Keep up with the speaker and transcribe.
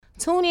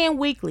Tune in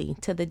weekly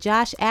to the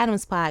Josh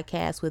Adams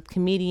Podcast with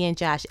comedian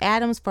Josh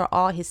Adams for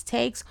all his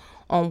takes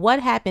on what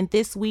happened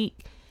this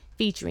week,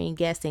 featuring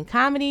guests in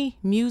comedy,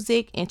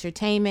 music,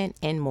 entertainment,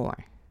 and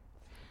more.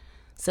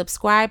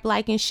 Subscribe,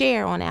 like, and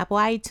share on Apple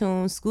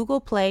iTunes,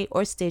 Google Play,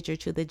 or Stitcher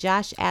to the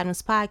Josh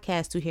Adams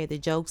Podcast to hear the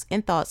jokes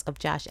and thoughts of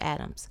Josh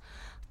Adams.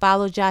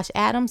 Follow Josh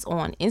Adams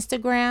on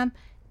Instagram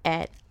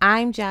at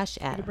I'm Josh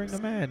Adams. Bring the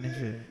man and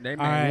shit. They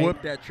man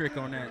whoop that trick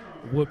on that.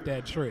 Whoop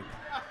that trick.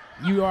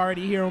 You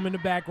already hear him in the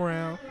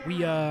background.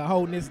 We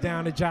holding this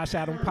down the Josh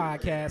Adams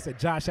Podcast at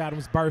Josh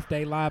Adams'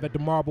 birthday live at the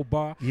Marble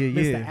Bar. Yeah,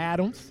 Mr.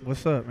 Adams.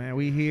 What's up, man?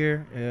 We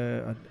here.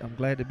 I'm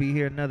glad to be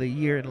here. Another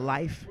year in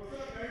life.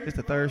 This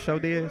the third show,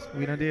 Diz?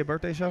 We done did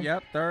birthday show?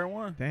 Yep, third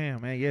one.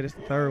 Damn, man. Yeah, this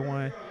the third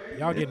one.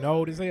 Y'all getting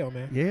old as hell,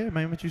 man. Yeah,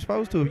 man. What you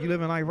supposed to? If you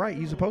living life right,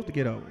 you supposed to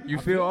get old. You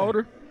feel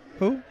older?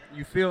 Who?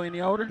 You feel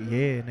any older?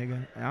 Yeah,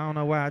 nigga. I don't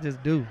know why. I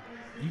just do.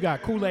 You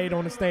got Kool-Aid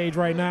on the stage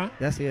right now.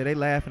 That's it. They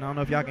laughing. I don't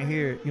know if y'all can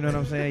hear it. You know what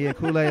I'm saying? Yeah,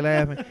 Kool-Aid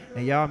laughing.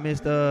 And y'all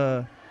missed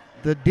the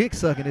dick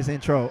sucking this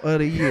intro of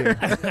the year.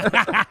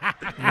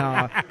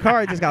 Nah,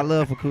 Kari just got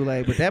love for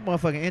Kool-Aid, but that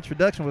motherfucking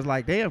introduction was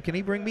like, damn, can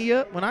he bring me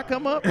up when I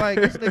come up? Like,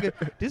 this nigga,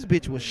 this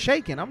bitch was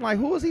shaking. I'm like,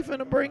 who is he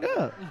finna bring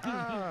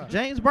up?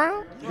 James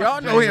Brown?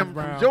 Y'all know him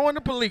Brown. from Join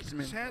the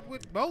Policeman.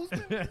 Chadwick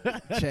Boseman?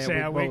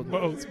 Chadwick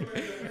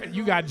Boseman.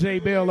 You got Jay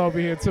Bell over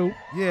here, too.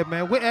 Yeah,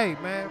 man. Hey,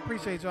 man,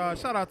 appreciate y'all.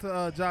 Shout out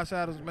to Josh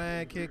Adams,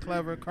 man. Kid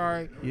Clever,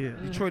 Kari. Yeah.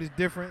 Detroit is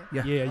different.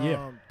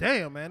 Yeah.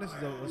 Damn, man, this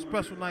is a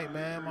special night,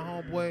 man. My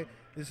homeboy,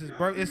 it's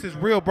his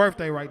real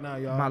birthday right now,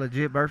 y'all. My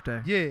legit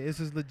birthday. Yeah, it's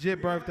his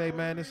legit birthday,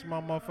 man. This is my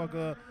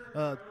motherfucker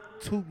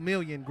 2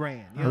 million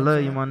grand. I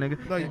love you, my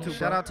nigga. Love you too,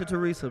 Shout bro. out to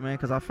Teresa, man,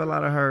 because I fell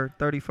out of her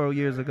 34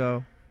 years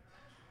ago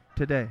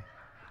today.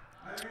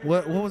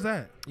 What was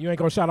that? You ain't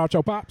going to shout out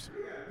your pops?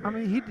 I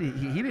mean, he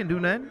didn't do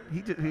nothing.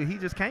 He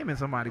just came in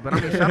somebody. But I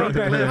mean, shout out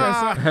to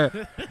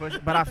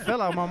Cliff. but I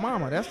fell out my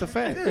mama. That's the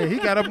fact. Yeah, he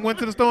got up and went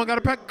to the store and got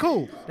a pack of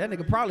cool. That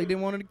nigga probably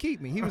didn't want her to keep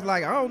me. He was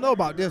like, I don't know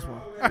about this one.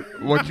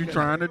 What you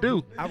trying to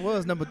do? I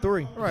was number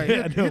 3. Right.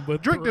 Yeah, number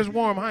Drink three. this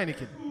warm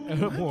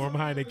Heineken. Warm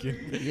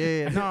Heineken.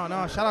 Yeah,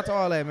 no. Shout out to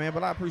all that, man.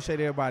 But I appreciate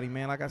everybody,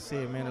 man. Like I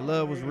said, man, the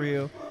love was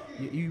real.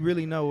 You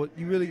really know it.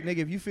 You really, nigga,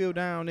 if you feel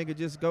down, nigga,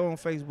 just go on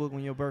Facebook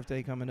when your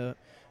birthday coming up.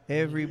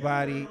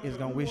 Everybody is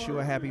going to wish you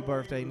a happy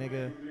birthday,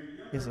 nigga.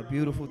 It's a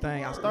beautiful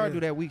thing. I started to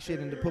do that weak shit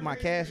and to put my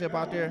cash up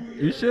out there.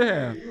 You should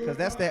have. Because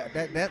that's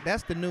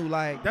the new,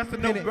 like. That's the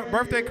new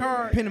birthday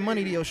card. Pinning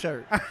money to your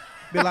shirt.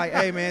 Be like,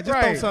 hey, man, just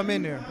throw something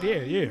in there.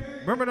 Yeah.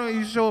 Remember when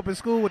you show up in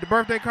school with the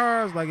birthday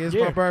cards? Like, it's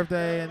my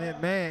birthday, and then,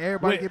 man,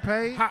 everybody get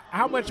paid?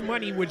 How much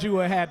money would you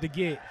have had to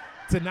get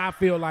to not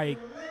feel like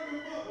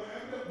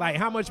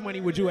how much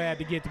money would you have had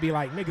to get to be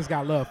like, niggas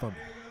got love for me?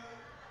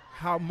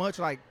 How much,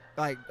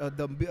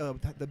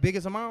 the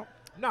biggest amount?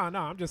 No,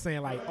 I'm just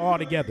saying like all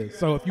together.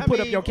 So if you put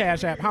up your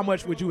Cash App, how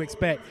much would you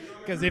expect?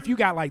 Because if you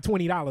got like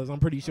 $20, I'm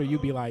pretty sure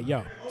you'd be like,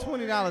 yo.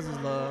 $20 is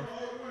love.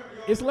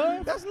 It's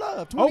love? That's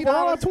love. $20.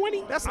 Overall,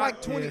 20? That's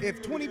like 20. Yeah.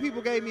 If 20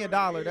 people gave me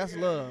 $1, that's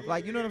love.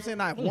 Like, you know what I'm saying?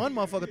 Now, if one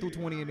motherfucker threw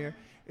 20 in there,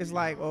 it's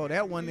like, oh,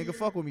 that one nigga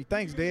fuck with me.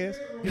 Thanks, Dez.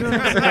 You know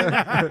what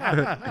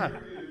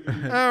I'm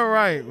saying? All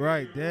right.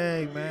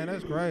 Dang, man,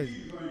 that's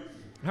crazy.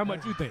 How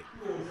much you think?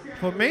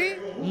 For me,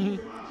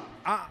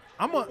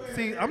 I'm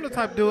the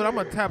type of dude. I'm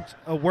gonna tap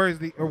a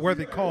worthy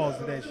cause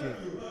to that shit.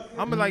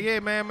 I'm gonna like,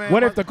 yeah, man.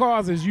 What if the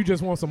cause is you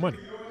just want some money?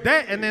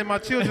 That, and then my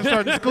children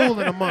starting school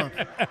in a month,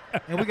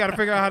 and we got to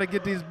figure out how to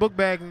get these book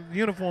bags and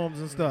uniforms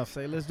and stuff.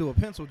 Say, let's do a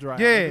pencil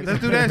drive. Yeah,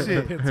 let's do that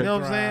shit. You know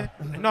what I'm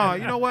saying? No,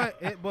 you know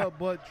what?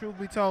 But truth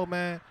be told,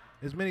 man,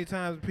 as many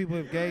times people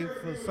have gave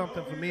for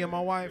something for me and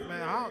my wife,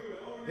 man,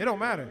 it don't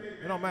matter.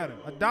 It don't matter.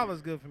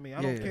 $1's good for me.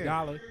 I don't care.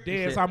 $1.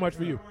 Dez, how much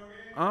for you?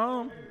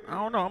 I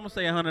don't know. I'm gonna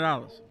say $100. I'm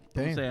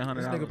gonna say $100.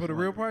 This nigga put a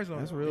real price on it.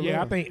 That's real Yeah,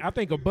 love. I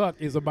think $1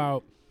 is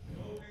about.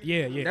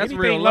 Yeah. That's anything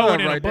real lower love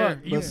than right $1. there.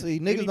 But Yeah. see,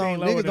 Anything niggas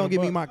lower don't than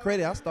give me $1. my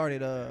credit. I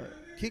started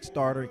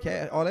Kickstarter,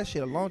 cash, all that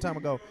shit a long time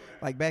ago.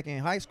 Like back in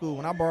high school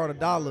when I borrowed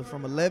 $1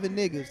 from 11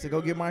 niggas to go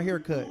get my hair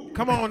cut.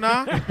 Come on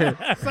now,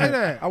 say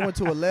that. I went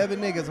to 11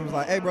 niggas and was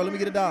like, hey, bro, let me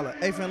get $1.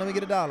 Hey, friend, let me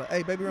get $1.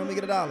 Hey, baby, let me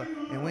get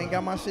 $1. And we ain't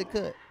got my shit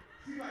cut.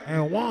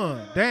 And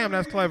won. Damn,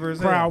 that's clever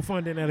as hell.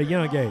 Crowdfunding at a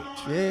young age.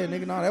 Yeah,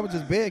 nigga, no, that was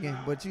just begging.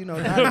 But, you know,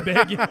 now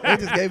Begging. they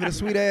just gave it a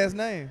sweet-ass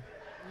name.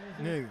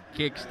 Nigga.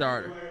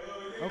 Kickstarter.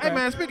 Okay. Hey,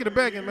 man, speaking of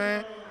begging,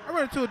 man, I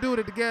ran into a dude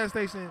at the gas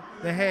station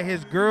that had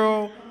his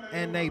girl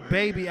and they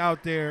baby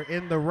out there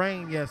in the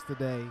rain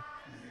yesterday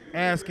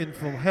asking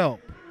for help.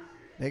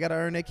 They got to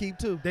earn their keep,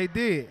 too. They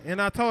did. And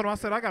I told him, I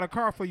said, I got a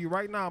car for you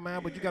right now,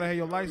 man, but you got to have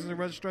your license and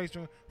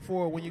registration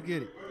for it when you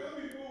get it.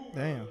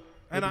 Damn.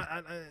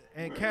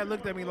 And Cat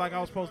looked at me like I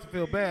was supposed to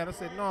feel bad. I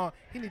said, no,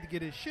 he need to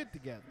get his shit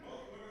together.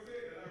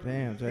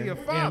 Damn, He Jay. a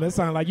Damn, father. that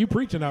sound like you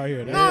preaching out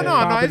here. No,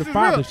 Father it's to just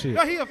father real. shit.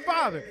 No, he a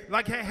father.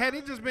 Like, had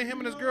it just been him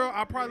and his girl,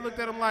 I probably looked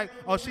at him like,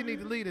 oh, she need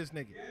to leave this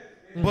nigga.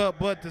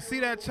 But to see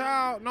that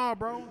child, no,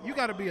 bro, you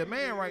got to be a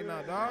man right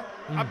now, dog.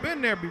 I've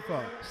been there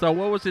before. So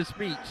what was his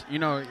speech? You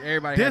know,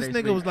 everybody. This had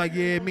their nigga speech. was like,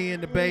 yeah, me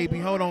and the baby.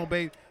 Hold on,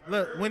 baby.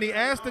 Look, when he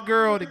asked the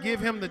girl to give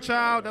him the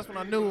child, that's when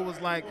I knew it was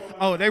like,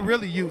 oh, they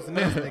really using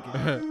this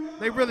nigga.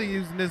 They really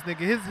using this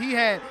nigga. He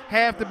had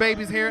half the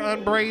baby's hair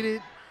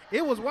unbraided.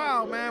 It was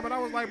wild, man. But I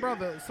was like,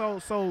 brother,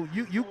 so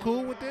you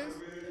cool with this?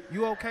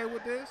 You okay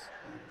with this?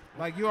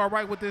 Like, you all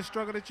right with this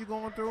struggle that you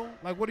going through?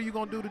 Like, what are you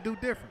going to do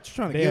different? Just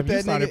trying to Damn, guilt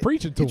that started nigga.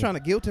 preaching to You him. trying to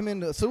guilt him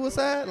into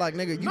suicide? Like,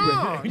 nigga,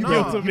 No.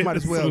 you might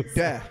as well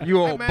die. You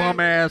Hey, old man. bum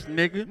ass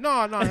nigga. No.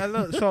 And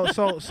look,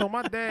 so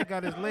my dad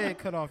got his leg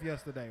cut off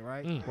yesterday,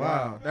 right?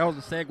 Wow, that was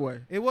a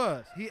segue. It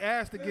was. He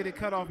asked to get it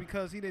cut off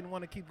because he didn't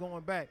want to keep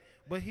going back.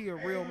 But he a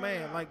real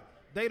man. Like,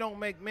 they don't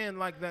make men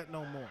like that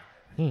no more.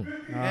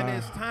 And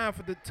it's time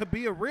for to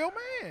be a real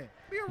man.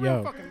 Be a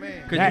real fucking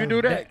man. Could you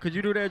do that? Could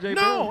you do that, J?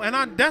 No,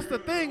 and that's the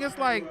thing. It's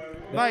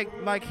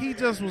like he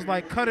just was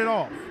like, cut it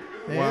off.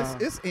 Yeah,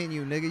 it's in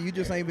you, nigga. You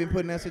just ain't been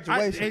put in that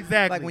situation.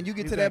 Exactly. Like when you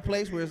get to that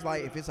place where it's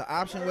like, if it's an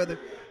option, whether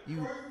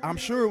I'm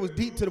sure it was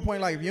deep to the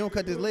point like if you don't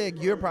cut this leg,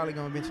 you're probably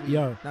gonna eventually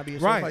not be a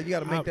right. Like you got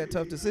to make that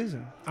tough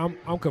decision.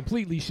 I'm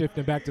completely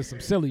shifting back to some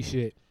silly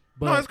shit.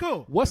 But No, it's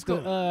cool. What's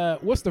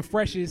It's what's the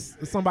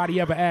freshest somebody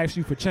ever asked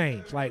you for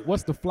change? Like,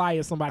 what's the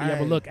flyest somebody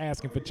ever look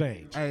asking for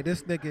change? Hey,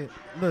 this nigga,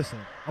 listen,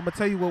 I'm going to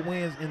tell you what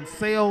wins in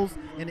sales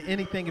and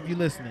anything if you're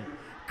listening.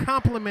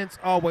 Compliments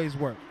always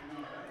work.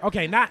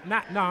 Okay, no,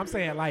 I'm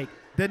saying like,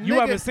 The you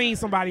nigga- ever seen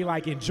somebody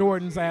like in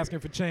Jordans asking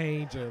for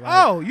change? Or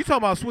like, Oh, you talking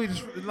about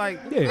Swedish, like,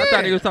 Yeah. I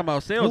thought he was talking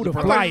about sales. who the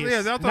department. Yeah,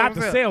 flyest? that's what Not I'm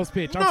the saying. sales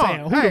pitch. I'm No, saying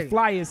who hey. the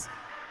flyest.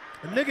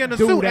 a nigga in the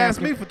Dude suit asked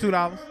asking- me for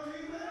 $2.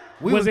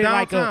 We was it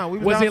downtown. like a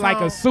we was it like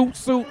downtown. a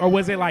suit or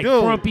was it like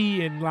Dude.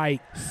 frumpy and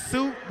like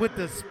Suit with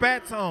the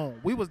spats on.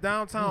 We was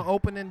downtown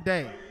opening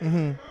day.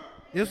 Mm-hmm.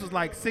 This was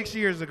like 6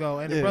 years ago,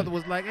 and the Yeah. brother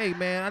was like, hey,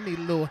 man, I need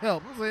a little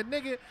help. I said,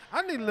 nigga,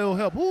 I need a little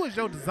help. Who is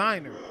your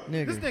designer?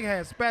 Nigga. This nigga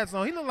had spats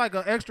on. He looked like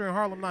an extra in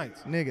Harlem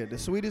Nights. Nigga, the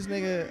sweetest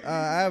nigga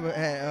I ever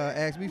had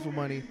asked me for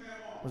money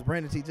was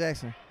Brandon T.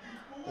 Jackson.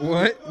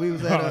 What? We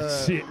was at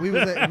Oh, shit. we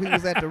was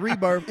at the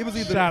Rebirth. It was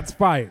either shots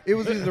fired? It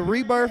was either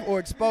Rebirth or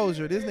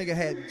Exposure. This nigga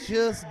had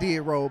just did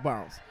Roll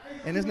Bounce.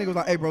 And this nigga was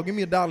like, hey, bro, give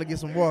me $1 to get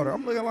some water.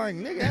 I'm looking like,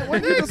 nigga,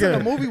 what nigga just in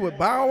a movie with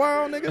Bow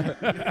Wow, nigga?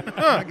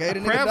 I gave the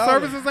nigga Crab $1.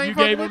 services ain't You fucking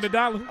gave him with the you?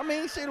 dollar, I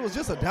mean, shit, it was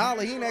just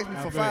 $1. He ain't asked me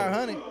for bet.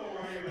 $500.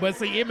 but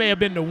see, it may have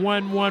been the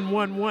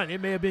 1-1-1-1. It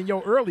may have been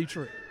your early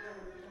trip.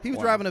 He was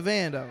driving a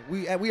van, though.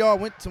 We all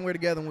went somewhere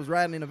together and was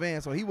riding in a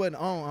van, so he wasn't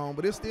on,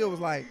 but it still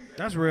was like,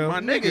 That's real. My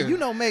nigga, nigga. you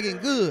know Megan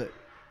Good.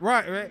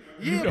 Right.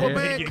 Yeah, know but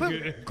Megan man,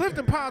 good.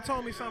 Clifton Powell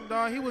told me something,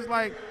 dog. He was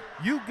like,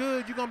 you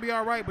good, you going to be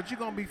all right, but you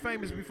going to be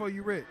famous before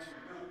you rich.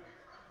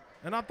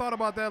 And I thought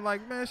about that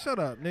like, man, shut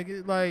up,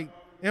 nigga. Like,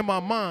 in my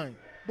mind.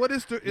 But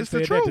it's You the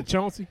said truth. that to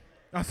Chauncey.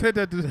 I said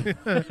that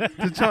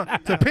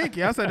to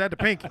Pinky. I said that to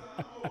Pinky.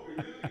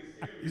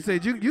 You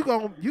said you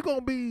gonna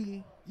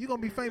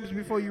be famous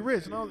before you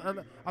rich. And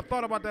I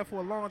thought about that for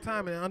a long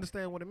time and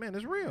understand what it meant.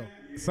 It's real.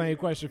 Same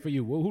question for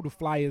you. Who the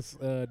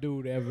flyest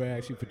dude ever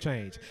asked you for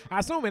change? I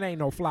assume it ain't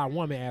no fly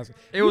woman asking.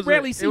 You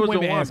rarely see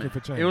women asking for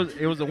change.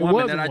 It was a It woman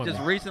was that a I woman.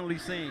 just recently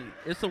seen.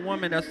 It's a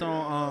woman that's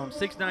on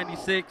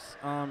 696.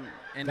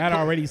 And That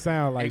already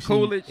sounds like and she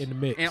Coolidge in the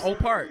mix. and Oak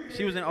Park.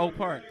 She was in Oak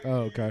Park. Oh,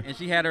 okay. And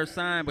she had her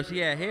sign, but she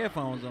had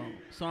headphones on.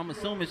 So I'm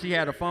assuming she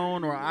had a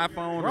phone or an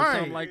iPhone or Right.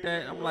 something like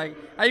that. I'm like,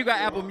 how you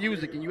got Apple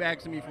Music and you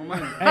asking me for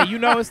money? Hey, you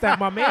notice that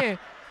my man,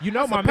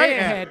 That's my a pay man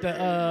app. had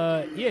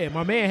the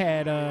my man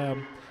had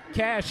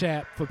Cash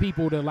App for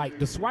people to like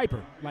the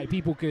swiper. Like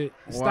people could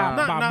stop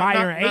Wow. by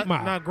Meyer and 8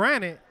 Mile. Now,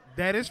 granted,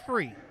 that is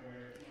free.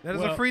 That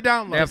is Well, a free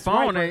download. that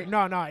phone Swiper- ain't.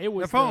 No, it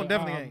was The phone the,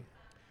 definitely ain't.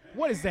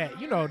 What is that?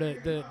 You know,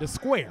 the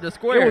square. The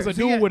square. It was a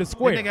See, dude with a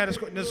square. that nigga had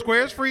a the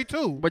square is free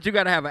too. But you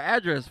got to have an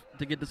address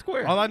to get the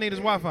square. All I need is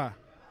Wi-Fi.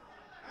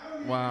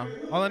 Wow.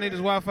 All I need is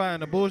Wi-Fi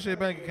and a bullshit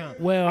bank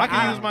account. Well, I can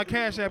I- use my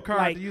Cash App card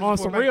Like to use on it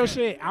for a some bank real account.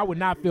 shit, I would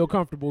not feel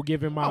comfortable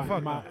giving my Oh,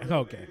 fuck my. no.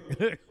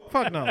 Okay.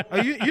 Fuck no.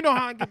 You know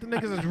how I get the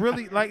niggas that's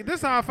really like this?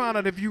 Is how I found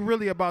out if you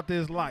really about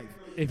this life.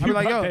 If I be you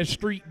like, like yo, that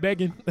street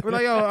begging, we're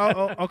like,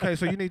 okay,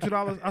 so you need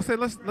 $2. I said,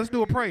 let's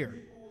do a prayer,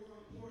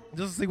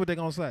 just to see what they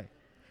gonna say.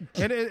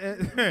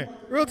 And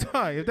real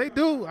time, if they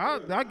do,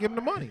 I'll give them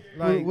the money.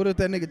 Like, What if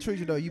that nigga treat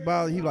you though? You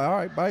buy, he like, all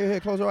right, bow your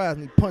head, close your eyes,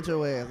 and he punch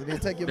your ass, and then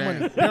take your Damn.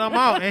 money. then I'm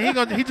out,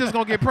 and he just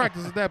gonna get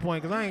practice at that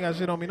point because I ain't got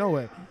shit on me no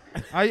way.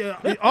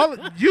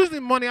 Usually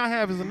money I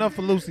have is enough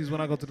for Lucy's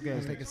when I go to the gas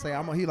This station.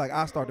 nigga say, he like,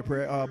 I start the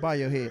prayer, bow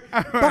your head.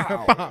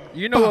 Bow.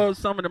 You know what was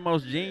some of the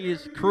most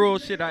genius, cruel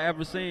shit I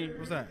ever seen?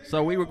 What's that?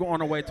 So we were going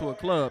on our way to a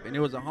club, and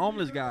there was a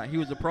homeless guy. He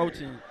was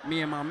approaching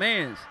me and my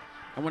mans.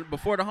 And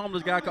before the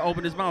homeless guy could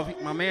open his mouth,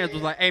 my mans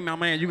was like, hey, my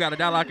man, you got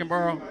 $1 I can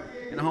borrow?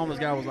 And the homeless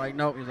guy was like,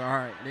 nope. He was like, all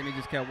right. Then he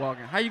just kept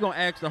walking. How you going to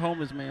ask the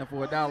homeless man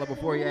for $1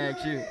 before he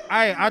asks you?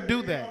 I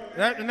do that.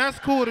 And that's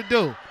cool to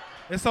do.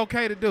 It's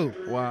okay to do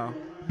Wow.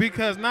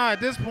 because now at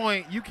this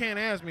point you can't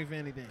ask me for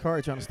anything.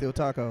 Corey trying to steal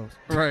tacos.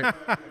 Right.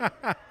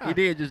 He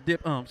did just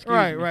dip. Excuse me.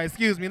 Right.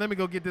 Excuse me. Let me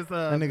go get this.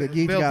 That nigga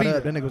Geach got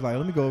up. That nigga was like,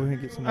 let me go over here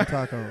and get some more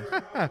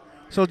tacos.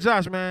 So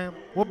Josh, man,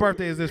 what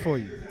birthday is this for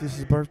you? This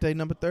is birthday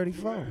number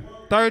 34.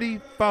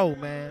 34,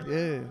 man.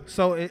 Yeah.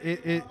 So it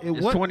It's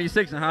what?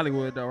 26 in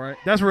Hollywood though, right?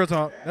 That's real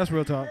talk. That's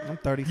real talk. I'm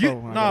 34.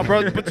 You, nah,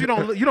 bro, but you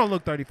don't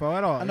look 34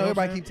 at all. I know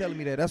everybody keep telling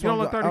me that. That's You why don't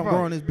look I'm 34.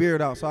 growing this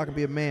beard out so I can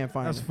be a man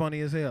finally. That's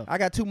funny as hell. I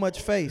got too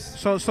much face.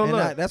 So And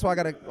look, that's why I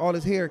got all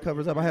this hair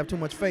covers up. I have too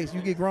much face. You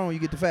get grown, you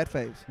get the fat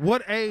face.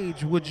 what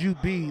age would you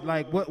be?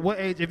 Like what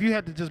age? If you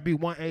had to just be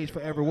one age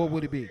forever, what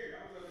would it be?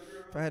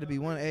 If I had to be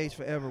one age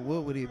forever,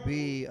 what would it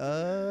be? I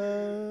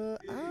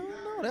don't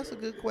know. That's a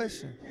good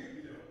question.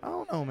 I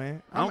don't know,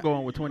 man. I'm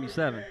going with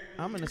 27.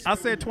 I'm in the I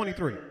said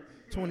 23.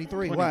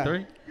 23. Why?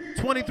 23.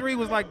 23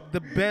 was like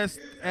the best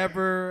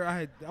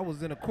ever. I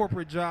was in a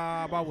corporate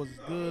job. I was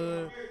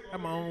good.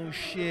 Had my own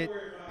shit.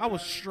 I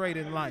was straight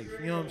in life.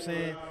 You know what I'm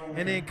saying?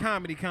 And then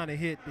comedy kind of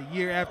hit the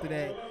year after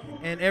that,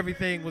 and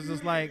everything was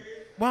just like,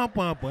 bum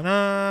bum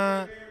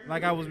ba.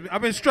 Like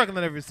I've been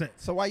struggling ever since.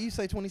 So why you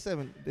say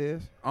 27, Des?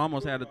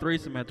 Almost had a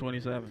threesome at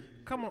 27.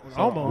 Come on, So,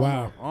 almost.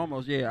 Wow.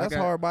 Almost, yeah. That's I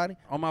got, hard body.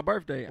 On my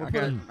birthday,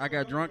 Well, I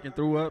got drunk and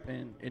threw up,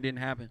 and it didn't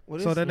happen. Well,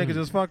 So that nigga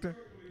just fucked her.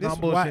 This- Nah,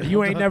 I'm Why, bullshit.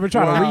 you ain't never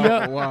try to Wow,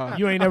 re-up? wow.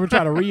 You ain't never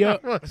try to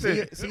re-up? see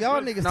y'all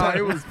niggas. No, talk-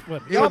 it was y'all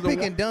it was a-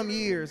 picking dumb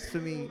years to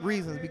me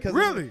reasons because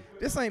Really?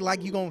 this ain't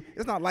like you gon'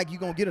 It's not like you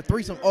gonna get a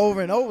threesome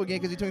over and over again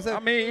because you're 27.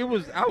 I mean,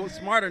 I was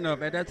smart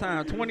enough at that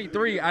time.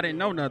 23, I didn't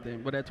know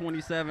nothing, but at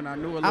 27, I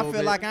knew a little I bit.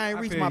 feel like I ain't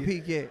I reached feel my you.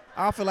 peak yet.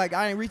 I feel like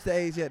I ain't reached the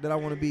age yet that I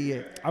want to be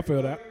yet. I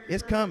feel that.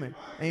 It's coming,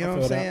 and you I know what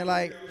I'm feel that. saying?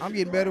 Like I'm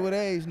getting better with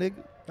age, nigga.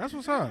 That's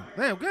what's up.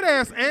 Damn, good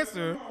ass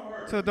answer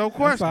to the That's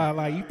question. why,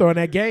 like, you throwing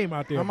that game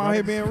out there. I'm bro. out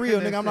here being real,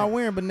 nigga. I'm not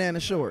wearing banana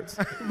shorts.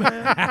 These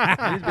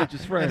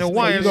bitches fresh. And the So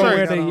Hawaiian you gonna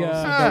wear shirt. the,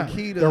 Ah.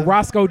 Key the to,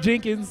 Roscoe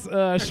Jenkins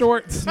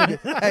shorts?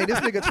 hey, this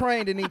nigga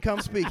trained and he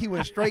come speak. He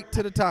went straight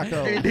to the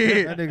taco. He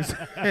did. That nigga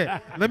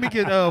said, let me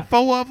get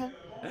 4 of them.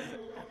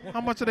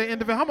 How much are they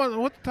individual? How much?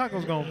 What the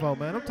tacos going for,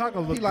 man? Them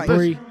tacos look like-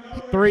 delicious.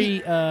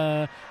 Three.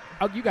 Oh,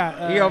 you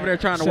got. He over there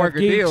trying to Chef work a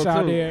Geeks deal,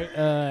 out too.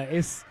 there.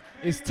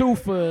 It's 2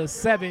 for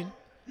 $7,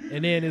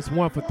 and then it's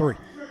 1 for $3.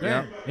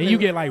 Yeah. And you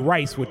get like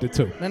rice with the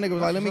 2. That nigga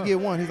was like, let me get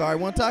one. He's like, all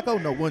right, one taco?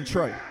 No, one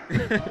tray.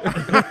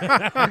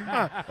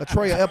 A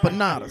tray of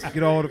empanadas.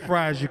 Get all the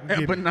fries you can get.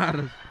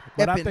 Empanadas.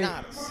 But I think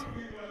Empanadas.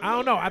 I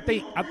don't know. I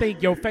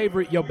think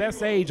your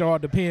best age all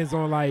depends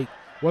on like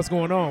what's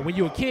going on. When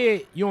you're a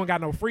kid, you don't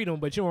got no freedom,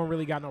 but you don't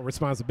really got no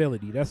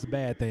responsibility. That's the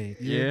bad thing.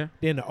 Yeah.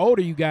 Then the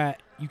older you got,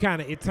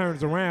 it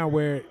turns around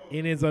where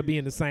it ends up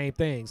being the same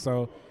thing.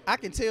 So I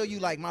can tell you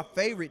like my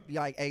favorite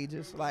like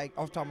ages, like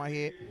off the top of my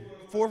head,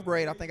 4th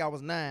grade, I think I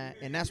was 9,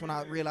 and that's when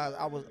I realized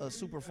I was a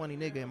super funny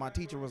nigga, and my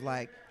teacher was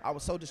like, I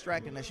was so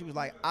distracting that she was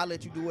like, I'll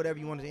let you do whatever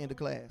you want at the end of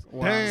class.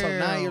 Wow. Damn.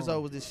 So 9 years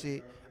old was this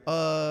shit.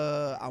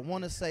 I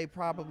want to say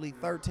probably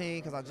 13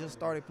 because I just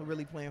started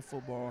really playing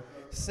football.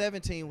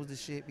 17 was the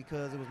shit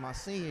because it was my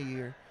senior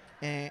year,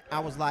 and I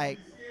was like,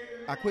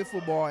 I quit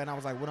football and I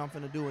was like, what I'm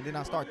finna do, and then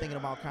I started thinking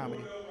about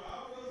comedy.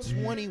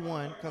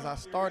 21 because I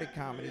started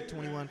comedy.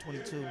 21,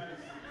 22.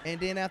 And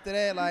then after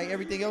that, like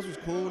everything else was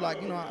cool. Like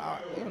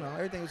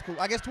everything was cool.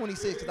 I guess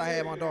 26 because I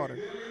had my daughter,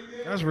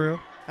 That's real.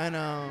 and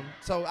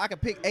so I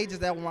could pick ages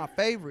that were my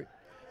favorite.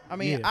 I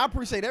mean, Yeah. I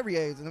appreciate every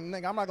age, and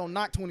I'm not gonna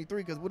knock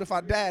 23 because what if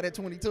I died at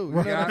 22? You know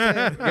what I'm God,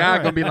 saying? God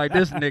gonna be like,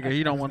 this nigga,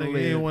 he don't want to Nigga,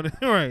 he live. don't want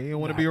to. Right, he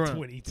don't want to be not around.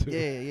 22.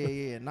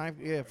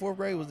 Yeah. 4th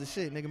grade was the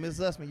shit, nigga. Miss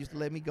Zussman used to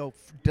let me go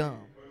dumb.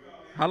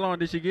 How long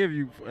did she give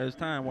you as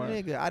time wise?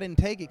 Nigga, I didn't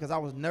take it because I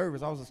was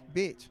nervous. I was a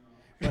bitch.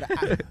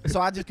 But so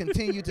I just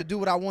continued to do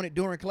what I wanted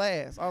during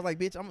class. I was like,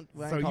 bitch,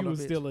 well, I So ain't call you no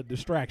was bitch. still a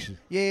distraction.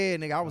 Yeah,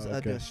 nigga, I was a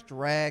Okay.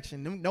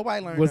 distraction.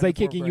 Nobody learned. Was they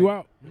nothing in 4th kicking grade. you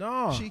out?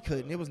 No. She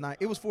couldn't. It was not.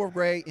 It was 4th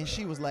grade, and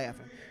she was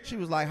laughing. She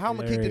was like, "How am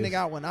I kick the Hilarious. nigga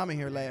out when I'm in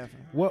here laughing?"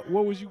 What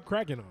was you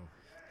cracking on?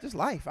 Just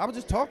life. I was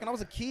just talking. I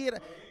was a kid.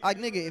 Like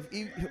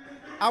nigga,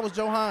 I was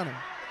Johanna,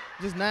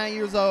 just 9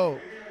 years old.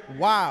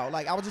 Wow.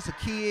 Like I was just a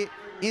kid,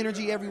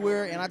 energy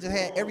everywhere, and I just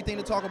had everything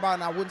to talk about,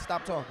 and I wouldn't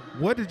stop talking.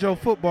 What did your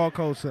football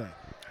coach say?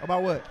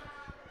 About what?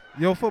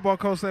 Your football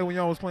coach say when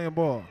y'all was playing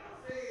ball?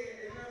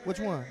 Which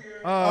one?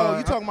 Uh, Oh,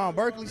 you talking about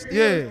Berkeley still?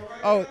 Yeah.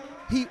 Oh,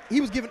 he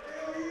was giving.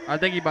 I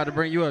think he about to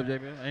bring you up,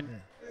 JB. Ain't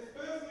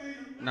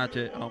Not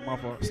yet. Oh, my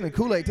fault. This nigga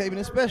Kool-Aid taping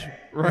it special.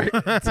 Right.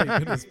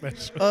 Taking the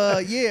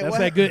special. Yeah. That's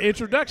that good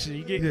introduction.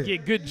 You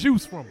get good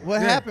juice from it. What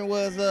Yeah. happened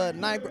was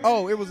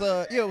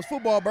it was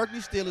football, Berkeley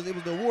Steelers. It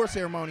was the award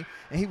ceremony,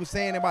 and he was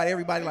saying about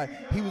everybody like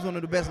he was one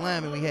of the best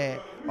linemen we had.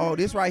 Oh,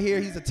 this right here,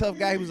 he's a tough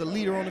guy. He was a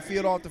leader on the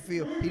field, off the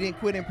field. He didn't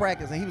quit in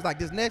practice, and he was like,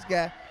 this next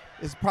guy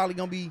is probably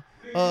gonna be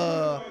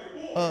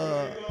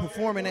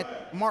performing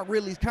at Mark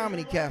Ridley's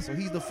Comedy Castle.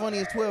 He's the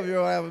funniest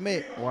 12-year-old I ever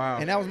met. Wow.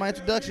 And that was my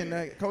introduction.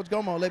 Coach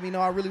Gomo let me know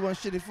I really wasn't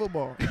shit at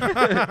football.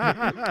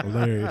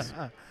 Hilarious.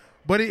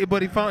 But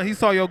he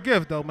saw your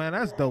gift though, man.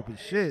 That's dope as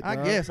shit. I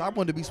dog. guess I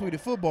wanted to be sweet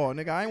at football,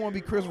 nigga. I ain't want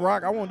to be Chris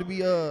Rock. I wanted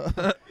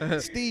to be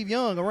Steve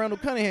Young or Randall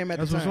Cunningham at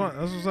That's the what's time. up.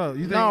 That's what's up.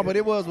 You think? No, but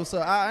it was what's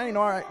up. I ain't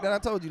know that I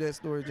told you that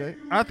story, Jay.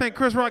 I think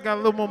Chris Rock got a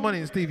little more money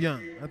than Steve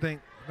Young. I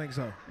think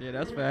so. Yeah,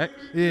 that's facts.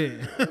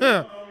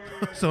 Yeah.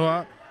 So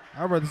I'd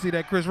rather see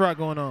that Chris Rock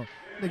going on.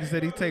 Nigga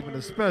said he taping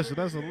a special.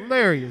 That's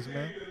hilarious,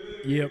 man.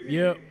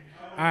 Yep.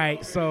 All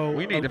right, so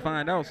We need to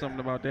find out something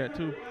about that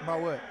too.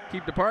 About what?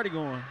 Keep the party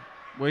going.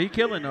 Well, he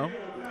killing though.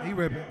 He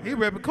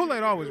ripping.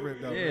 Kool-Aid always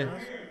ripped though. Yeah.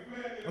 Man.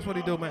 That's what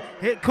he do, man.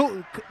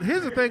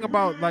 Here's the thing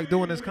about like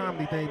doing this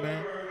comedy thing,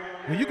 man.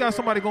 When you got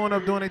somebody going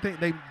up doing their thing,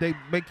 they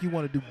make you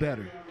want to do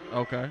better.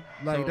 Okay.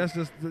 Like So, that's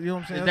just, you know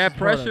what I'm saying? is That's that just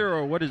part of it. pressure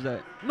or what is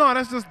that? No,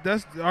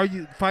 that's are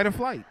you fight or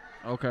flight?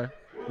 Okay.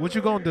 What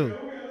you gonna do?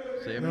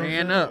 Say know what I'm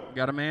man saying? up.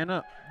 Got to man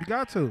up. You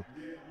got to.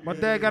 My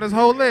dad got his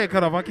whole leg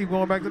cut off. I keep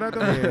going back to that.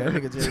 Though. Yeah, that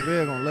nigga J.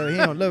 Bill gonna love it. He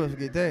don't never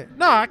forget that.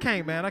 No, I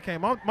can't, man. I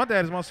can't. My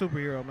dad is my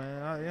superhero,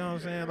 man. You know what I'm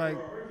saying? Like,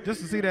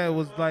 just to see that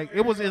was like,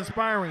 it was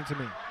inspiring to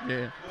me.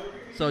 Yeah.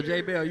 So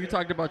J Bell, you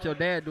talked about your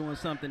dad doing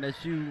something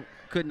that you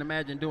couldn't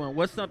imagine doing.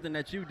 What's something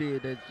that you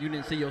did that you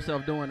didn't see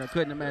yourself doing or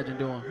couldn't imagine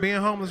doing?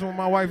 Being homeless with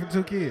my wife and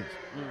 2 kids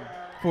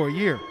for a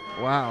year.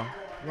 Wow.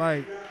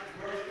 Like,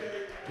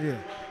 yeah.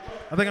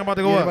 I think I'm about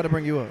to go Yeah, up. about to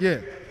bring you up.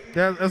 Yeah.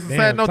 That's a damn,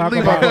 sad note to talk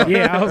leave about, on.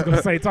 yeah, I was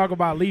gonna say talk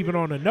about leaving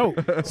on a note.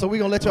 So we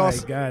gonna let y'all.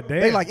 Like,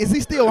 goddamn. They like, is he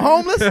still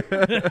homeless? They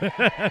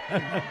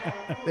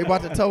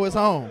about to tow us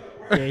home.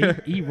 Yeah,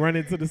 he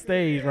running to the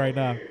stage right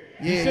now.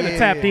 Yeah, Should have yeah,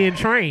 tapped yeah. in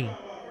Train.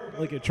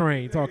 Look at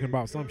Train talking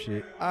about some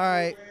shit. All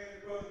right.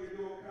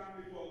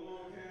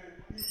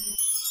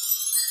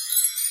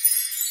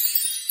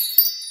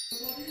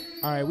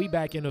 All right, we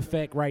back in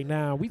effect right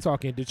now. We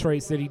talking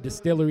Detroit City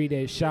Distillery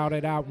that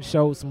shouted out and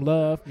showed some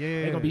love.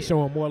 Yeah. They're gonna be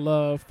showing more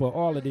love for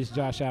all of this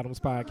Josh Adams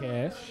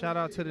podcast. Shout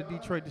out to the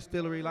Detroit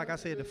Distillery. Like I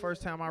said, the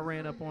first time I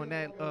ran up on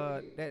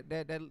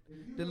the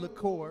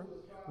liqueur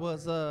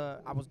was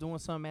I was doing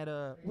something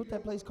at what's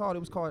that place called? It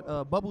was called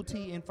Bubble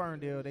Tea in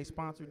Ferndale. They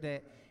sponsored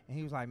that, and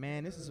he was like,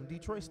 "Man, this is some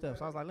Detroit stuff."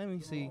 So I was like, "Let me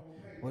see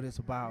what it's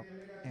about."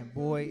 And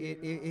boy,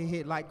 it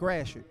hit like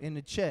Grasher in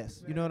the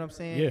chest. You know what I'm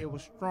saying? Yeah. It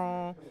was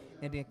strong.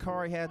 And then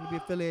Kari had to be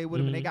affiliated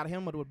with him, and they got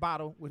him with a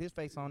bottle with his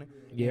face on it.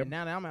 Yep. And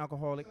now that I'm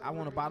alcoholic, I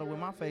want a bottle with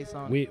my face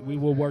on it. We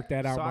will work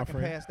that out, So my I can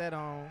friend. pass that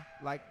on,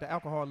 like the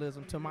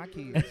alcoholism, to my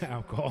kids. And they can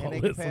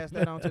Alcoholism. pass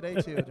that on to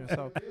their children.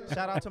 So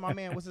shout out to my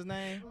man. What's his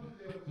name?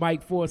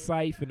 Mike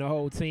Forsyth and the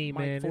whole team,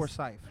 Mike man. It's-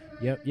 Forsyth.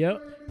 Yep.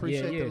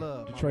 Appreciate yeah. the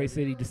love, my Detroit baby.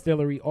 City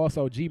Distillery.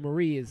 Also, G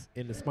Marie is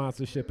in the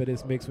sponsorship of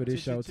this mix for this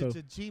show too.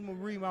 G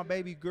Marie, my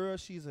baby girl.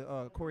 She's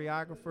a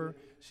choreographer.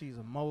 She's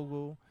a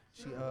mogul.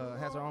 She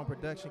has her own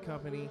production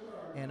company,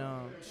 and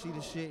she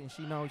the shit. And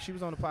she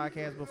was on the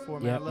podcast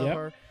before. Man, I love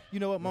her. You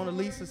know what? Mona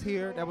Lisa's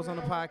here. That was on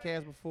the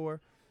podcast before.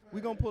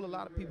 We're gonna pull a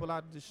lot of people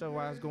out to show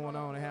what's going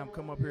on and have them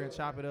come up here and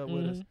chop it up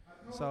with us.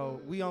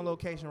 So we on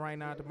location right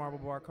now at the Marble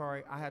Bar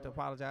Kari. I had to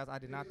apologize. I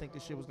did not think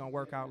this shit was gonna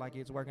work out like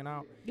it's working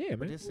out. Yeah, But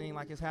man. this seemed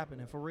like it's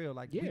happening for real.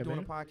 Like Yeah, we doing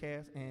man. a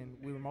podcast and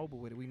we were mobile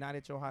with it. We not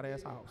at your hot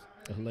ass house.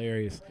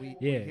 Hilarious. We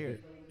Yeah. here.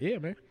 Yeah,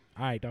 man.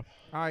 All right, though.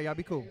 All right, y'all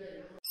be cool.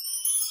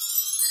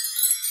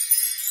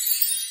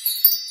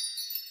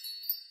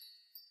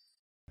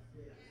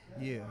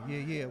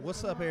 Yeah.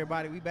 What's up,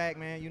 everybody? We back,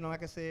 man. You know,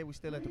 like I said, we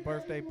still at the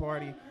birthday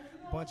party.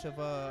 Bunch of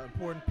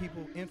important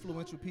people,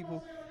 influential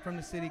people from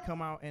the city come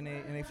out and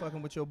they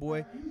fucking with your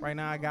boy. Right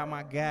now, I got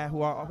my guy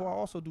who I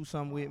also do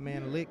something with,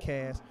 man, a Lit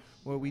Cast,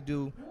 where we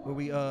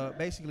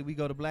basically we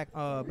go to black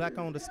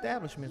owned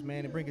establishments,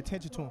 man, and bring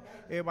attention to them.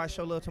 Everybody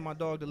show love to my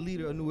dog, the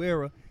leader of New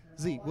Era,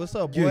 Zeke. What's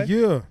up, boy?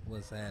 Yeah.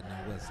 What's happening,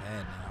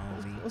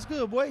 homie? What's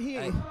good, boy?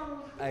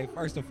 Hey,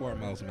 first and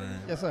foremost, man,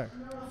 Yes, sir.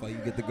 before you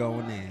get to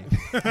going in,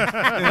 because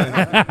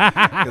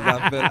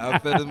I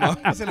feel this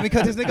I said, let me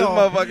cut this this nigga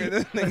off. motherfucker,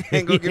 this nigga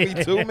ain't gonna give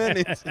me 2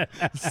 minutes.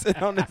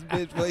 Sit on this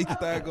bitch before he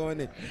start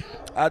going in.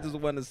 I just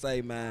want to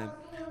say, man,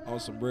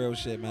 on some real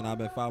shit, man, I've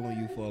been following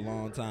you for a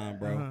long time,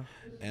 bro.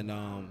 And,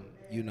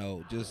 you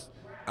know,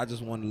 I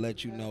just want to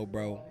let you know,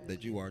 bro,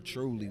 that you are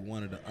truly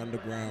one of the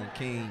underground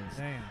kings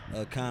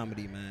of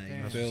comedy, man. Damn.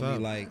 You That's feel what's me?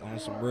 up. Like, on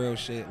some real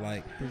shit.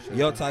 Like, Appreciate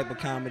your that. type of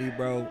comedy,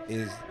 bro,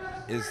 is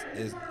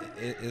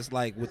it's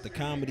like with the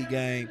comedy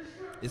game,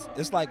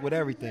 it's like with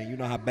everything. You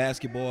know how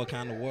basketball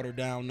kind of watered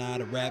down now,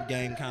 the rap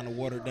game kind of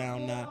watered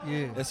down now.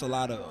 Yeah. It's a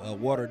lot of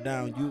watered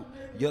down.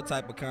 Your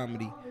type of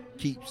comedy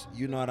keeps,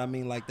 you know what I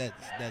mean, like that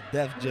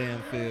Def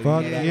Jam feel,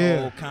 Fuck that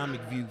yeah. old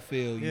Comic View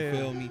feel. You Yeah.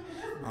 feel me?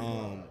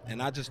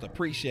 And I just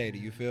appreciate it.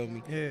 You feel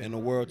me? Yeah. In a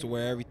world to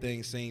where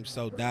everything seems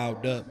so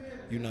dialed up,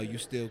 you know, you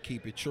still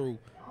keep it true.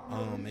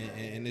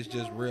 And it's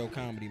just real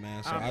comedy,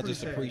 man. So I I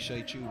just appreciate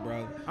appreciate you,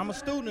 bro. I'm a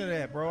student of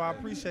that, bro. I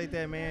appreciate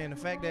that, man. And the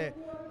fact that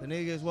the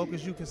nigga as woke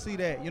as you can see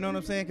that. You know what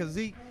I'm saying? Because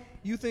Zeke,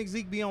 you think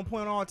Zeke be on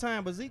point all the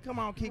time, but Zeke come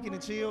out kicking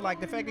and chill. Like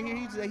the fact that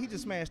he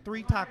just smashed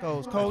 3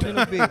 tacos, cold in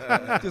the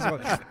bitch. Just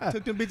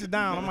took them bitches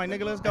down. I'm like,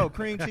 nigga, let's go.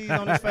 Cream cheese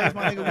on his face,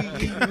 my nigga. We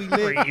eating, we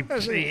lit.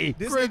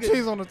 This Cream nigga,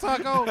 cheese on the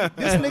taco.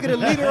 this nigga the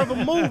leader of a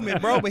movement,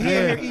 bro. But he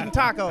in here eating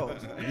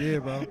tacos. Yeah,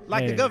 bro.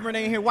 Like the Man. government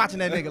ain't here watching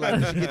that nigga. Like,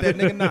 you should get that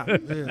nigga now.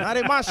 Not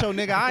at my show,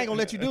 nigga. I ain't gonna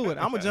let you do it.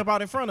 I'm gonna jump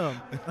out in front of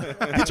him.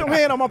 Get your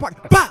hand on my pocket.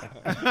 Bah!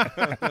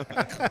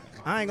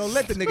 I ain't gonna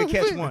let the nigga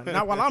catch one.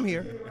 Not while I'm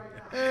here.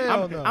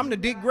 Hell no. I'm the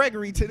Dick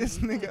Gregory to this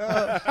nigga.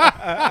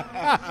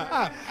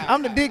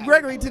 I'm the Dick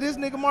Gregory to this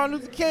nigga Martin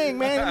Luther King,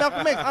 man.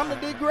 Malcolm X. I'm the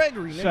Dick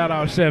Gregory. Nigga. Shout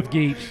out Chef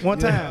Geach. One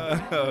time.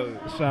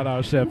 Shout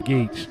out Chef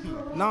Geach.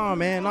 Nah,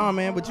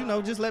 man. But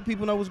just let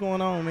people know what's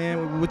going on,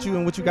 man. What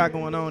you got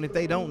going on. If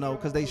they don't know,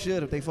 because they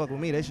should. If they fuck with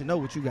me, they should know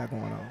what you got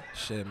going on.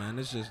 Shit, man.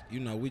 It's just,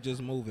 we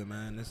just moving,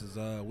 man. This is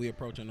we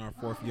approaching our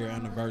 4th year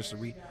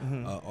anniversary,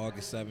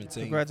 August 17th.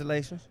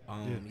 Congratulations.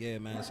 Yeah,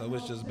 man. So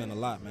it's just been a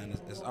lot, man.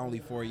 It's only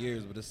 4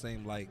 years, but it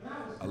seemed like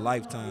a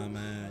lifetime,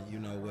 man.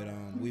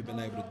 We've been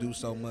able to do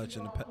so much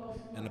in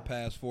the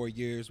past 4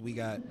 years. We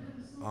got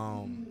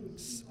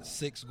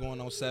 6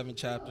 going on 7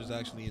 chapters.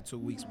 Actually, in 2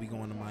 weeks we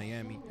going to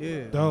Miami.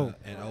 Yeah. Dope.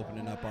 And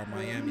opening up our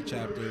Miami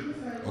chapter.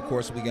 Of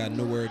course, we got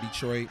Newer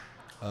Detroit.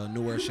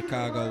 Newer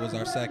Chicago was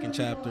our 2nd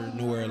chapter.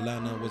 Newer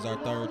Atlanta was our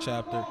 3rd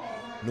chapter.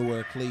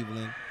 Newer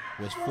Cleveland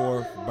was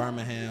 4th.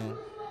 Birmingham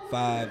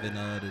 5,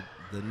 and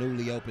the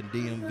newly opened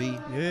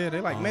DMV. Yeah,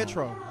 they like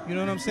Metro. You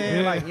know what I'm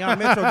saying? Like young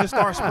Metro just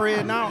start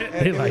spreading out.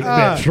 They like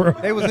Metro.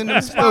 They was in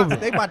them spots.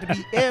 They about to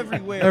be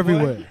everywhere.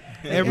 Everywhere. Boy.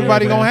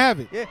 Everybody man. gonna have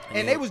it. Yeah,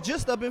 and they was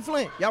just up in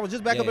Flint. Y'all was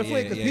just back up in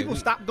Flint because people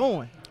stopped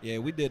going. Yeah,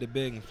 we did it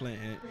big in Flint,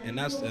 and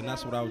that's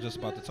what I was just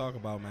about to talk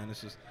about, man.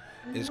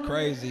 It's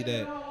crazy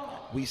that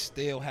we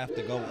still have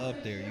to go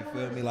up there. You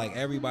feel me? Like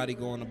everybody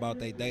going about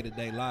their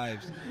day-to-day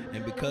lives,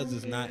 and because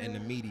it's not in the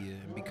media,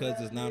 and because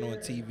it's not on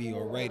TV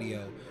or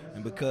radio,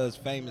 and because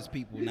famous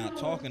people not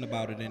talking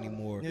about it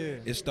anymore,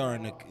 it's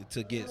starting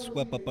to get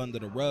swept up under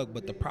the rug.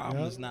 But the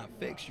problem is not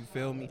fixed. You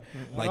feel me?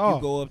 Like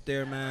you go up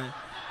there, man,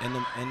 and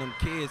them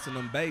kids and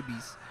them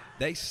babies,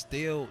 they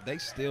still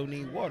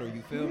need water.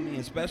 You feel me?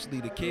 Especially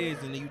the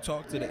kids, and then you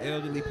talk to the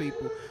elderly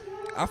people.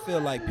 I feel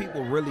like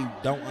people really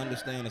don't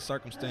understand the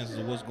circumstances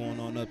of what's going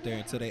on up there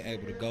until they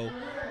able to go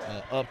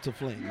up to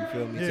Flint. You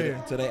feel me?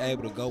 Until they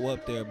able to go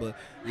up there. But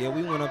yeah,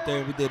 we went up there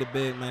and we did it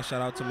big, man.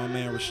 Shout out to my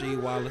man Rasheed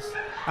Wallace.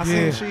 I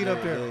seen Rasheed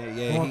up there.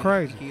 Going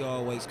crazy. He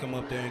always come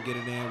up there and get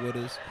it in with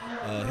us.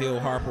 Hill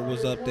Harper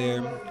was up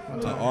there.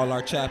 All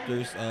our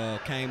chapters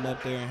came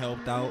up there and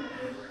helped out.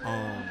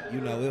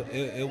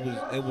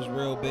 It was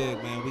real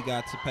big, man. We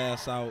got to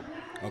pass out,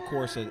 of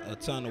course, a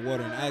ton of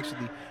water. And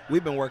actually,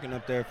 we've been working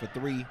up there for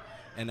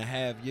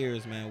 3.5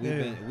 years, man.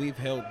 We've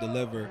helped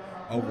deliver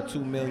over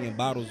 2 million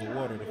bottles of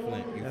water to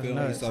Flint. You feel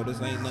me? So this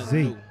ain't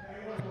nothing new.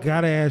 I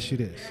gotta ask you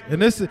this,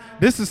 and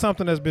this is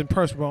something that's been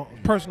personal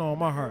on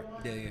my heart.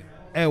 Yeah.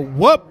 At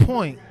what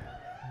point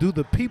do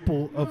the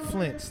people of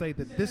Flint say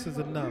that this is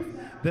enough,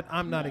 that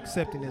I'm not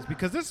accepting this?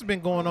 Because this has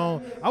been going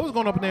on. I was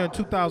going up there in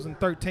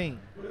 2013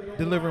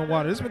 delivering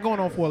water. This has been going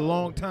on for a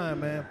long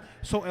time, man.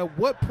 So at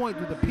what point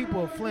do the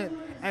people of Flint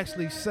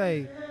actually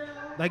say,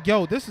 like,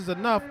 yo, this is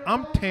enough,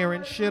 I'm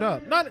tearing shit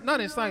up?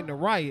 Not inciting a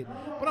riot,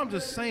 but I'm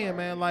just saying,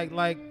 man,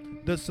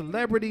 like the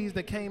celebrities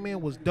that came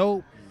in was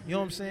dope. You know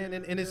what I'm saying?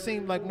 And it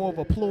seemed like more of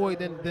a ploy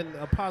than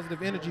a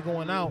positive energy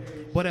going out.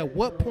 But at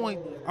what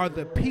point are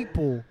the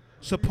people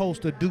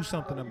supposed to do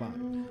something about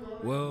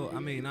it? Well, I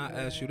mean, I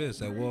ask you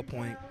this. At what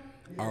point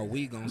are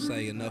we going to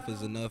say enough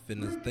is enough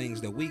in the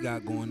things that we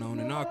got going on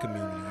in our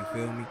community? You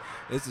feel me?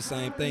 It's the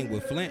same thing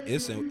with Flint.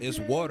 It's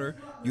water,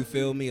 you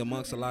feel me,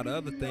 amongst a lot of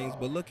other things.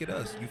 But look at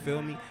us, you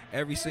feel me?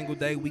 Every single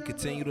day we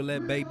continue to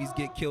let babies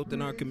get killed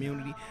in our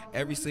community.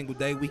 Every single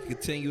day we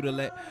continue to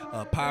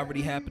let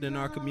poverty happen in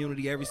our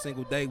community. Every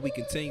single day we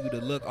continue to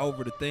look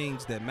over the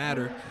things that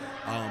matter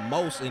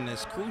most and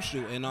that's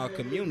crucial in our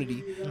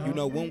community. You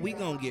know, when we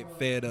gonna get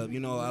fed up?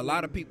 You know, a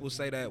lot of people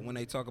say that when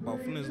they talk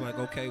about Flint, it's like,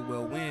 okay,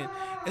 well, when?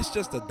 It's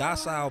just a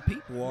docile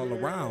people all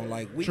around.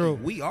 Like,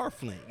 we are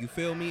Flint, you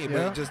feel me?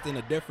 But just in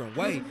a different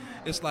way.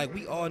 It's like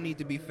we all need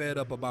to be fed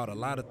up about a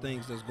lot of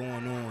things that's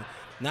going on.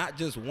 Not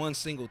just one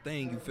single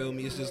thing, you feel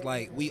me? It's just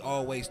like we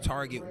always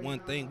target one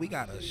thing. We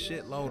got a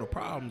shitload of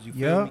problems, you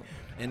feel me?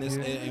 And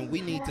and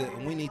we need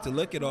to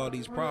look at all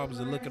these problems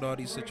and look at all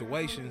these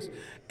situations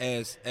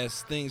as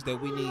things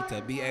that we need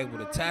to be able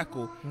to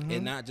tackle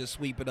and not just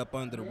sweep it up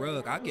under the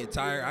rug. I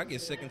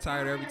get sick and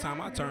tired every time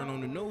I turn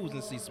on the news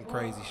and see some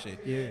crazy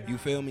shit. You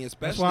feel me?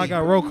 Especially that's why I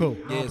got Roku.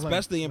 Yeah,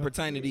 especially in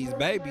pertaining to these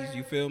babies,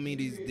 you feel me?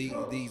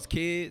 These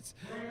kids,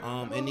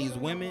 and these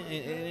women,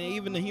 and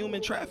even the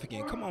human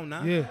trafficking. Come on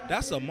now. Yeah.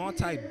 That's a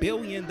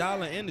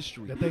multi-billion-dollar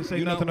industry That they say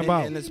you know, nothing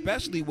about. And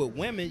especially with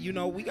women, you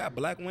know, we got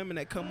black women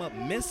that come up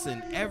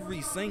missing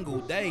every single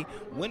day.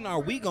 When are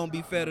we gonna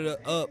be fed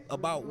up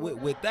about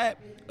with that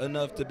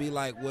enough to be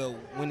like, well,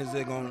 when is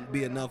it gonna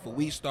be enough for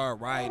we start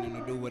rioting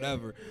or do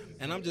whatever?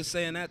 And I'm just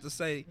saying that to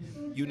say,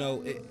 you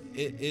know,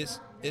 it's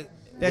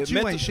that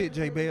you ain't shit,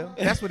 J Bell.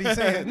 That's what he's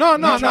saying. No.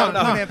 And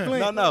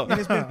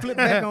it's been flipped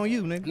back on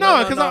you, nigga.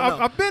 No, because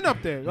I've been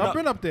up there. I've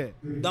been up there.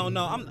 No,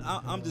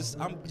 I'm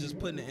just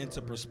putting it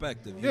into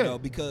perspective, you know,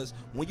 because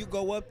when you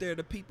go up there,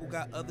 the people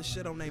got other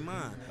shit on their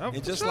mind,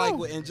 and just like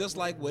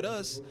with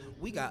us,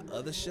 we got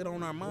other shit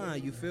on our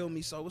mind. You feel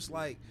me? So it's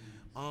like,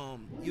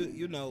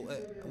 You know,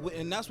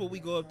 and that's what we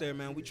go up there,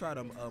 man. We try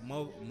to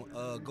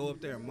go up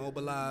there and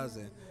mobilize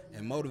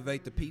and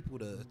motivate the people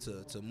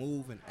to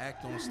move and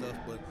act on stuff.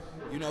 But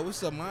you know,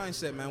 it's a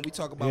mindset, man. We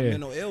talk about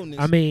mental illness.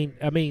 I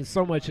mean,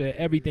 so much of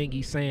everything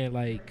he's saying,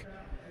 like,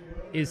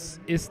 it's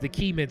the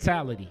key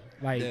mentality,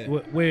 like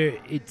where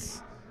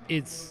it's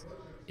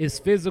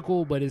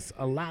physical, but it's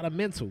a lot of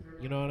mental.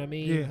 You know what I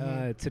mean?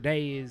 Yeah.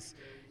 Today is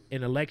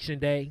an election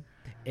day,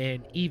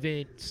 and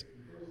even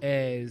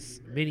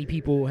as many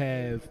people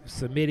have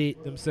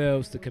submitted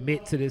themselves to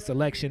commit to this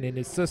election and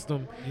this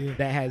system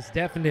that has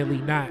definitely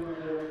not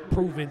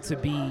proven to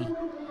be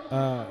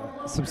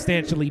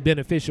substantially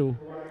beneficial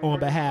on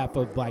behalf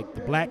of like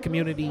the black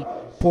community,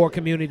 poor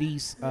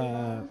communities,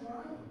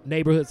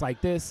 neighborhoods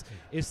like this.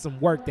 It's some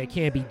work that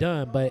can be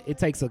done, but it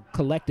takes a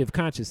collective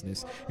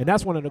consciousness. And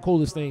that's one of the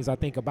coolest things I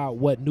think about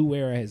what New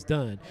Era has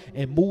done,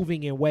 and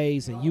moving in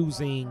ways and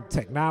using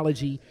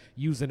technology,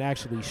 using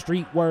actually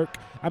street work.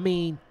 I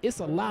mean, it's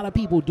a lot of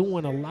people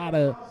doing a lot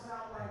of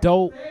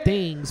dope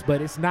things,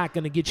 but it's not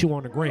going to get you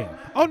on the gram.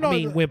 Oh, no, I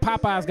mean, when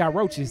Popeyes got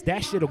roaches,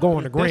 that shit'll go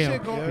on the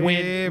gram.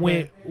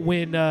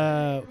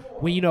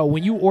 When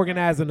you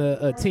organizing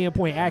a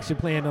 10-point action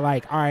plan to,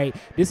 like, all right,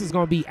 this is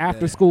going to be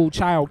after school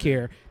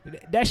childcare,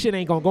 that shit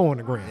ain't going to go on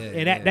the gram.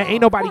 And that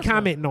ain't nobody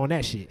commenting on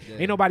that shit.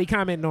 Ain't nobody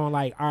commenting on,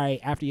 like, all right,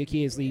 after your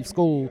kids leave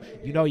school,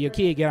 you know, your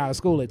kid get out of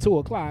school at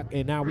 2:00,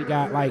 and now we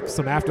got like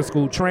some after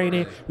school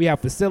training. We have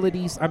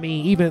facilities. I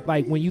mean, even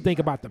like when you think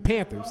about the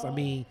Panthers, I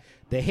mean,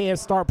 the Head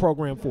Start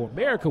program for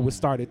America was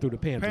started through the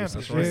Panthers.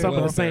 And some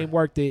of the same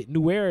work that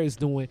New Era is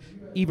doing,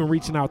 even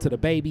reaching out to the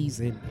babies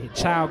and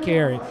child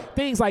care and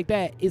things like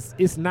that.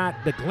 It's not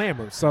the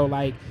glamour. So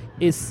like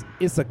it's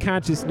a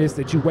consciousness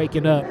that you're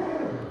waking up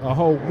a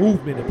whole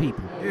movement of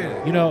people.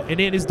 Yeah. You know, and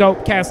then it's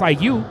dope cats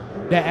like you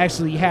that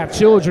actually have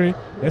children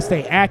that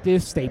stay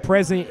active, stay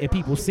present, and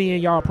people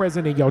seeing y'all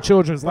present in your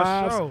children's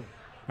lives. Sure.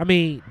 I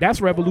mean,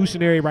 that's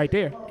revolutionary right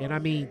there. And I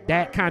mean,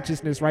 that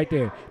consciousness right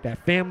there,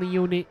 that family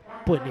unit,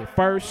 putting it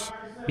first,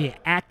 being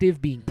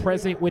active, being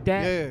present with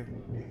that.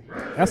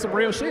 That's some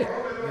real shit.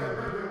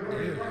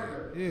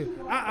 Yeah.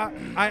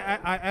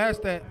 I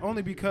asked that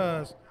only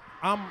because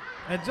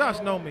and Josh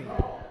know me.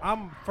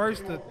 I'm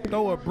first to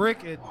throw a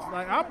brick. It's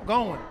like I'm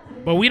going.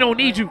 But we don't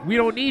need you. We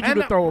don't need you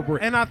to throw a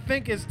brick. And I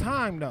think it's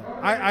time though.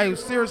 I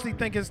seriously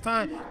think it's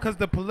time, because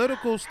the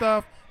political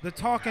stuff, the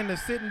talking, the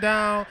sitting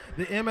down,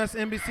 the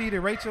MSNBC, the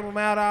Rachel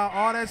Maddow,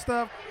 all that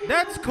stuff,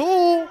 that's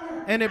cool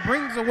and it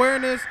brings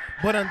awareness.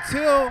 But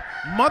until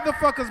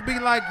motherfuckers be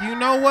like, you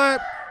know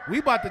what, we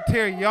about to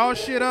tear y'all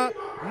shit up,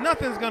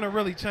 nothing's gonna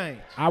really change.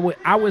 I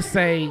would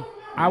say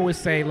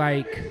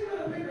like,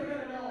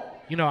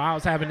 you know, I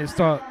was having this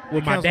talk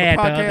with my dad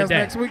the other day.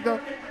 Next week, though?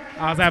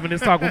 I was having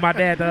this talk with my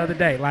dad the other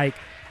day, like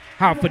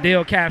how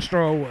Fidel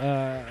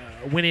Castro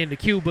went into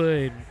Cuba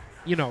and,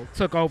 you know,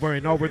 took over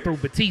and overthrew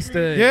Batista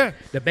and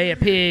the Bay of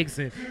Pigs.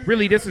 And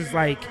really this is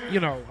like, you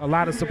know, a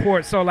lot of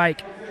support. So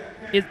like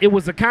it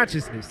was a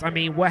consciousness. I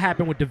mean, what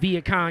happened with the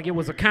Viet Cong, it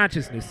was a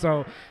consciousness.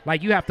 So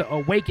like you have to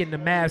awaken the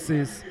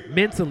masses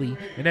mentally.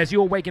 And as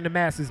you awaken the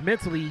masses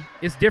mentally,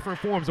 it's different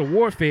forms of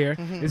warfare.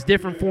 Mm-hmm. It's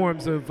different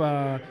forms of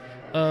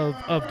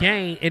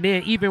gain. And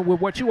then even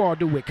with what you all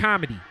do with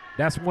comedy,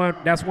 that's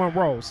one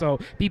role. So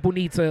people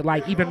need to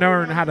like even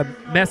learn how the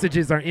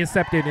messages are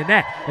incepted in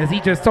that. As he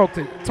just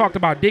talked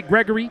about Dick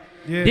Gregory.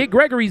 Yeah. Dick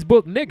Gregory's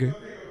book Nigga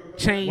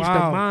changed the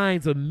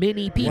minds of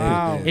many people.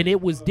 And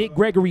it was Dick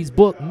Gregory's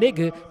book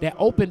Nigga that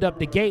opened up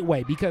the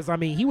gateway, because I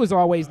mean he was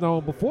always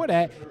known before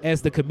that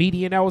as the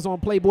comedian that was on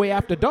Playboy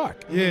After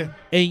Dark. Yeah.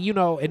 And you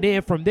know, and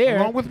then from there,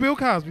 along with Bill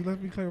Cosby, let's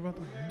be clear about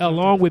that.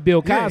 Along with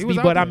Bill Cosby,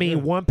 but I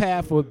mean one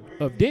path of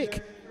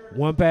Dick,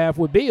 one path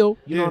with Bill,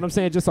 you know what I'm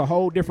saying? Just a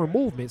whole different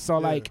movement. So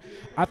like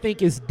I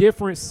think it's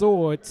different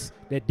swords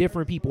that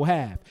different people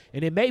have.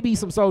 And it may be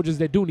some soldiers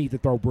that do need to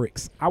throw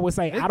bricks. I would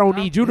say I don't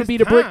need you to be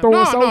the brick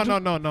throwing soldier.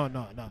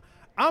 No.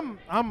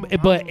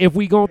 But if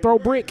we gonna throw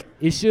brick,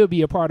 it should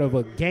be a part of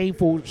a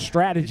gameful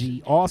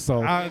strategy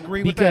also. I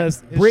agree with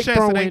because that. Brick chess,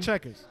 throwing, it ain't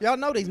checkers. Y'all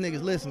know these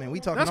niggas listening. We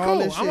talking That's all cool.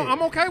 this shit.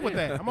 I'm okay with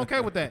that. I'm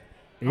okay with that.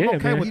 Yeah, I'm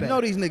okay man. with You that.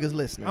 know these niggas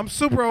listening. I'm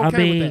super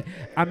okay with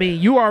that. I mean,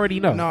 you already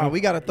know. No,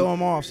 we got to throw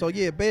them off. So,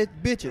 yeah,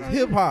 bitches,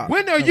 hip-hop.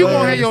 When are you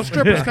going to have your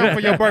strippers come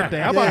for your birthday?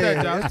 How about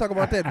that, Josh? Let's talk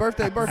about that.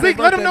 Birthday. Zeke,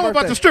 let them know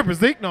about the strippers,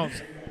 Zeke. No.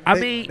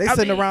 They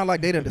sitting around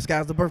like they done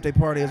disguised the birthday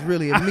party as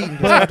really a meeting.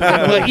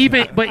 but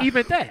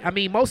even that, I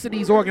mean, most of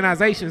these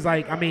organizations,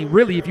 like, I mean,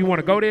 really, if you want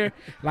to go there,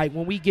 like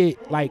when we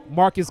get like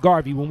Marcus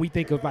Garvey, when we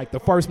think of like the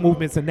first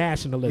movements of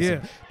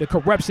nationalism, the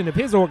corruption of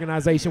his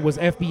organization was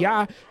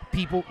FBI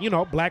people, you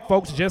know, black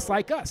folks just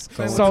like us.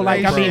 So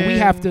like, I mean, we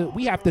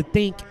have to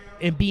think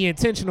and be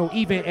intentional,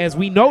 even as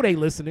we know they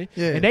listening,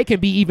 and they can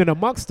be even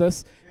amongst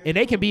us, and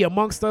they can be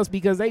amongst us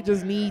because they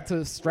just need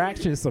to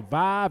stretch and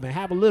survive and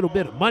have a little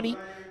bit of money.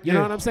 You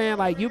know what I'm saying?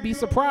 Like, you'd be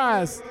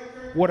surprised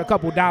what a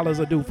couple dollars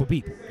will do for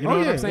people. You know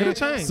what I'm saying? It'll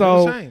change.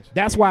 So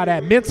that's why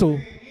that mental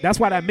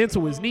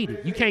is needed.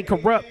 You can't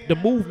corrupt the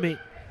movement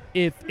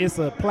if it's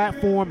a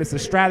platform, it's a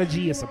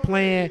strategy, it's a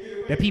plan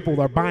that people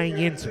are buying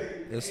into.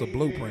 It's a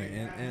blueprint,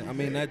 and I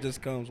mean that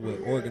just comes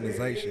with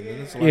organization.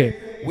 And it's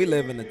like we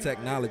live in the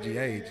technology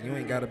age. You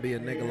ain't got to be a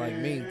nigga like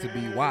me to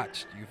be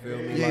watched. You feel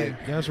me? Yeah,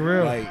 like, that's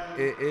real. Like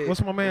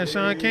what's my man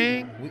Sean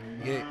King? We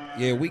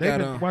They've got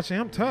been watching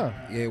him tough.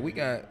 Yeah, we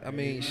got. I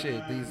mean,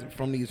 shit.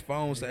 From these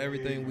phones to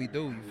everything we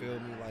do. You feel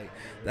me? Like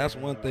that's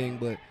one thing,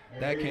 but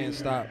that can't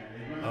stop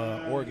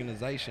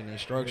organization and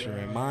structure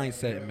and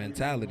mindset and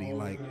mentality.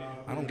 Like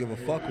I don't give a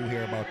fuck who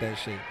hear about that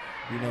shit.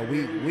 You know,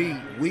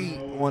 we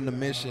on the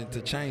mission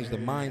to change the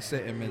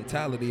mindset and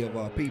mentality of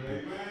our people.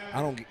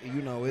 I don't,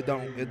 you know, it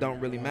don't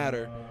really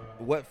matter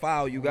what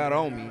file you got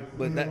on me,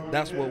 but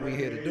that's what we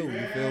here to do.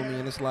 You feel me?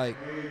 And it's like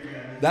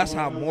that's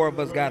how more of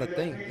us gotta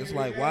think. It's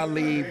like why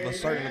leave a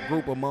certain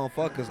group of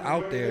motherfuckers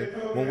out there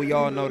when we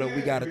all know that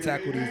we gotta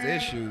tackle these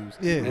issues.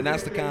 Yeah. And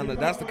that's the kind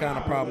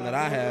of problem that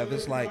I have.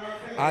 It's like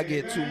I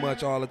get too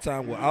much all the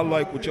time. Well, I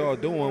like what y'all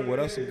doing. Well,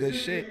 that's some good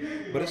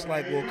shit. But it's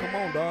like, well, come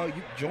on, dog.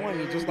 You join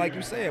me, just like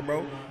you said,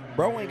 bro.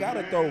 Bro ain't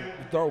gotta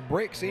throw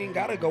bricks. He ain't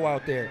gotta go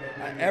out there.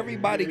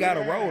 Everybody got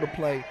a role to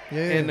play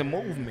in the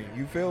movement.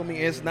 You feel me?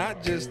 It's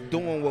not just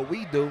doing what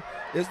we do.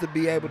 It's to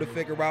be able to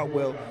figure out,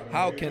 well,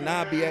 how can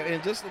I be?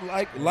 And just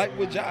like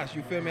with Josh,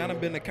 you feel me? I done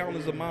been to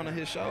countless amount of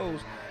his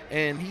shows,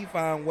 and he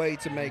found way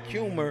to make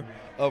humor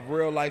of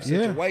real life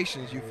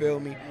situations. You feel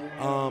me?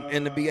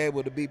 And to be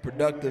able to be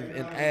productive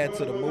and add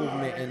to the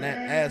movement in that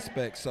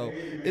aspect. So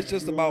it's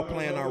just about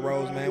playing our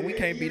roles, man. We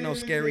can't be no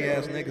scary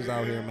ass niggas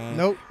out here, man.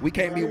 Nope. We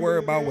can't be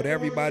worried about what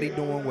everybody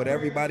doing, what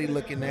everybody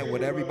looking at,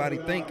 what everybody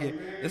thinking.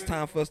 It's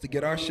time for us to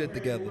get our shit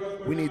together.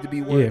 We need to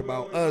be worried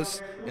about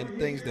us and the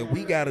things that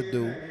we gotta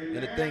do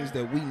and the things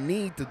that we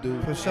need to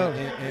do for sure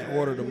in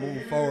order to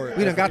move forward.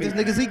 We done got this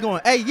niggas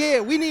going, hey,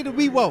 yeah, we need to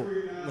be woke.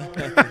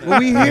 When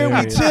we here,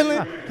 we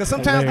chilling. Because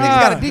sometimes niggas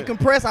got to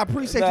decompress. I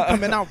appreciate you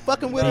coming out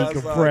fucking with us.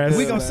 Decompress.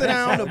 We going to sit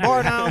down the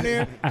bar down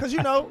there. Because,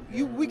 you know,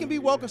 we can be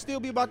woke and still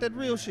be about that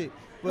real shit.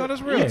 But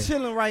that's real. we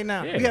chilling right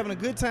now. We having a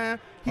good time.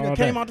 He done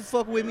came out to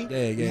fuck with me.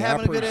 We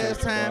having a good ass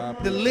time.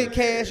 The Lit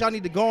Cash, y'all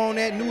need to go on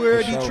that New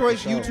Era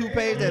Detroit's YouTube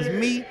page. That's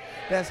me.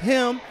 That's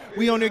him.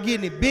 We on there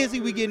getting it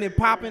busy. We getting it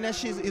popping. That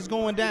shit is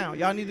going down.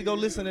 Y'all need to go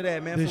listen to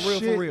that, man. For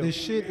real. This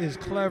shit is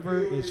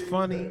clever. It's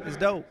funny. It's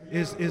dope.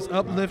 It's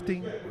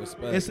uplifting.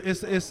 Respect.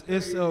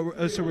 It's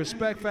a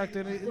respect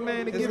factor.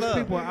 Man, it gives love.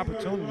 people an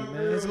opportunity,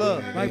 man. It's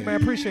love. Like, man,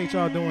 appreciate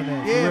y'all doing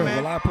that. Yeah, for real.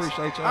 man. Well, I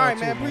appreciate y'all. All right,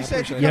 too, man.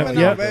 Appreciate you y'all. coming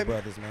Yep. out, baby.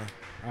 Brothers, man.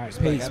 All right,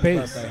 Respect. peace, Happy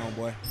peace. birthday,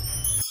 homeboy.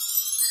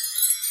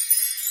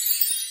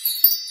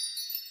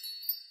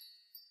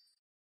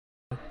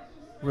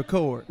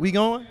 Record. We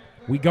going?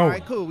 We going. All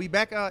right, cool. We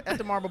back at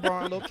the Marble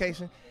Bar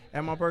location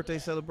at my birthday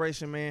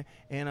celebration, man.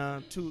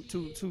 And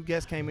two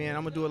guests came in.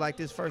 I'm gonna do it like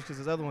this first because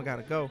this other one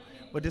gotta go.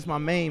 But this my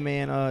main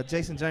man,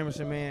 Jason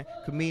Jamerson, man,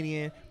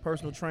 comedian,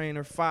 personal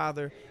trainer,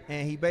 father,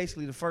 and he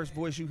basically the first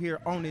voice you hear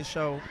on this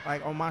show,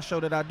 like on my show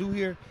that I do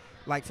here,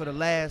 like for the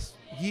last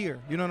year.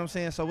 You know what I'm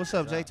saying? So what's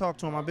up, Jay? Talk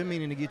to him. I've been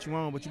meaning to get you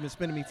on, but you've been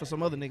spending me for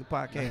some other nigga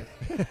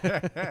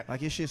podcast.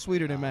 Like your shit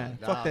sweeter than mine.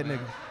 Nah, Fuck that man.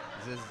 nigga.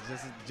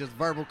 Just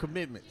verbal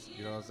commitments.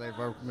 You know what I'm saying?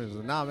 Verbal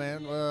commitments. Nah,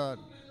 man.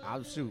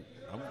 I'll shoot.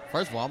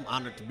 First of all, I'm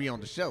honored to be on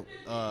the show.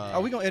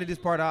 We gonna edit this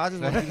part out. I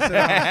just want you to sit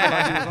down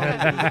and feel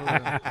like you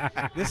was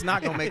on. This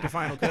not gonna make the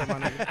final cut, my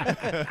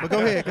nigga. But go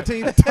ahead,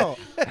 continue to talk.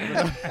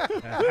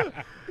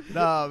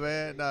 Nah,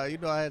 man. Nah, you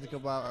know I had to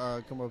come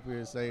up here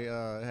and say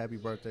happy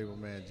birthday, my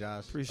man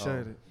Josh.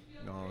 Appreciate it.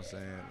 You know what I'm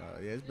saying?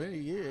 Yeah, it's been a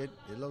year. It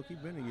low-key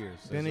been a year.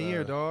 Been a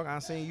year, dog. I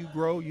seen you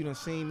grow. You done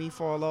seen me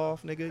fall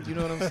off, nigga. You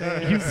know what I'm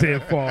saying? You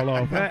said fall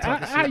off.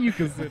 How you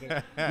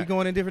consider? We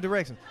going in different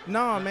directions.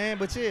 Nah, man.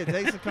 But yeah,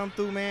 Jason come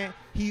through, man.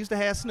 He used to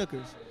have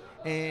Snookers.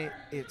 And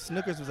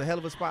Snookers was a hell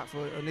of a spot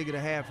for a nigga to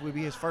have. It would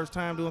be his first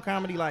time doing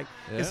comedy. Like,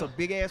 it's a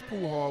big-ass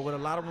pool hall with a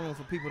lot of room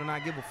for people to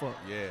not give a fuck.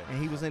 Yeah.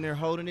 And he was in there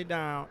holding it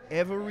down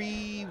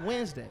every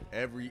Wednesday.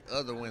 Every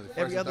other Wednesday.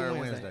 Every other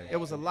Wednesday. It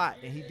was a lot.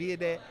 And he did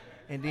that.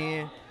 And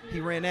then he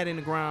ran that in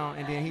the ground.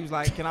 And then he was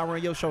like, can I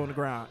run your show in the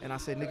ground? And I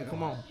said, nigga,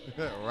 come on.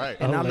 Right.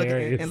 And I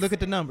Hilarious. look at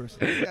the numbers.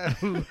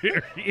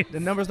 The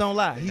numbers don't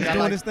lie. He's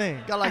doing his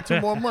thing. Got like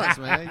 2 more months,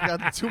 man. You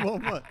got 2 more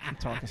months. I'm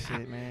talking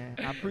shit, man.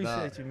 I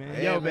appreciate you, man.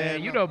 Yeah, Yo, man,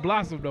 man, you done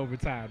blossomed over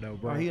time, though,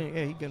 bro. Oh, he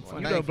getting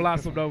funny. You done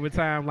blossomed over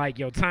time, like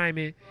your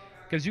timing,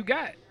 because you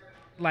got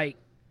like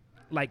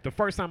the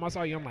first time I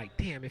saw you, I'm like,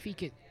 damn, if he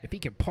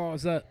can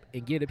pause up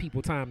and give the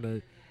people time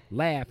to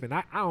laugh, and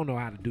I don't know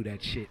how to do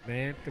that shit,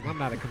 man, because I'm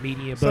not a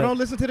comedian. So but don't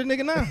listen to the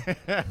nigga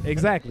now.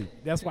 exactly.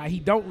 That's why he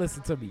don't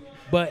listen to me.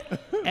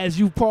 But as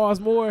you pause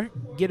more,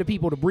 get the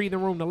people the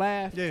breathing room to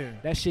laugh. Yeah.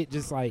 That shit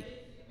just like.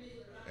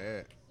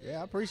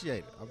 Yeah, I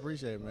appreciate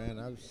it, man.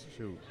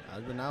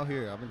 I've been out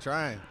here. I've been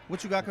trying.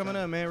 What you got coming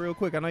up, man? Real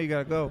quick. I know you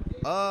gotta go.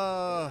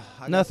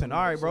 Nothing.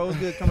 All right, bro. It's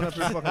good coming up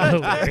here.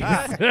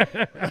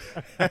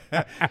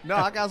 No,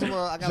 I got some.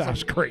 I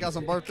Sounds crazy. got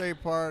some birthday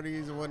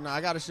parties and whatnot.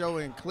 I got a show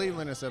in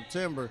Cleveland in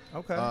September.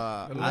 Okay.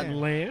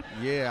 Land.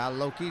 I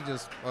low key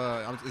just.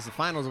 It's the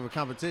finals of a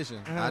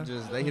competition.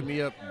 They hit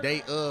me up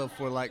day of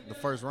for like the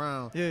first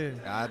round. Yeah.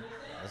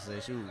 I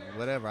said, shoot,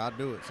 whatever, I'll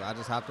do it. So I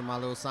just hopped in my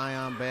little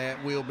Scion bag,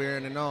 wheel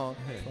bearing and all.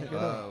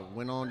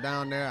 Went on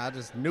down there. I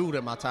just knew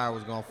that my tire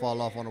was gonna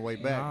fall off on the way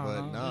back,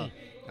 but no.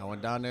 I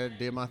went down there,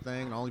 did my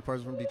thing. The only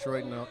person from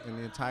Detroit in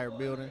the entire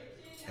building.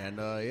 And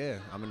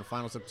I'm in the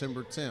final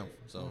September 10th.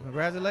 So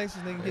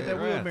congratulations, nigga. Get that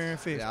wheel bearing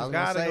fixed. Yeah,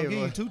 God ain't gonna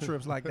give you 2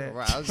 trips like that.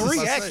 Right, 3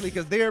 actually,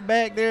 because they're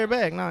back.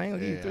 Nah, I ain't gonna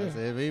give you 3.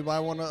 If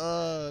anybody want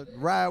to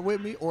ride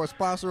with me or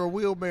sponsor a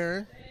wheel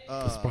bearing,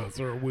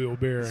 sponsor a wheel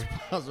bearing.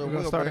 We're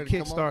gonna start a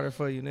Kickstarter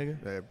for you, nigga.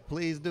 Yeah,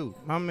 please do.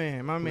 My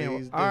man.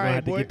 Please All do. right,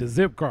 Had to boy. get the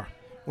zip car.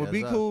 Well, Yes,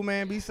 be sir. cool,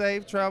 man. Be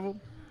safe. Travel.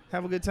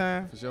 Have a good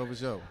time. For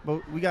sure.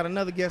 But we got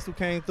another guest who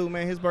came through,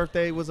 man. His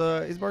birthday was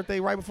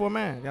right before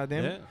mine.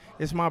 Goddamn it.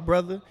 It's my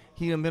brother.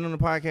 He done been on the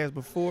podcast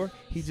before.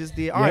 He just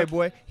did. All right,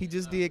 boy. He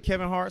just did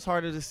Kevin Hart's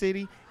Heart of the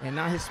City, and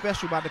now his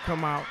special about to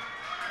come out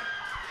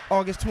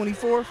August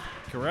 24th.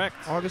 Correct.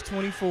 August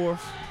 24th.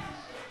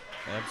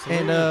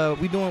 Absolutely.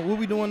 And we'll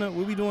be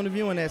doing the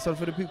viewing that so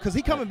for the people because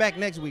he coming back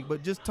next week.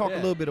 But just talk a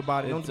little bit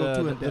about it. Don't go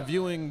too in The depth.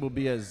 viewing will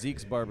be at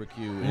Zeke's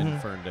Barbecue in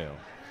Ferndale.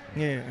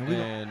 Yeah,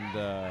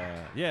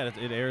 and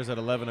it airs at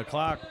 11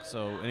 o'clock.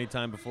 So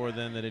anytime before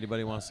then that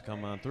anybody wants to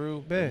come on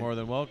through, Bet. you're more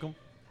than welcome.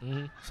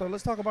 So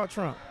let's talk about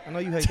Trump. I know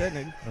you hate that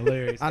nigga.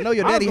 Hilarious. I know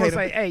your I was daddy gonna hate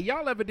say, him. hey,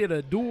 y'all ever did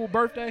a dual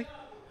birthday?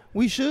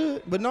 We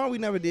should, but no, we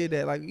never did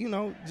that. Like,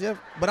 Jeff,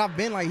 but I've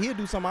been like, he'll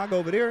do something, I go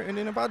over there, and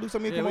then if I do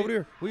something, he'll come over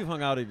there. We've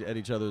hung out at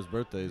each other's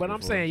birthdays. But I'm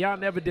before. saying y'all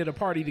never did a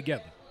party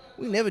together.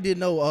 We never did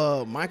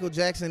no Michael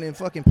Jackson and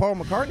fucking Paul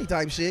McCartney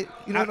type shit.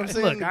 You know what I'm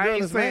saying? Look, The I girl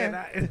ain't is saying.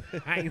 mad.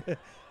 I ain't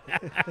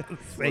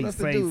Want us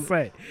to do.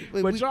 say.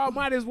 But But we- y'all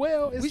might as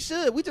well. We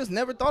should. We just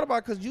never thought about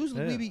it because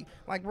usually we Yeah. be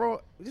like, bro,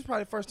 this is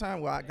probably the first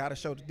time where I got a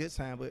show this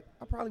time, but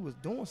I probably was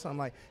doing something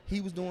like he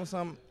was doing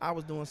something, I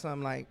was doing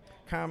something like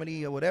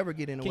comedy or whatever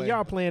get in the Can way.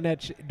 y'all plan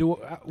that? The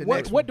What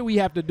next one. do we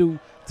have to do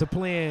to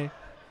plan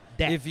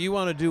that? If you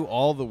want to do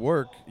all the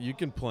work, you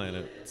can plan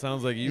it.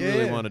 Sounds like you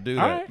really Yeah. want to do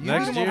All that right,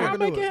 next you be the year. I'll motherfucker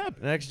make do it it.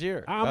 happen. Next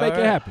year. I'll All make it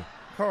right. happen.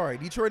 Corey,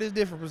 Detroit is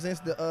different. Presents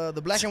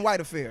the black and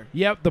white affair.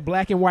 Yep, the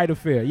black and white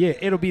affair. Yeah,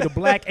 it'll be the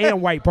black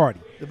and white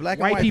party. The black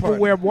and White white people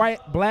party. wear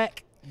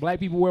black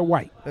people wear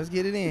white. Let's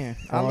get it in.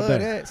 I All love day.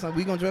 that. So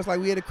we gonna dress like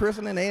we at a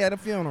christening and they at a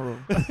funeral.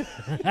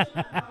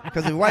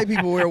 Because if white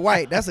people wear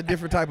white, that's a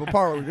different type of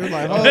party. You're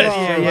like, hold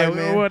on, like,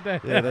 man, what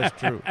the- Yeah, that's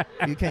true.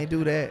 you can't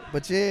do that.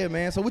 But yeah,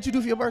 man. So what you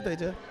do for your birthday,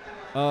 Jeff?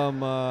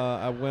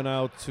 I went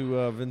out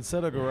to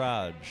Vincetta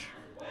Garage.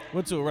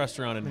 Went to a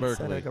restaurant in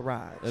Berkeley. Vincetta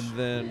Garage. And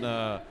then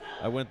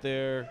I went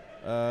there.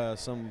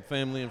 Some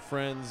family and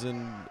friends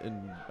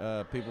and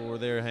people were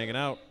there hanging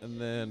out. And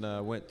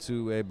then went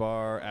to a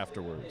bar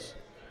afterwards.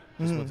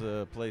 Just went to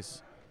a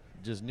place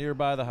just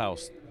nearby the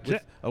house.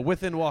 A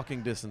within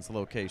walking distance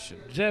location.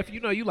 Jeff,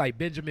 you know you like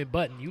Benjamin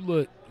Button. You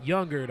look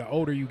younger the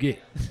older you get.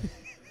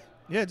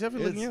 Yeah, Jeff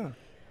is looking It's- young.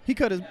 He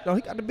cut his. No,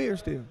 he got the beard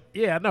still.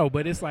 Yeah, I know,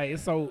 but it's like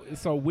it's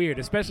so weird,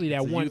 especially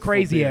that It's a one youthful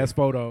crazy beard. ass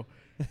photo.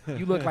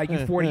 You look like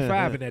you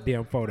 45 in that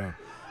damn photo.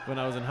 When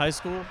I was in high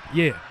school?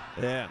 Yeah,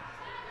 Yeah.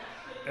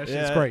 that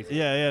shit's crazy.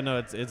 Yeah, no,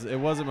 it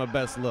wasn't my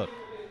best look.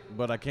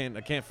 But I can't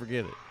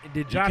forget it.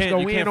 Did Josh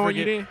go in on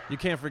you then? You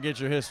can't forget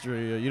your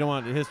history. You don't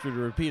want the history to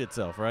repeat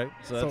itself, right?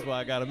 So that's So- why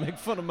I got to make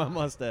fun of my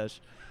mustache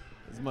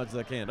as much as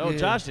I can. Oh, Yeah.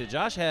 Josh did.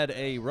 Josh had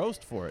a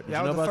roast for it. Did Yeah,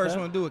 I you was know the about first that?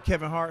 one to do it,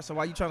 Kevin Hart. So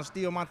why you trying to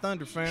steal my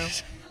thunder, fam?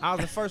 I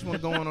was the first one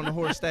going on the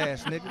horse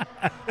stash, nigga.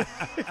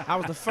 I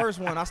was the first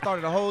one. I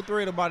started a whole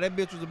thread about that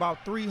bitch was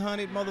about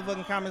 300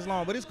 motherfucking comments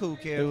long, but it's cool,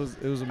 Kev. It was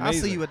amazing. I'll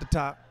see you at the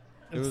top.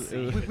 It was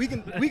We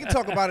can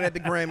talk about it at the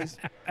Grammys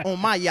on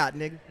my yacht,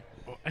 nigga.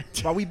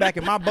 While we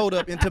backing my boat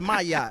up into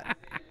my yacht.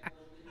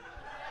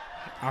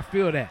 I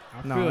feel that.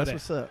 I No, feel that's that.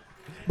 what's up.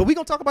 But we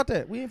gonna talk about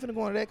that. We ain't finna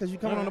go into that because you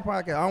coming on the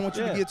podcast. I don't want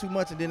you to Yeah. get too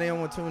much and then they don't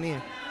want to tune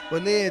in.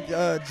 But then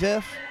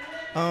Jeff,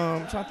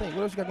 I'm trying to think,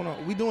 what else you got going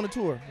on? We doing a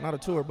tour, not a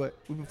tour, but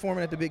we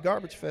performing at the Big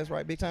Garbage Fest,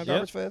 right? Big Time Yep.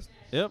 Garbage Fest.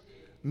 Yep.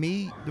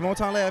 Me, the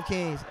Motown Lab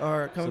Kings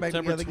are coming back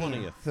September together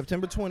again. 20th.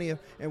 September 20th,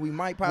 and we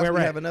might Where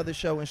possibly at? have another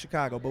show in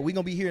Chicago, but we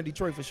gonna be here in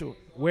Detroit for sure.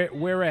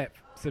 Where at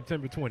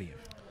September 20th?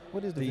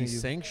 What is the The venue?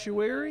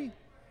 Sanctuary?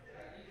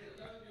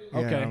 Yeah,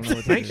 I Okay, don't know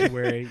what that is.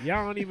 Sanctuary.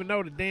 Y'all don't even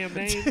know the damn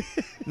name.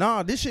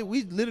 Nah, this shit,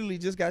 we literally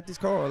just got this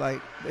call.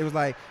 Like, it was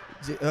like,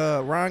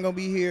 Ryan gonna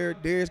be here,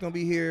 Darius gonna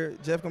be here,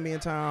 Jeff gonna be in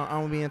town,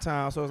 I'm gonna be in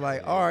town. So it's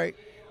like, all right,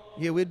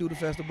 yeah, we'll do the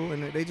festival.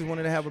 And they just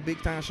wanted to have a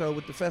big time show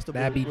with the festival.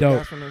 That'd be with guys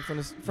dope. From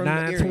the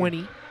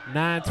area.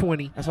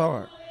 920. That's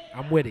hard.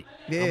 I'm with it.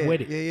 Yeah, I'm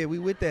with it. yeah, we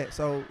with that.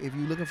 So if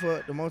you're looking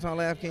for the Motown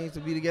Lab Kings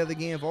to be together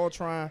again,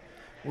 Voltron,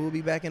 we'll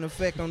be back in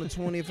effect on the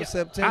 20th of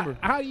September.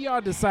 How do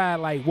y'all decide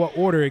like what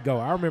order it go?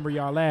 I remember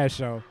y'all last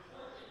show.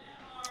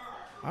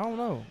 I don't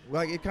know.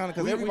 Like, it kind of,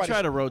 because We everybody,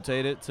 try to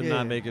rotate it to Yeah.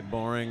 not make it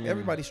boring. and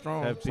everybody's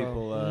strong. Have so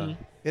people.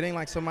 it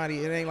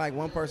ain't like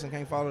one person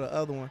can't follow the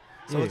other one.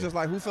 So it's Yeah. just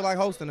like, who feel like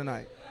hosting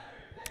tonight?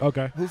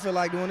 Okay. Who feel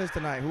like doing this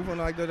tonight? Who feel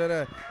like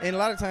da-da-da? And a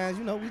lot of times,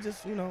 we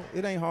just,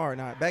 it ain't hard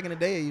now. Back in the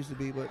day it used to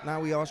be, but now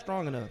we all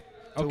strong enough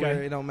to Okay.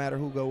 where it don't matter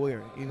who go where.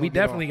 You gonna We get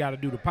definitely off. got to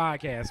do the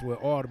podcast with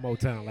all the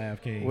Motown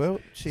Lab Kings. Well,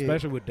 shit.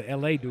 especially with the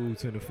LA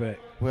dudes in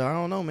effect. Well, I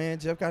don't know, man.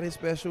 Jeff got his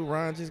special.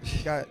 Ron just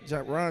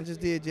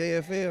did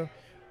JFL.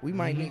 We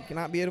might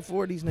not be able to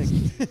afford these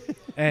niggas.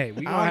 Hey,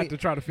 we gonna have to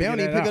try to They figure don't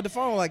that even pick out. up the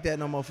phone like that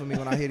no more for me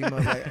when I hit him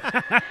up.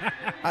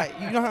 Like,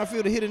 you know how I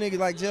feel to hit a nigga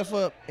like Jeff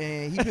up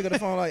and he pick up the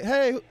phone like,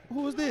 hey,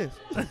 who is this?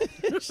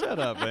 Shut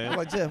up, I'm man.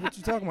 like, Jeff, what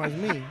you talking about?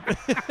 It's me.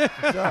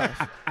 Josh.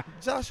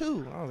 Josh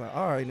who? I was like,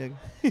 all right,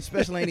 nigga.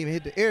 Special ain't even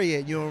hit the air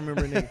yet. You don't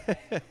remember a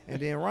nigga. And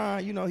then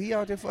Ron, you know, he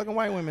out there fucking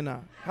white women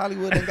now.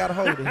 Hollywood ain't got a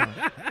hold of him.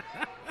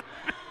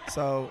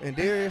 So, and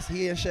Darius,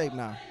 he in shape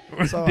now.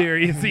 So,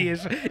 Darius,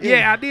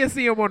 yeah, I did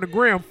see him on the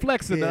gram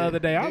flexing the Yeah. other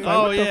day. I was like,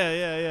 Oh what the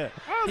yeah.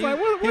 I was like,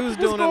 what, he was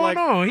what's doing it going like-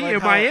 on? He like in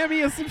how-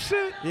 Miami or some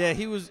shit? Yeah,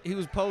 he was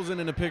posing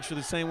in a picture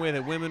the same way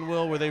that women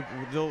will, where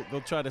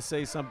they'll try to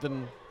say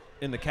something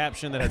in the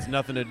caption that has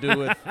nothing to do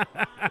with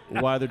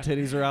why their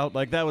titties are out.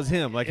 Like that was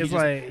him. Like he It's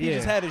just, like, he yeah.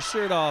 just had his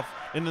shirt off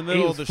in the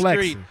middle was of the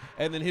flexing. street,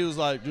 and then he was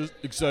like, just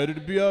excited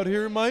to be out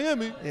here in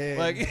Miami. Yeah.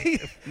 Like he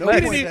No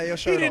didn't, point even, that your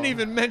he shirt didn't off.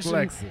 even mention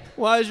Flexing.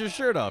 why is your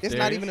shirt off. It's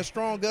Darius? not even a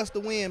strong gust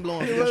of wind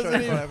blowing. It Your shirt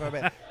wasn't off like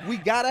that. We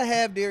gotta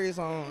have Darius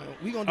on.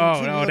 We gonna do Oh,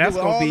 what you no, gonna that's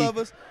do with gonna all be of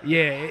us.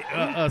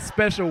 a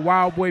special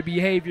wild boy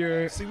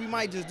behavior. See, we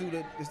might just do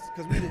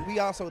because we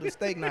also the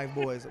steak knife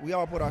boys. We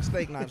all put our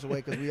steak knives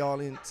away because we all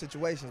in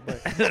situations.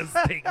 But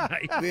Steak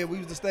knife. we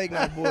was the steak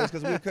knife boys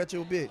because we'll cut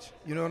your bitch.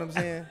 You know what I'm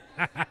saying?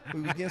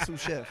 We was getting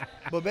sous chef.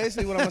 But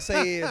basically, what I'm gonna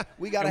say is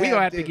we gotta We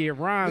gonna have to the- get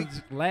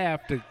Ron's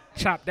laugh to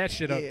chop that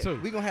shit up too.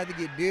 We gonna have to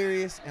get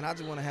Darius, and I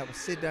just want to have a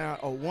sit down,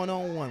 a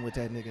one-on-one with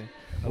that nigga.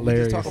 We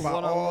Hilarious. just talk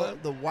about all One-on-one?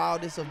 the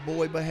wildest of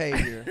boy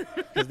behavior,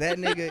 because that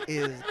nigga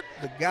is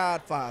the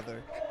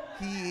godfather.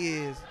 He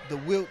is the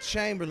Wilt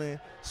Chamberlain.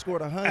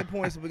 Scored 100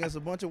 points up against a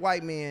bunch of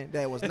white men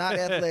that was not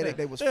athletic.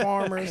 They was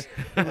farmers,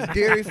 it was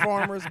dairy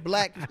farmers,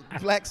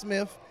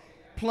 blacksmith,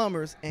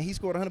 plumbers, and he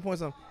scored 100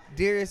 points on.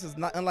 Darius is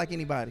not unlike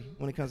anybody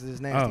when it comes to this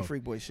nasty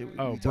freak boy shit we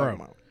Oh,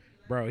 talking about.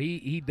 Bro,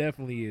 he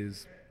definitely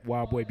is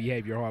wild boy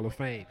behavior Hall of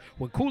Fame.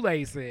 When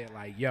Kool-Aid said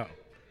like, yo,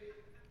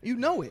 You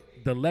know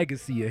it. the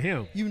legacy of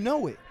him You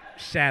know it.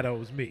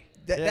 shadows me.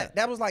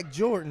 That was like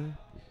Jordan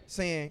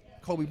saying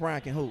Kobe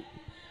Bryant can hoop.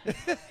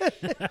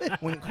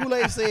 When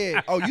Kool-Aid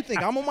said, "Oh, you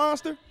think I'm a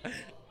monster?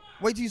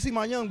 Wait till you see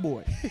my young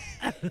boy."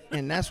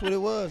 And that's what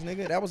it was,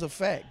 nigga. That was a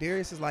fact.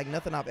 Darius is like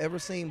nothing I've ever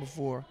seen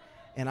before,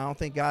 and I don't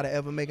think God will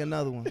ever make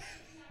another one.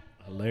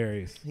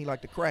 Hilarious. He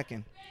like the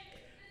Kraken.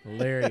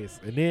 Hilarious.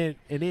 and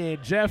then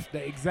Jeff,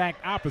 the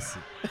exact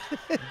opposite.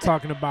 I'm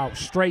talking about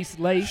straight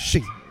lace.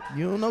 Shit.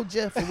 You don't know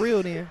Jeff for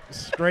real then.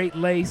 Straight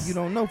lace. You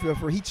don't know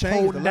for he changed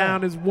holding a lot.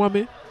 down his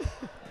woman.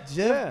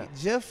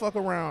 Jeff fuck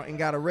around and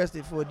got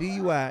arrested for a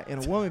DUI,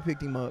 and a woman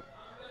picked him up,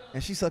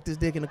 and she sucked his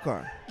dick in the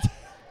car.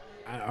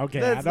 Okay,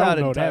 That's I not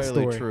don't know that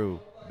entirely story. true.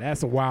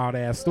 That's a wild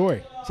ass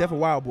story. Jeff a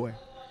wild boy.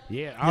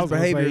 Yeah, I His was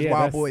gonna behavior say, is yeah,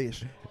 wild that's-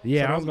 boyish.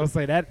 Yeah, So I was gonna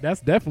say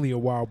that's definitely a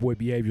wild boy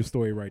behavior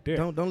story right there.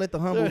 Don't let the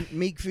humble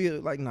meek feel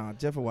like, nah,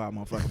 Jeff a wild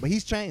motherfucker. But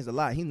he's changed a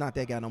lot. He's not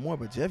that guy no more.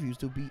 But Jeff used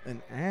to be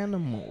an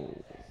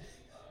animal.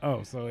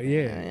 Oh, so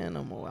yeah.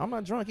 Animal. I'm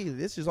not drunk either.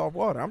 This is off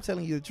water. I'm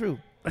telling you the truth.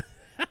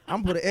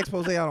 I'm put an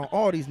expose out on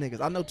all these niggas.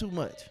 I know too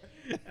much.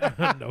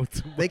 I know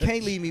too much. They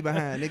can't leave me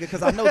behind, nigga,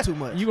 because I know too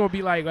much. You gonna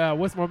be like,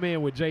 what's my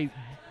man with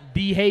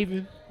D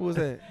Haven? Who was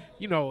that?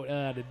 You know,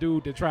 the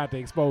dude that tried to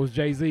expose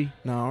Jay-Z.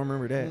 No, I don't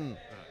remember that.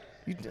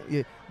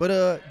 Yeah,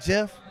 but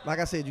Jeff, like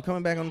I said, you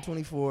coming back on the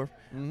 24th.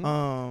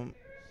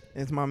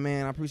 It's my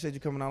man. I appreciate you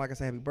coming out. Like I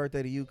said, happy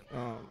birthday to you.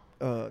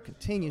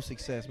 Continued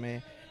success,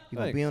 man. You're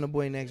gonna be on the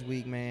boy next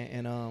week, man.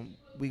 And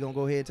we gonna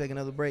go ahead and take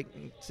another break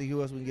and see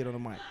who else we can get on the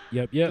mic.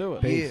 Yep. Do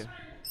it. Peace. Yeah.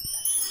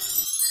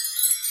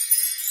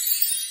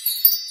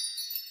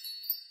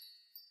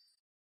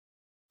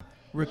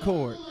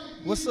 Record.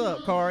 What's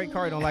up, Kari?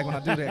 Kari don't like when I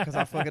do that because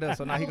I fuck it up,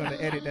 so now he gonna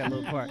edit that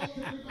little part.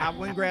 I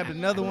went and grabbed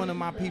another one of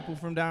my people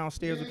from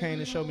downstairs who came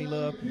to show me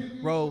love.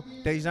 Ro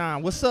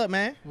Dejan. What's up,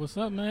 man? What's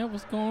up, man?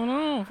 What's going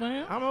on,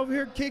 fam? I'm over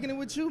here kicking it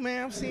with you,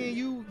 man. I'm seeing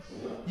you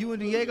and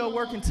Diego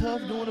working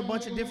tough, doing a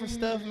bunch of different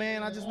stuff,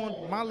 man. I just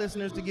want my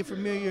listeners to get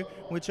familiar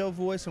with your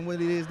voice and what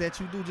it is that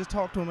you do. Just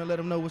talk to them and let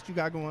them know what you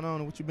got going on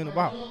and what you've been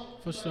about.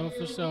 For sure,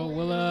 for sure.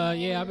 Well,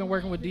 yeah, I've been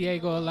working with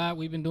Diego a lot.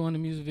 We've been doing the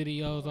music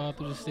videos all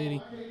through the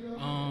city.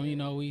 You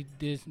know, we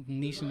did some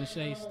Nisha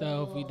Lachey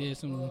stuff. We did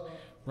some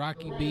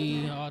Rocky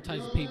B, all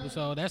types of people.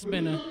 So that's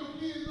been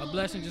a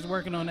blessing just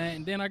working on that.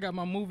 And then I got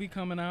my movie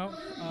coming out,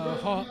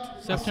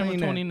 Hawked, September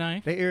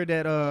 29th. They aired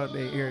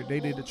that. They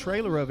did the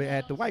trailer of it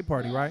at the White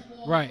Party, right?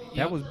 Right.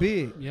 That was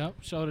big. Yep.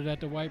 Showed it at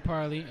the White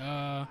Party.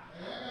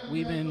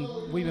 We've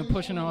been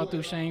pushing all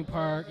through Shane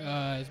Park.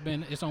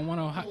 It's on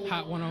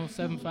Hot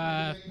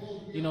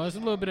 107.5. You know, it's a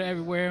little bit of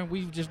everywhere.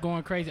 We've just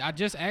going crazy. I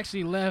just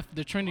actually left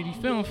the Trinity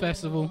Film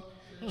Festival,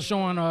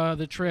 showing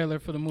the trailer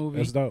for the movie.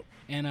 That's dope.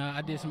 And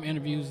I did some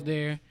interviews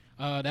there.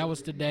 That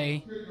was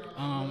today.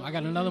 I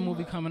got another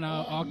movie coming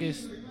out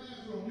August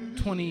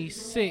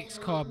 26th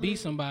called Be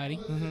Somebody.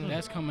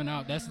 That's coming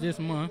out. That's this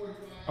month.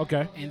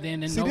 Okay. And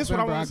then in See, November, this is what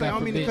I want I to say. I got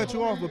don't mean to Forbidden. cut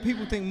you off, but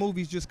people think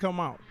movies just come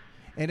out.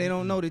 And they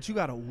don't know that you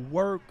gotta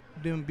work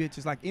them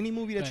bitches. Like any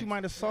movie that you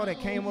might have saw that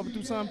came up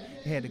through something,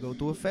 it had to go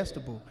through a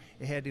festival.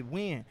 It had to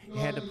win. It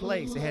had to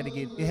place. It had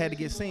to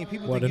get seen.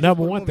 People. Well, think the you just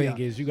number put a one movie thing out.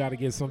 is you got to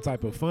get some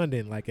type of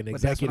funding, like an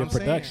But that's what executive I'm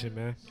saying. production,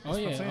 man.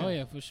 Oh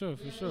yeah, for sure,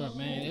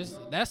 man.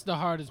 That's the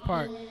hardest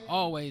part.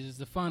 Always is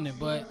the funding,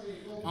 but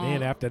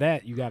Then after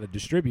that, you got to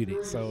distribute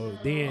it. So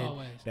then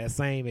Always. that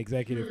same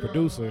executive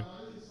producer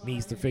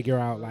needs to figure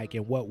out like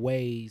in what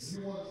ways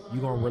you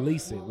gonna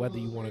release it. Whether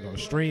you want to go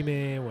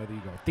streaming, whether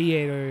you go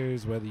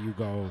theaters, whether you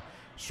go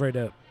straight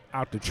up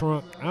out the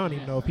trunk. I don't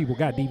even know if people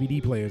got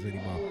DVD players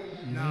anymore.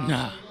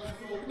 nah.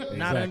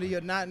 Not under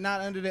your not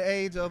under the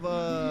age of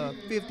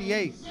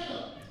 58.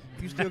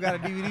 You still got a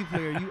DVD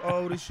player. You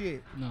old as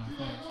shit. No.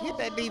 Get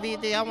that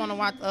DVD. I want to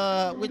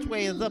watch Which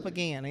Way Is Up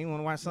Again. You want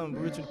to watch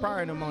something Richard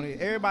Pryor in the morning.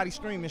 Everybody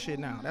streaming shit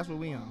now. That's what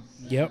we on.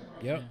 Yep.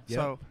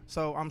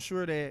 So I'm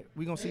sure that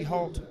we gonna see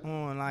Halt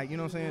on, like, you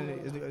know what I'm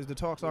saying? Is the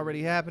talks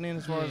already happening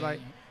as far as like,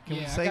 can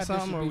we I say got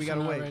something or we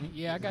gotta wait? already.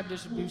 Yeah, I got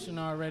distribution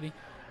already.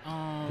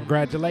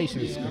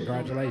 Congratulations. Yeah,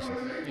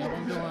 Congratulations. Yep,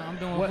 I'm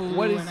doing What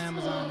Hulu is- and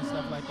Amazon and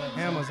stuff like that. so.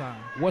 Amazon.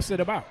 What's it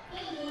about?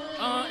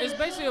 It's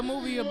basically a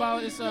movie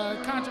about, it's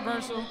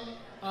controversial.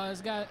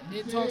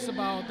 It talks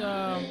about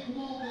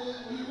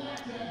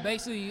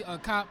basically a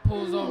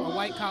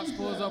white cop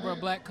pulls over a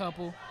black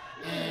couple,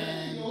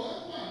 and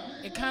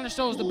it kind of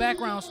shows the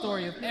background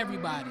story of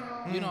everybody,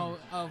 you know,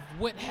 of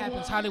what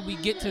happens, how did we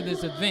get to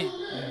this event,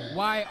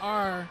 why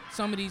are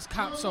some of these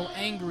cops so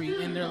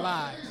angry in their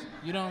lives,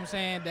 you know what I'm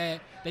saying, that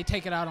they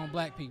take it out on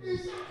black people.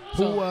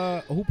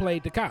 Who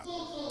played the cop?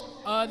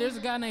 There's a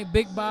guy named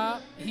Big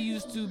Bob. He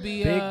used to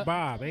be Big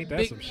Bob, ain't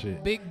that some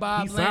shit? Big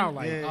Bob. He sound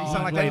like Yeah, he he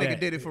sound like play that nigga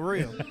did it for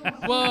real.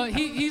 Well,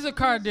 he's a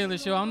car dealer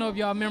show. I don't know if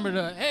y'all remember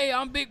the "Hey,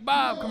 I'm Big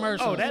Bob"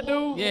 commercial. Oh, that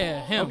dude?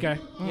 Yeah, him. Okay.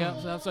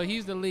 Yeah. So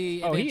he's the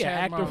lead. Oh, and then he an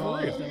Chad actor for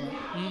Morrow real?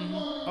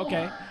 Mm-hmm.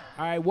 Okay.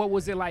 All right. What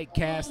was it like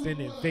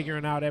casting and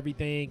figuring out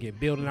everything and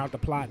building out the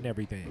plot and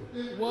everything?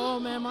 Well,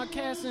 man, my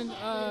casting,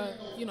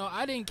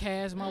 I didn't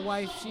cast. My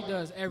wife, she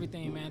does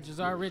everything, man.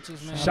 Jazar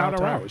Riches, man. Shout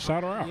her out.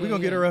 Shout her out. We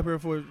gonna get her up here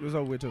before it's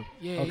over with too.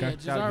 Yeah, Okay. yeah.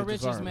 Jazar get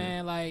Riches, Jazar.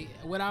 man. Like,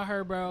 without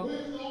her, bro,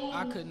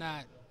 I could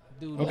not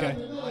do Okay.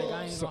 nothing. Like,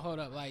 I ain't gonna hold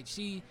up. Like,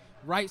 she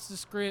writes the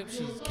script,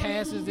 she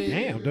casts it,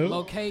 Damn, dude.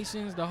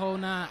 locations, the whole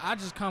nine. I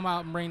just come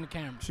out and bring the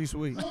camera. She's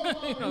sweet.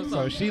 You know,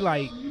 So she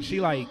like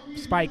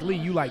Spike Lee.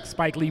 You like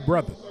Spike Lee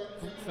brother.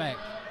 fact.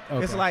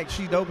 Okay. It's like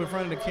she dope in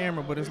front of the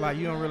camera, but it's like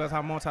you don't realize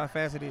how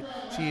multifaceted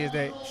she is,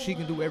 that she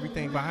can do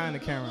everything behind the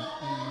camera.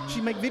 She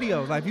make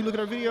videos. Like, if you look at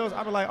her videos,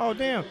 I be like, oh,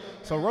 damn.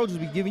 So Rogers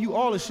be giving you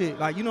all the shit.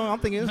 Like, you know, I'm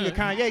thinking this is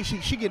Kanye.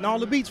 She getting all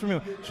the beats from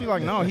him. She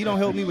like, no, he don't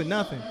help me with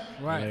nothing.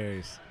 Right.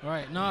 Hilarious.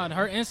 Right. No,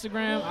 her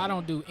Instagram, I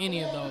don't do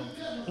any of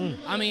those.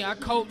 I mean, I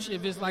coach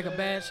if it's like a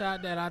bad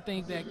shot that I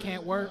think that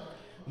can't work.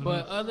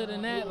 But other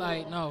than that,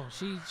 like, no,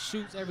 she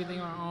shoots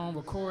everything on her own,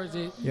 records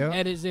it,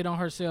 edits it on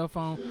her cell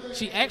phone.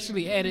 She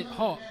actually edit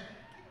Hawk.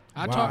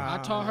 I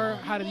taught her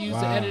how to use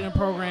the editing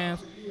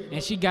programs,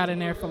 and she got in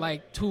there for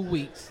like 2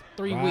 weeks,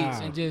 3 weeks,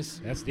 and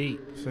just That's deep.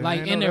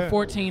 like in there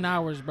 14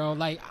 hours, bro.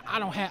 Like, I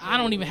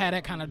don't even have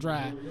that kind of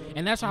drive,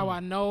 and that's how I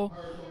know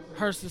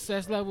her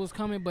success level is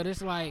coming. But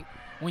it's like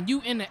when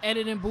you in the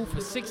editing booth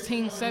for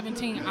 16,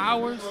 17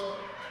 hours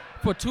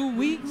for 2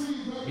 weeks.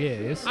 Yeah,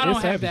 it's I don't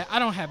it's have heavy. that. I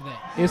don't have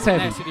that. It's heavy.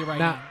 tenacity right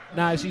now.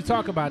 Now, as you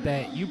talk about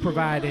that, you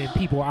providing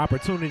people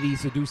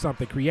opportunities to do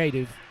something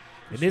creative,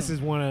 and this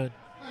is one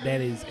that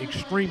is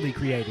extremely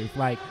creative.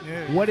 Like,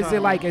 what is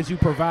it like as you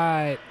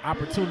provide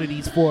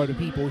opportunities for the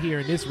people here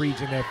in this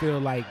region that feel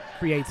like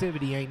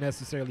creativity ain't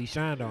necessarily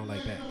shined on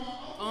like that?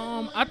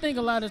 I think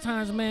a lot of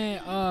times,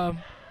 man,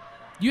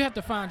 you have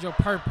to find your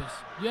purpose.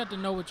 You have to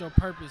know what your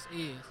purpose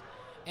is.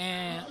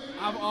 And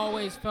I've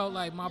always felt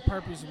like my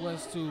purpose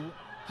was to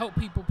help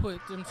people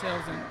put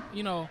themselves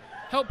in,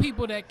 help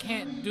people that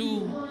can't do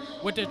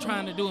what they're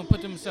trying to do and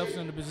put themselves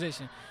in a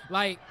position.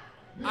 Like,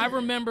 I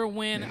remember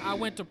when I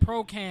went to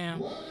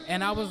ProCam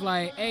and I was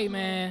like, hey,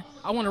 man,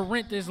 I want to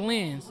rent this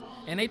lens.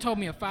 And they told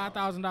me a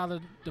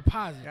 $5,000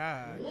 deposit.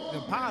 God,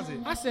 deposit.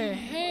 I said,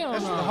 hell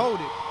That's no. just to hold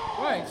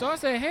it. Right. So I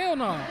said, hell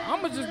no.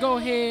 I'm going to just go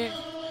ahead.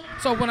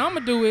 So what I'm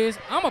going to do is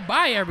I'm going to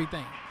buy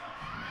everything.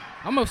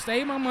 I'm going to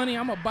save my money.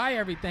 I'm going to buy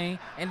everything.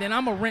 And then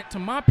I'm going to rent to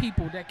my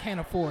people that can't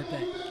afford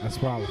that. That's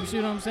powerful. You see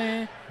what I'm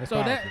saying?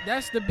 So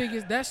that's the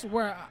biggest, that's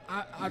where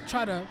I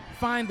try to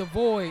find the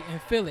void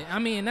and fill it. I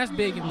mean, that's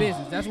big in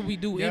business. That's what we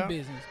do in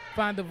business.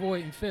 Find the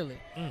void and fill it.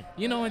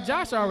 And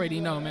Josh already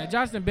know, man.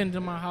 Josh done been to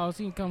my house.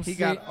 He can come sit. He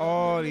got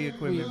all the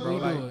equipment, We bro.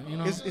 do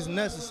Like, it, it's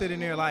nuts to sit in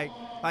there like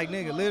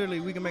nigga, literally,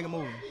 we can make a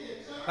movie.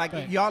 Like,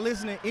 Right. y'all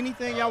listening,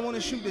 anything y'all want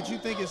to shoot that you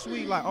think is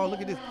sweet, like, oh, look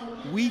at this.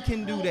 We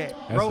can do that.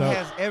 That's Bro dope.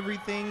 has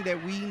everything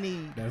that we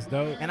need. That's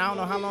dope. And I don't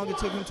know how long it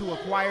took him to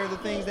acquire the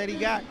things that he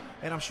got.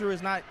 And I'm sure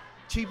it's not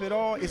cheap at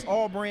all. It's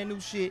all brand new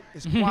shit.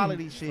 It's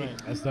quality shit.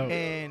 That's dope.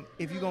 And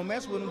if you're going to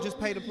mess with him,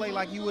 just pay to play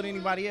like you would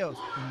anybody else.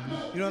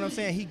 You know what I'm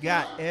saying? He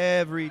got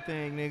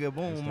everything, nigga.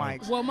 Boom,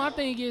 mics. Well, my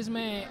thing is,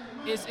 man,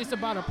 it's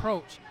about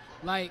approach.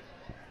 Like,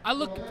 I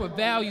look for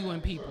value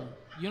in people.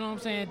 You know what I'm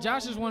saying?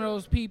 Josh is one of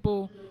those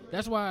people.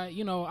 That's why,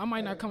 you know, I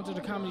might not come to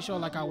the comedy show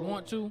like I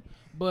want to,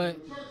 but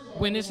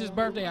when it's his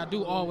birthday, I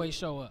do always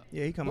show up.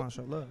 Yeah, he come out and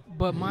show love.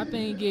 But my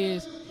thing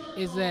is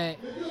that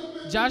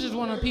Josh is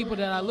one of the people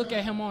that I look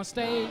at him on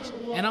stage,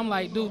 and I'm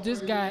like, dude, this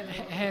guy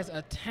has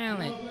a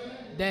talent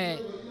that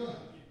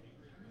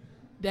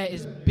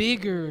is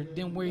bigger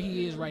than where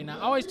he is right now.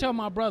 I always tell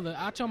my brother,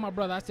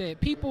 I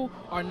said, people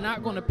are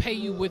not going to pay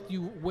you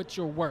what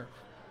you're worth.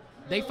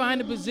 They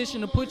find a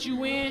position to put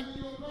you in,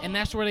 and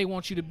that's where they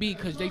want you to be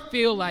because they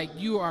feel like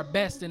you are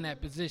best in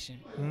that position.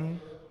 Mm-hmm.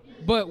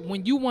 But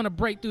when you want to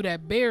break through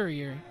that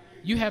barrier,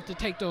 you have to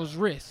take those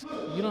risks.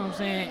 You know what I'm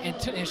saying?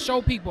 And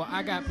show people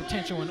I got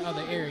potential in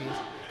other areas.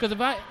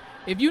 Because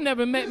if you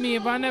never met me,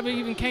 if I never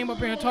even came up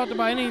here and talked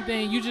about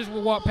anything, you just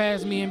would walk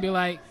past me and be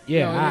like,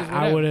 yeah,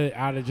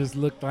 I'd have just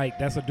looked like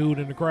that's a dude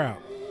in the crowd.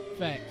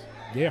 Facts.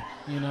 Yeah.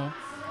 You know?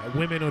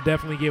 Women will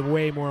definitely get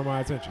way more of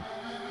my attention.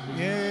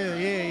 Yeah.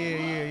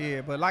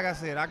 But like I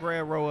said, I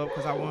grabbed Ro up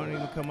because I wanted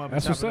him to come up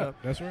and chop it up.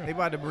 That's right. They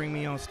about to bring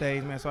me on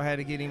stage, man, so I had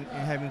to get him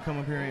and have him come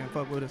up here and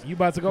fuck with us. You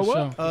about to go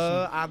up?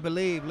 I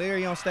believe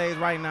Larry on stage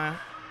right now.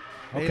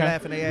 They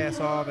laughing their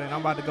ass off, and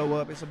I'm about to go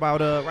up. It's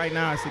about right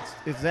now it's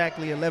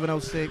exactly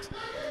 11:06.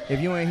 If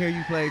you ain't here,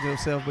 you played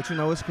yourself, but you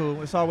know it's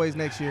cool. It's always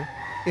next year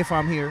if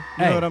I'm here.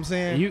 You know what I'm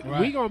saying?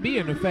 We gonna be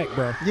in effect,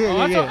 bro.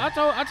 I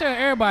tell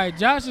everybody,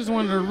 Josh is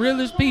one of the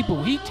realest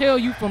people. He tell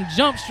you from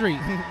Jump Street,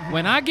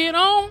 when I get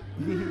on,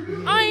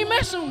 I ain't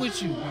messing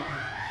with you.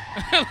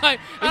 Like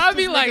I'll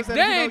be like,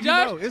 dang,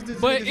 Josh,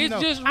 but it's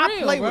just real.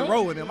 I play bro. with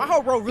Ro with him. My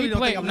whole Ro really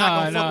don't think I'm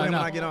not gonna fuck with him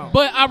when I get on.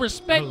 But I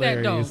respect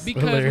that though,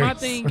 because my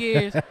thing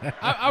is,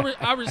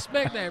 I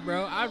respect that,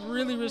 bro. I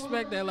really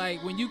respect that.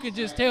 Like when you can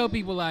just tell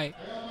people, like,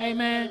 hey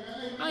man,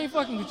 I ain't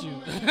fucking with you.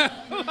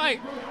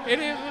 Like it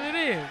is what it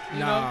is. You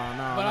know?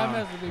 But I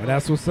mess with people. Well,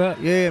 that's what's up.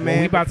 Yeah, man. Well,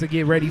 we about to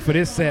get ready for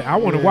this set. I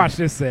want to watch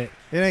this set.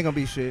 It ain't gonna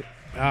be shit.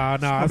 No,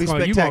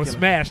 you gonna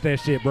smash that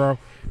shit, bro. All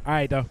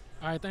right, though.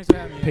 All right, thanks for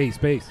having me.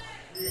 Peace.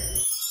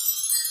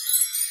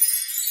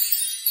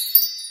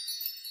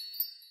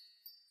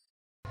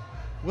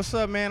 What's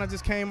up, man? I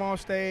just came on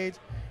stage.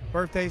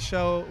 Birthday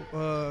show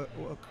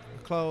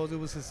closed. It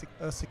was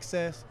a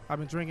success. I've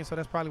been drinking, so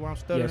that's probably why I'm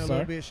stuttering a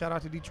little bit. Shout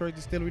out to Detroit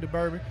Distillery, the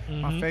bourbon,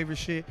 my favorite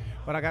shit.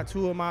 But I got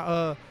two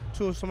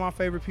of some of my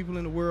favorite people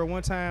in the world.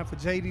 One time for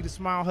JD, the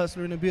Smile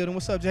Hustler in the building.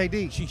 What's up,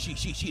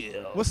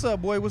 JD? What's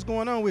up, boy? What's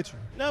going on with you?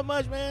 Not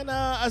much, man.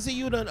 I see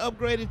you done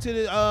upgraded to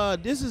the.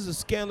 This is a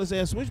scandalous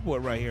ass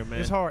switchboard right here,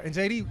 man. It's hard, and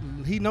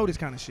JD, he know this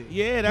kind of shit.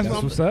 Yeah, that's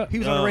what's up. He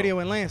was on the radio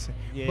in Lansing.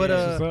 Yeah,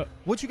 but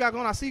what you got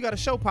going on? I see you got a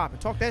show popping.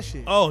 Talk that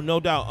shit. Oh, no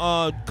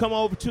doubt. Come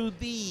over to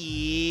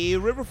the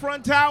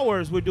Riverfront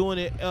Towers. We're doing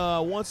it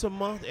once a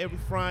month, every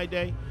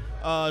Friday.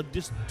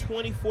 This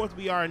 24th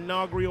be our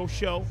inaugural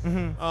show.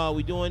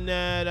 We're doing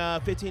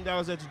that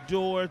 $15 at the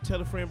door.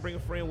 Tell a friend, bring a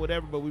friend,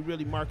 whatever. But we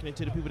really marketing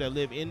to the people that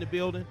live in the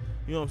building.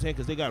 You know what I'm saying?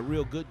 Because they got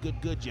real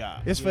good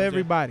jobs. It's for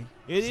everybody.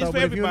 It is for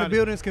everybody. If you're in the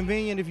building, it's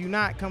convenient. If you're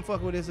not, come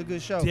fuck with it. It's a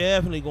good show.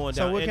 Definitely going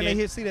down. So where can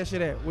they see that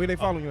shit at? Where they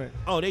following you at?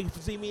 Oh, they can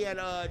see me at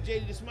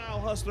JD the Smile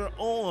Hustler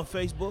on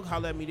Facebook.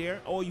 Holla at me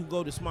there. Or you can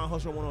go to Smile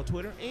Hustler 1 on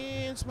Twitter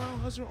and Smile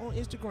Hustler on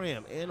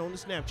Instagram and on the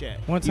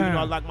Snapchat. One time. Even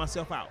though I lock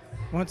myself out.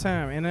 One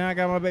time. And then I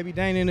got my baby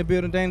Dana in the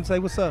building. Dana say,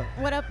 what's up?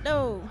 What up,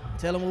 though?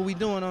 Tell them what we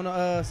doing on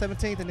the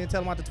 17th and then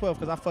tell them about the 12th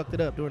because I fucked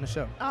it up during the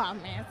show. Oh,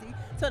 man. See.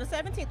 So the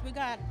 17th, we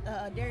got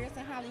Darius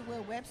and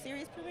Hollywood web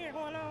series premiere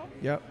going on.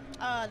 Yep.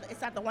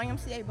 It's at the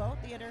YMCA Bowl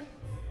Theater,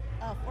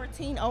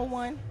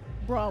 1401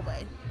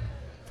 Broadway.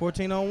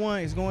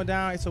 1401 is going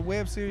down. It's a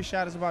web series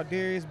shot. It's about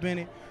Darius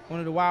Bennett, one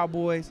of the Wild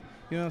Boys.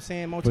 You know what I'm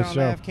saying? Motown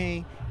Laugh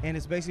King. And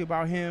it's basically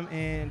about him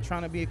and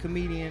trying to be a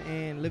comedian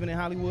and living in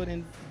Hollywood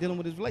and dealing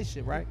with his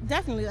relationship, right?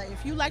 Definitely. Like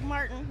if you like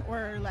Martin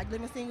or like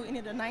Living Single, any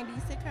of the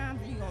 90s sitcoms,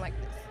 you're going to like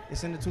this.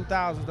 It's in the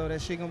 2000s, though.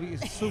 That shit going to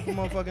be super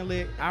motherfucking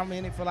lit. I'm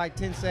in it for like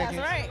 10 seconds.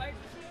 That's right.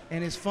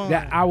 And it's fun.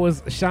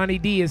 Shawnee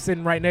D is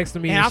sitting right next to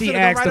me, and she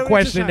asked the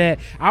question that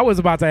I was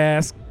about to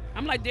ask.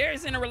 I'm like,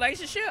 Darius in a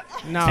relationship?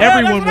 No.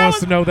 Everyone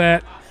wants to know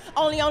that.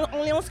 Only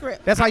on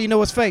script. That's how you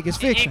know it's fake. It's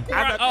fiction.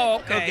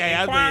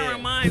 Okay.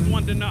 Inquiring minds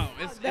want to know.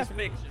 It's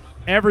fiction.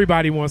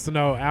 Everybody wants to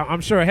know.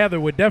 I'm sure Heather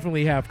would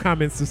definitely have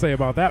comments to say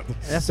about that.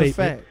 That's a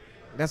fact.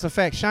 That's a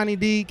fact. Shawnee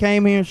D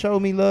came here and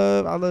showed me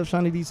love. I love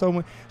Shawnee D so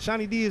much.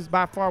 Shawnee D is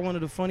by far one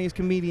of the funniest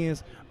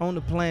comedians on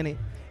the planet.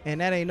 And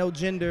that ain't no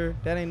gender.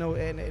 That ain't no.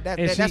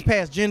 That's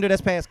past gender.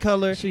 That's past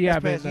color.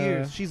 That's past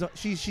years.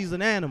 She's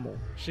an animal.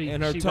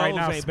 And her she toes right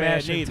now ain't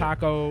bad neither.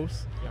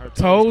 Tacos. Her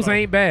toes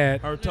ain't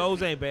bad. Her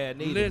toes ain't bad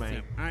neither, Listen,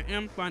 man. I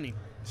am funny.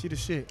 She the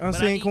shit.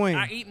 Unseen queen.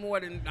 I eat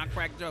more than I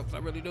crack jokes. I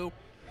really do.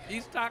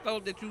 These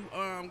tacos that you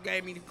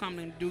gave me to come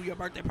and do your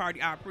birthday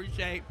party, I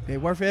appreciate. They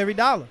worth for every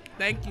dollar.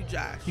 Thank you,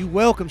 Josh. You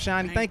welcome,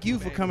 Shawnee. Thank you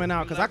for baby. coming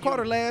out. Because I Love caught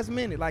you. her last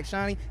minute. Like,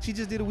 Shawnee, she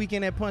just did a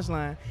weekend at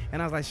Punchline.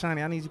 And I was like,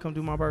 Shawnee, I need you to come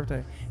do my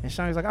birthday. And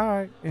Shawnee's like, all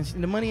right. And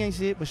the money ain't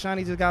shit, but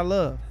Shawnee just got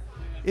love.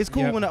 It's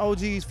cool when the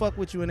OGs fuck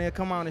with you and they'll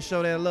come out and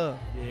show that love.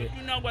 Yeah.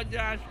 You know what,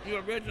 Josh?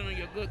 You're original.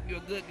 You're good. You're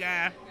a good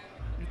guy.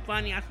 You're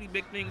funny. I see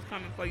big things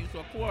coming for you. So,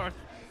 of course,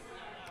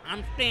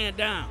 I'm staying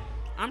down.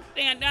 I'm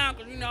staying down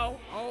because, you know,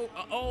 an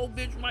old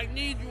bitch might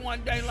need you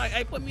one day. Like,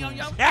 hey, put me on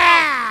your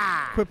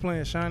show. Quit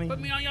playing, Shani.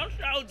 Put me on your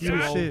show, You the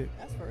Josh. shit.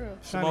 That's for real.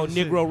 Some Shani old the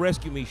shit. Negro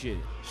rescue me shit.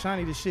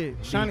 Shani the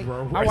shit. Shani,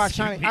 Negro I watch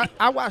rescue Shani. me.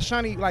 I watch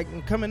Shani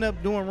like coming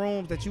up doing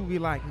rooms that you be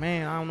like,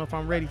 man, I don't know if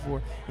I'm ready for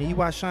it. And you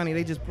watch Shani,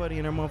 they just put it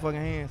in her motherfucking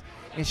hands.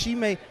 And she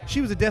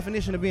was a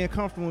definition of being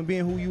comfortable and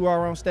being who you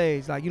are on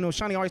stage. Like, you know,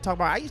 Shani always talk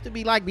about, I used to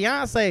be like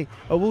Beyonce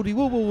or woody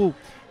woo woo woo,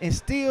 and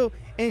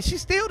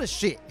she's still the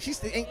shit.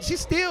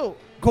 She's still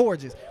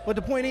gorgeous. But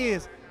the point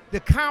is, the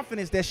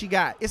confidence that she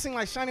got. It seemed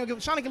like Shani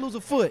can lose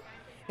a foot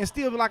and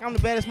still be like, I'm the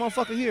baddest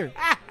motherfucker here.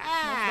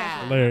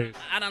 Hilarious.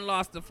 I done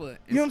lost a foot.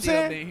 And You know what I'm still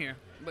saying? Been here.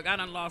 But I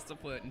done lost a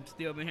foot and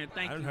still been here.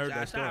 Thank I done you, heard that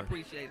Josh. story. I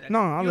appreciate that. No,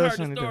 I you love heard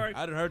the Shani though. story.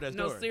 I done heard that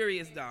No, story.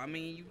 serious though. I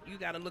mean, you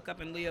got to look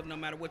up and live no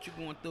matter what you're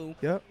going through.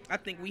 Yep. I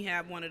think we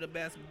have one of the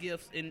best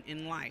gifts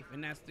in life,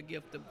 and that's the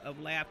gift of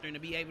laughter and to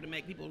be able to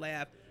make people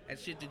laugh at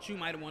shit that you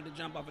might have wanted to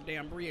jump off a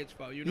damn bridge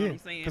for. You know what I'm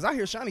saying? Because I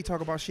hear Shani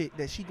talk about shit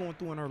that she going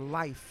through in her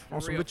life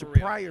on some real, Richard for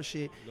real. Pryor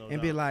shit No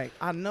and be doubt. like,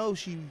 I know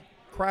she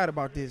cried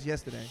about this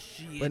yesterday,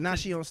 Shit, but now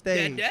she on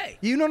stage. That day.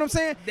 You know what I'm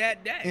saying?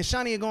 That day. And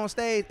Shani will go on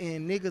stage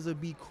and niggas will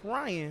be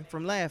crying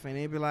from laughing.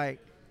 They'd be like,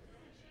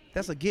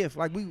 that's a gift.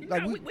 Like we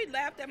we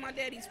laughed at my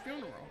daddy's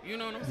funeral. You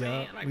know what I'm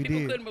saying? Like we people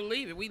did. couldn't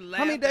believe it. We laughed.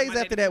 How many at days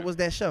my after daddy's that funeral. was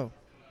that show?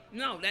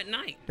 No, that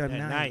night. That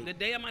night. The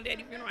day of my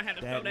daddy's funeral, I had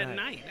a That show that night.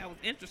 night. That was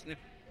interesting.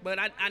 But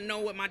I know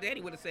what my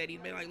daddy would have said.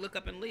 He'd been like, look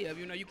up and live.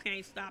 You know, you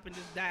can't stop and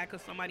just die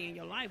because somebody in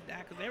your life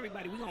died. Because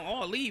everybody, we going to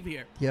all leave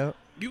here. Yep.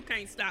 You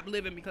can't stop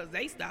living because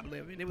they stopped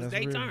living. It was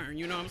That's their real. turn.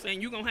 You know what I'm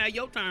saying? You're going to have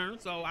your turn.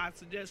 So I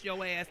suggest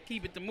your ass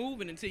keep it to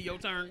moving until your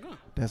turn comes.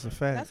 That's a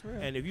fact. That's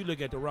real. And if you look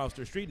at the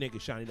roster, street niggas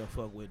Shani don't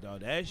fuck with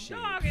dog. That shit.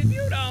 Dog, if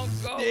you don't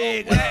go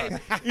away,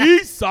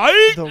 East side.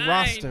 The I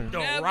roster. ain't The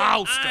never,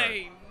 roster. I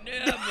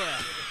ain't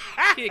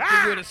never kicked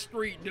it with a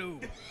street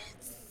dude.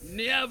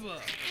 Never.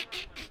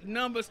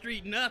 Number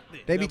street,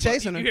 nothing. They be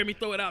chasing You her. hear me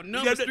throw it out.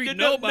 Number Yeah, street,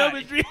 number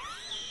nobody. street.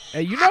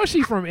 Hey, you know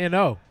she from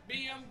NO.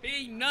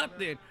 BMB,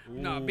 nothing.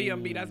 No,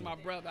 BMB, that's my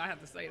brother. I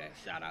have to say that.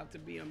 Shout out to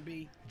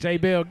BMB. J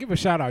Bell, give a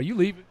shout out. You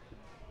leaving?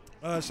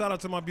 Shout out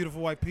to my beautiful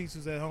wife Peace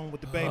who's at home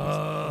with the babies.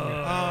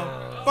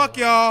 Fuck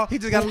y'all. He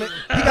just got to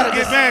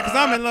Get mad because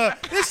I'm in love.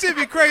 This shit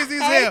be crazy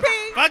as hell.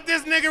 Fuck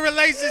this nigga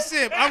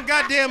relationship. I'm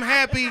goddamn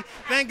happy.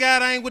 Thank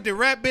God I ain't with the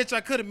rap bitch I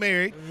could have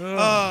married.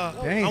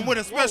 I'm with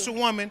a special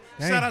woman.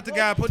 Shout out to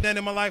God put that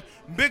in my life.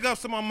 Big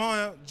ups to my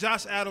mom,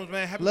 Josh Adams,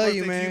 man. Happy Love birthday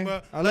you, to man. you,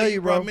 bro. I love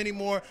you, bro. Many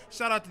more.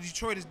 Shout out to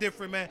Detroit is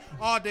different, man.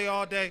 All day,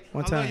 all day.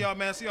 One I love time. y'all,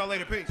 man. See y'all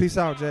later. Peace. Peace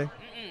out, Jay.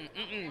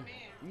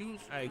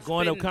 Hey,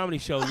 going up comedy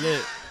show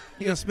lit.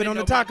 He gonna spit on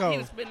the He taco.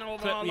 was spitting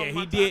over all Yeah, over he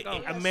my did.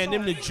 tacos. Man,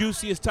 them the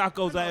juiciest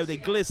tacos I ever. They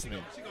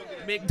glistening.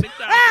 Big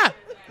shout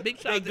big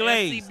shout They out to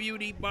glazed. SC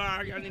Beauty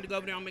Bar. Y'all need to go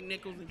over there on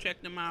McNichols and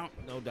check them out.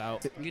 No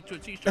doubt. Get you a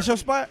t-shirt. That's your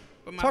spot?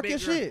 for my Talk big your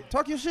girl. shit.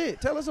 Talk your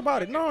shit. Tell us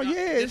about it. No, yeah.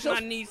 This It's my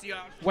your... niece, y'all.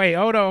 Wait,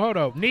 hold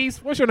on.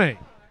 Niece, what's your name?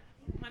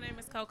 My name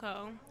is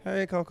Coco.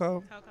 Hey,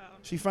 Coco.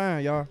 She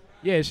fine, y'all.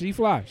 Yeah, she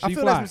fly. I She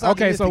feel fly. that's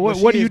Okay, so misogynistic,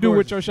 what but do she you is do with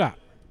gorgeous. your shop?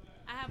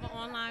 I have an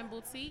online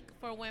boutique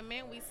for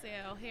women. We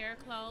sell hair,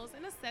 clothes,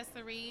 and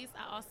accessories.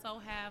 I also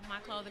have my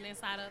clothing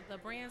inside of the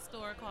brand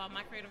store called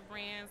My Creative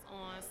Brands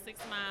on 6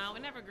 Mile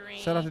and Evergreen.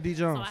 Shout out to D.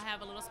 Jones. So I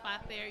have a little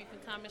spot there. You can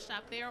come and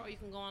shop there, or you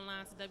can go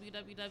online to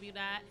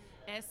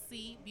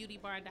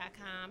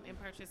www.scbeautybar.com and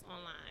purchase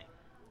online.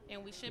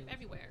 And we ship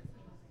everywhere.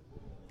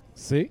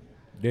 See?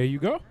 There you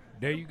go.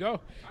 I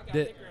got The-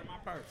 liquor in my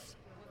purse.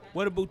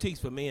 What are boutiques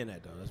for men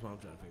at though? That's what I'm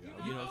trying to figure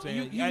out. You know what I'm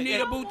saying? You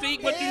need a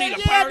boutique? What you need, a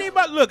Yeah, I purse? need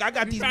my, look, I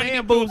got You these trying to man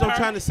get you a boobs I'm purse?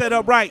 trying to set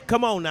up right.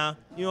 Come on now.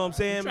 You know what I'm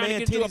saying? trying to Man,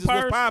 get you a titties is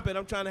what's purse? popping.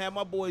 I'm trying to have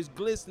my boys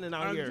glistening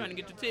out I'm here. trying to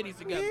get your titties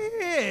together.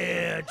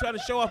 Yeah, trying to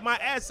show off my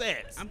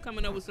assets. I'm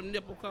coming up with some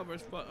nipple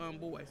covers for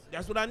boys.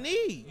 That's what I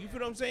need. You feel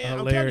what I'm saying?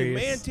 I'm telling you,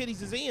 man, Hilarious.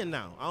 titties is in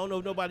now. I don't know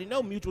if nobody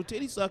know. Mutual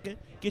titty sucking.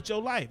 Get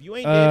your life. You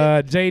ain't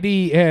did it.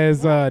 JD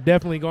has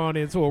definitely gone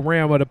into a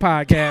realm of the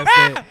podcast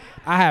that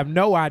I have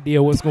no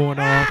idea what's going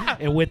on.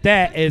 And with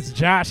that, as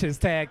Josh has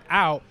tagged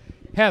out,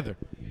 Heather,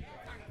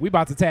 we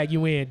about to tag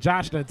you in.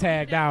 Josh done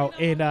tagged out,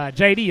 and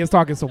JD is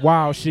talking some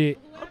wild shit.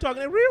 I'm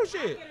talking that real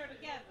shit.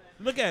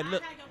 Look at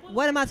look.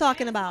 What am I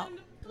talking about?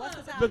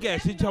 Look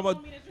at she talking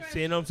about.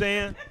 See what I'm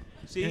saying?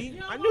 See,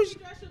 I knew.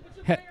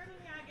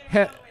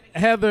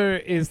 Heather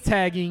is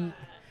tagging.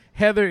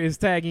 Heather is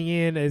tagging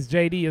in as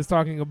JD is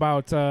talking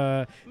about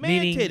Man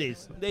needing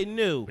titties. They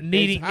knew.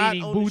 needing It's hot on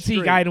the boutique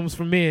street. items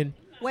for men.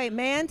 Wait,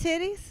 man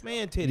titties?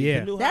 Man titties. Yeah.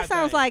 The new That hot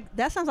sounds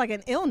thing. like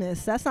an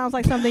illness. That sounds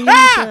like something you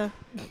need to.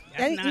 not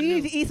You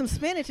need new. to eat some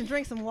spinach and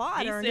drink some He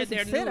water and said do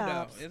they're some new,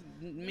 sit-ups. though.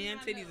 Men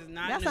titties is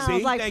not That new. sounds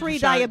See? like Thank you,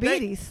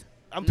 pre-diabetes.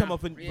 I'm talking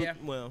about. Yeah.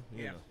 Well,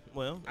 yeah. Yeah.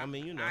 Well, I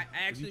mean, you know, I if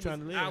actually you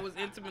trying to live. I was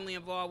intimately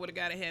involved with a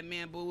guy that had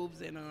man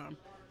boobs, and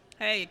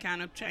hey, it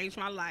kind of changed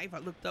my life. I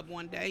looked up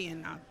one day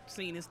and I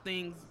seen his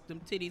things, them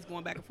titties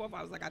going back and forth.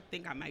 I was like, I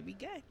think I might be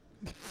gay.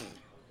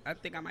 I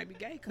think I might be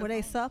gay. Were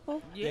they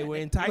supple? Yeah. They were Were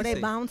enticing. they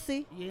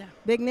bouncy? Yeah.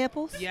 Big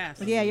nipples?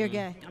 Yes. Yeah, you're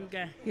gay. I'm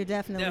gay. You're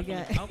definitely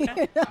gay.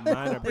 Okay.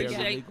 Mine are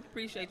barely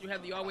appreciate legal. you,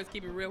 Heather. You always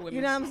keep it real with me.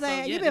 You know what I'm So, saying?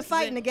 yeah, You've been this is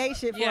fighting it. the gay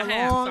shit for Yeah, a I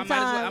have. So long I might as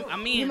well- time.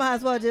 I'm in. You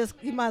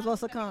might as well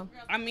succumb.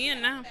 I'm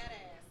in now.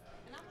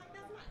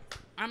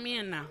 I'm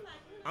in now.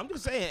 I'm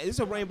just saying, it's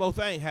a rainbow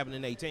thing having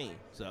an 18.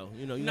 So,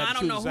 you know, you No, have I to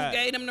don't know choose who a side.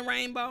 gave them the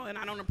rainbow, and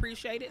I don't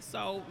appreciate it.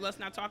 So let's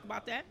not talk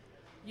about that.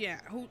 Yeah,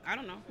 I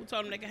don't know who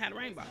told them they could have the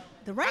rainbow.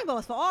 The rainbow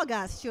is for all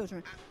God's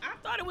children. I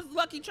thought it was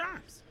Lucky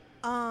Charms.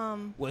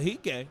 Well, he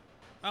gay.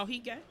 Oh, he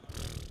gay?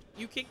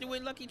 You kicked it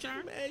with Lucky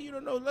Charms? Man, you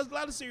don't know. There's a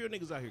lot of serial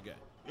niggas out here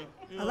gay.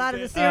 A lot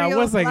of the cereals.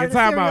 One second,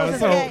 time out.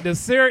 So the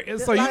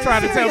so you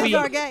trying to tell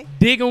me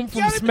dig 'em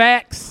from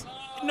Smacks?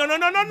 No.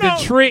 The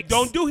tricks.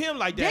 Don't do him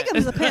like that. Diggums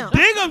is a pimp.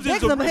 Diggums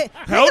is a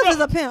Diggums is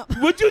a pimp.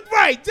 Would you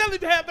right? Tell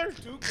it, Heather.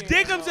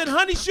 Diggums and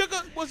Honey Sugar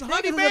was Honey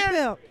Diggums is a Bear,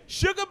 pimp.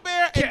 Sugar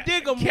Bear, and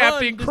Diggum.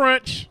 Captain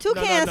Crunch.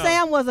 Toucan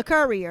Sam was a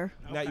courier.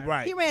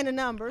 Right. He ran the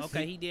numbers.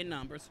 Okay, he did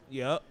numbers.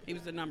 Yep. He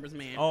was the numbers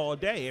man. All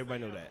day,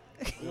 everybody know that.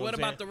 You know What I'm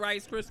about saying? the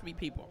Rice Krispie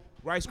people?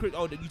 Rice Krispie?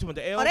 Oh, you talking about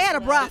the L? Oh, they had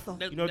a brothel.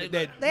 You know that.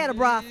 They had a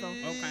brothel.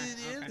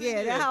 Okay.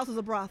 Yeah, that house was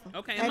a brothel.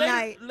 Okay. At Later,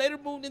 night. later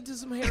moved into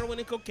some heroin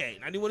and cocaine.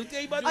 I didn't want to tell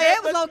you about Oh, that. yeah, they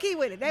was but- low key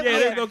with it. They Yeah,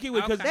 was, they was low key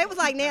with it. 'cause They was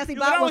like Nancy you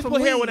can Botwell always from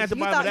put heroin Weeds. at the You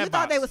bottom of thought that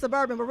box. they was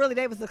suburban, but really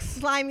they was the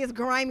slimiest,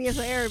 grimiest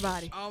of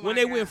everybody. Oh When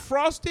they went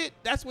frosted,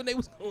 that's when they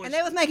was going. And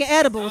they was making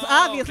edibles.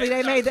 Obviously,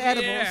 they made the Yeah.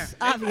 edibles.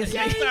 Obviously.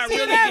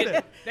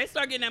 They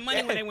start getting that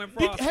money when they went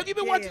Did- frosted. have you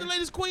been watching the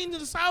latest Queens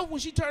of the South when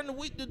she turned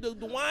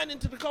the wine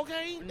into the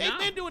cocaine? They've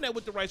been doing that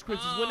with the Rice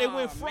Krispies. When they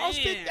went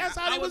frosted, Man, that's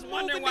how they was I was moving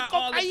wondering the why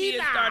all the cocaine.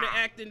 kids started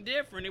acting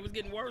different. It was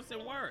getting worse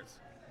and worse.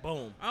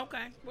 Boom.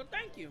 Okay. Well,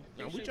 thank you.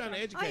 Now, we trying to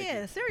Oh, educate yeah,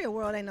 you. the cereal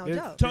world ain't no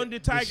joke. Tony the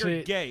Tiger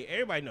shit. gay.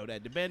 Everybody know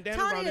that. The bandana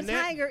Tony around the the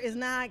neck. Tiger is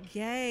not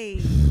gay.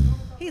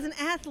 He's an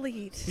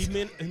athlete. He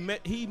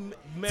met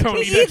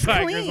Tony He the eats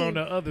Tiger's clean. on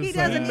the other He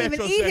side. doesn't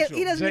even eat it.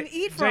 He doesn't even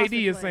eat frosted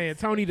JD is flakes. saying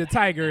Tony the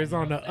Tiger is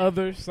on the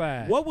other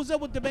side. What was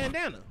up with the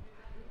bandana?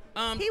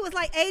 He was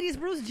like 80s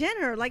Bruce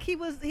Jenner. Like he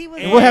was.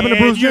 And what happened to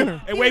Bruce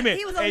Jenner? And wait a minute.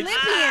 He was And- Olympian.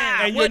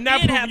 And you're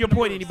not proving your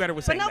point any better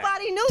with But saying that.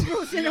 nobody knew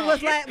Bruce Jenner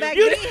was like back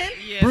You- then.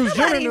 Bruce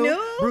Jenner Nobody knew.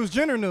 knew. Bruce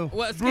Jenner knew.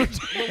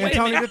 And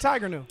Tony the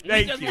Tiger knew.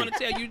 We just want to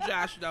tell you,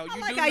 Josh, though. You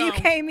Like do how know you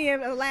came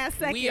in the last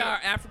second. we are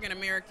African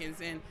Americans,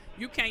 and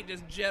you can't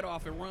just jet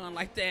off and run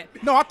like that.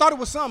 No, I thought it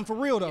was something for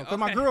real though, because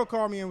my Okay. girl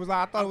called me and was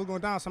like, "I thought it was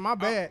going down." So my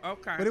bad.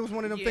 okay. But it was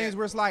one of them Yeah. things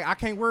where it's like I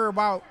can't worry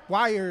about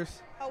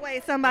wires. Oh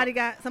wait, somebody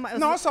got somebody.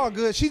 No, it's all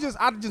good.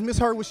 I just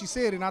misheard what she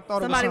said, and I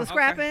thought Somebody it was was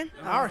something.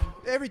 scrapping. All right,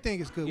 everything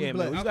is good. Yeah, we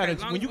man.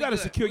 blessed. When you gotta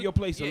secure your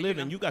place Yeah, of you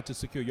living, know. you got to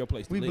secure your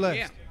place to We live. blessed.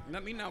 Yeah,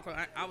 let me know,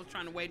 because I was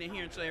trying to wait in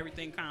here until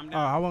everything calmed Oh,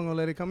 down. I wasn't gonna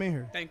let it come in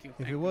here. Thank you. If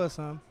Thank it you. was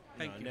something,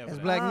 Thank you. as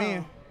black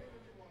men.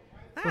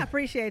 I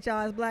appreciate y'all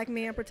as black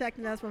men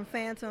protecting us from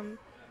phantom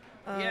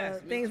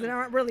Yes, me things too. that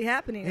aren't really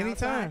happening.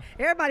 Anytime. outside.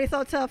 Everybody's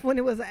so tough when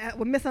it was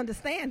with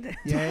misunderstanding.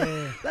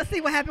 Yeah. Let's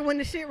see what happened when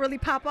the shit really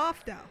pop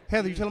off though.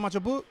 Heather, you tell them about your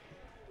book?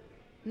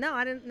 No,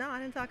 I didn't. No, I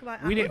didn't talk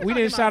about. We didn't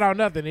talking shout about- out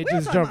nothing. It we were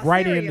just talking jumped about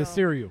right into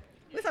cereal.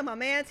 We're talking about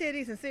man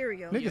titties and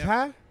cereal. Niggas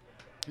high?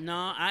 No,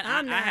 I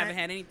I'm not. haven't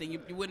had anything. You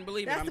wouldn't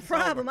believe That's it. the I'm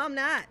sober. problem. I'm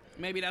not.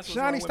 Maybe that's what's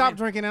Shani wrong with stopped me.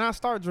 drinking and I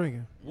start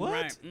drinking. What?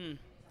 Right. Mm.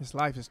 This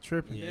life is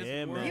tripping.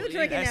 Yeah, man. You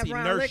drinking That's that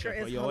brown inertia liquor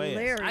for is your ass.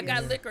 hilarious. I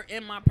got liquor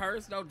in my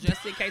purse though,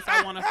 just in case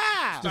I want to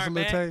start Just a little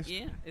back. taste.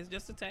 Yeah, it's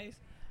just a taste.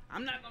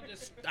 I'm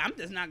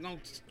just not gonna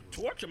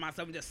torture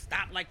myself and just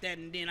stop like that.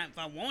 And then if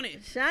I want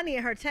it, Shani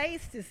and her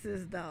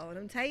tastesses though.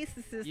 Them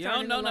tastesses. you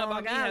don't know nothing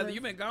about me, Heather.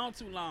 You've been gone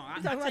too long. I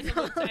talking take a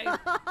about little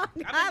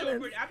taste.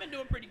 Islands. I've been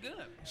doing pretty good.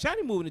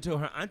 Shani moving into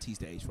her auntie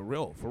stage for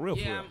real.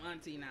 Yeah, I'm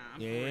auntie now. I'm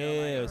for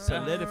real, Yeah, like,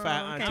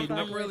 solidified auntie.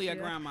 I'm really a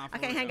grandma. I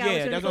can't hang Yeah, out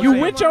with that's you. what You I'm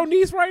saying. with your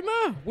niece right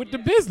now with the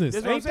business,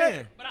 That's what I'm ain't that?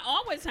 saying. But I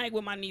always hang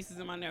with my nieces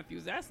and my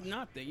nephews. That's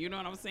nothing. You know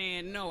what I'm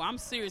saying? No, I'm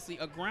seriously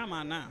a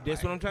grandma now.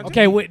 That's what I'm trying to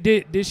Okay,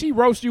 did she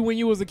roast you when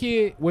you was a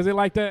kid? Was it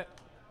like that?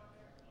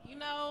 You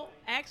know,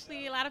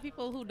 actually, a lot of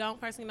people who don't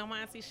personally know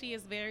my auntie, she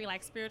is very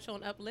like spiritual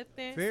and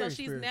uplifting. Very so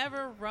she's spiritual.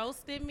 never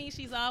roasted me.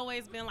 She's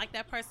always been like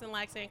that person,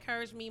 like to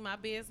encourage me, my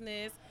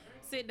business,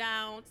 sit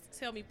down,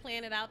 tell me,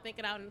 plan it out, think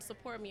it out, and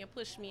support me and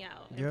push me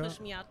out, Yeah. and push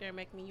me out there and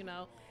make me,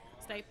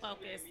 stay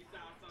focused.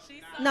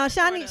 She's so No,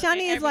 supportive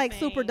Shani in is like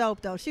everything. super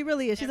dope though. She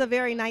really is. She's a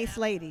very nice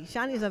lady.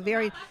 Shani's a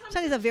very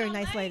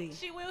nice lady.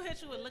 She will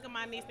hit you with, look at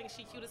my niece, think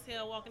she cute as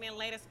hell, walking in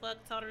late as fuck,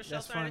 told her the show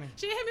That's started. funny.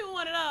 She hit me with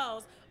one of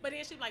those, but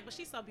then she be like, but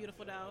she's so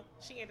beautiful though.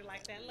 She ended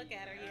like that. Look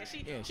at her, yeah. She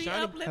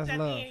Shani- uplifted That's at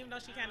love. me, even though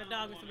she kind of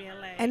dogged me for being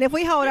late. And if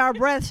we hold our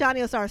breath,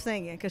 Shani will start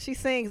singing because she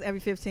sings every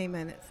 15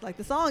 minutes. Like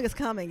the song is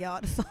coming,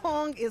 y'all. The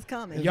song is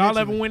coming. Y'all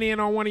ever went in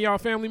on one of y'all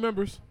family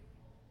members?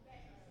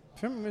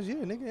 Family members, yeah,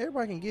 nigga,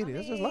 everybody can get it.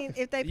 That's just life.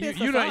 If they piss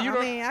you us don't- off, you I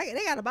don't- mean,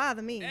 they gotta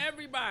bother me.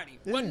 Everybody.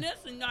 Yeah. But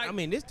listen, like, I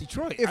mean, this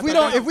Detroit. If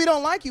we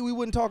don't like you, we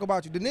wouldn't talk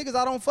about you. The niggas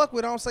I don't fuck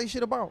with, I don't say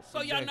shit about.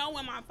 so y'all know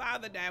when my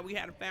father died, we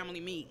had a family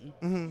meeting.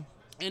 Mm-hmm.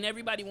 And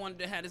everybody wanted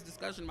to have this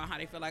discussion about how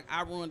they feel like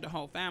I ruined the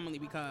whole family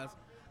because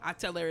I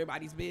tell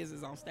everybody's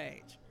business on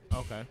stage.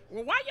 Okay.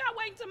 Well, why y'all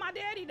waiting till my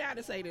daddy died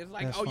to say this?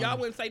 Like, That's y'all funny.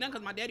 wouldn't say nothing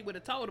because my daddy would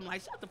have told him,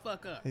 like, shut the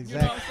fuck up. Exactly.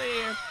 You know what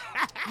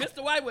I'm saying?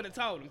 Mr. White would have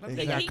told him. 'Cause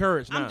They got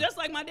courage now. I'm just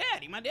like my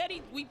daddy. My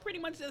daddy, we pretty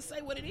much just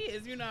say what it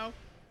is, you know.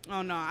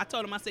 Oh, no. I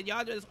told him, I said,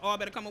 y'all just all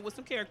better come up with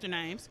some character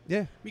names.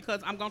 Yeah. Because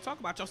I'm going to talk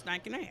about your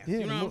stinking ass. Yeah,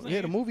 you know what I'm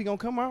saying? the movie gonna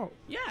come out.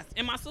 Yes.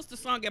 And my sister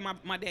sung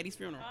at my daddy's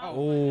funeral.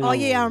 Oh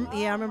yeah,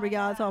 I remember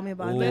y'all told me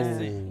about that.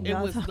 Listen, it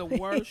Y'all was told the me.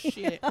 worst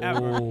shit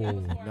ever.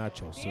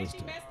 Not your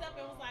sister.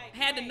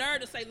 Had the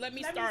nerve to say, let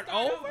me start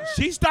over.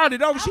 She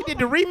started over. She did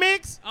the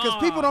remix. Because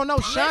people don't know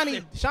Shawnee.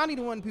 listen. Shawnee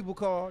the one people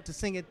call to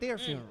sing at their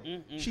funeral.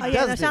 She Oh yeah, does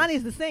now this.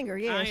 Shawnee's the singer.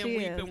 Yeah, I am she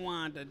is. weeping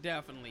Wanda,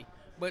 definitely.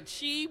 But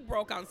she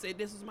broke out and said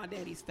this was my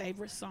daddy's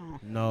favorite song.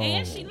 No.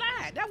 And she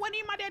lied. That wasn't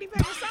even my daddy's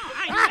favorite song.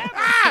 I ain't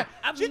never.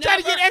 I've She tried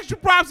to get never- extra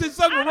props and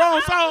sung the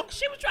wrong song.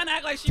 She was trying to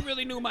act like she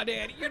really knew my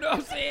daddy. You know what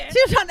I'm saying? She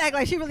was trying to act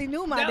like she really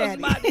knew my that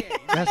daddy. was my daddy.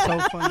 That's so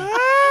funny. She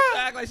was trying to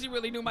act like she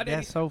really knew my daddy.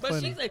 That's so but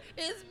funny. she said,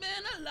 it's been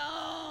a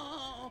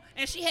long,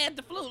 and she had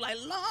the flu, like,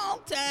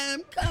 long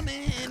time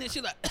coming. And she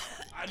like,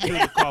 I knew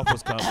the cough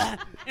was coming.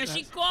 and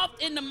she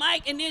coughed in the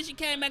mic, and then she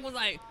came back and was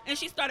like, and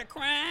she started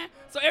crying.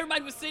 So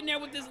everybody was sitting there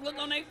with this look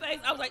on their face.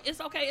 I was like,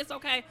 it's okay, it's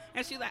okay.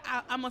 And she's like,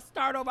 I'm going to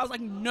start over. I was like,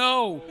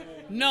 no.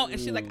 And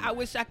she's like, I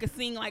wish I could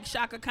sing like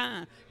Shaka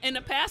Khan. And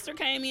the pastor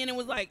came in and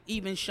was like,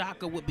 even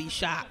Shaka would be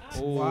shocked.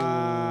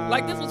 Wow.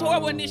 Like, this was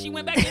horrible. And then she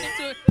went back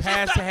into it.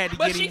 Pastor had to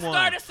but get she him one.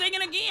 started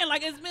singing again,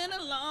 like, it's been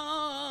a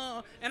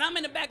long. And I'm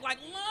in the back, like,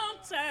 long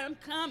time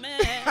coming.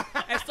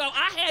 And so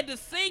I had to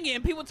sing it.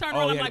 And people turned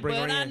around. you I'm had to like, bring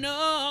her but I in.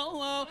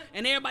 know.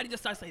 And everybody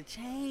just started saying,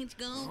 change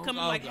gon' come.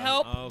 I'm like,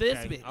 help this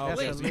bitch. Okay.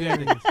 Please.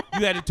 So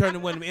you had to turn to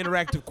one of them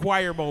interactive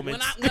choir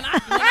moments. When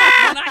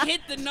I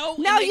hit the note.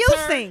 Now and they you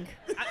turned- sing.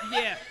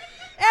 Yeah.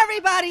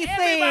 Everybody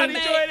Everybody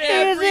sing. joined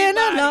in. It's in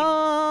Everybody.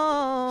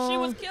 alone. She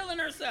was killing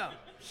herself.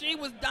 She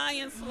was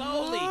dying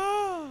slowly. She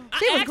I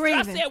was asked her, grieving.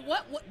 I said,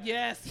 what?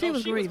 Yes. She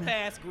was she grieving. was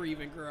past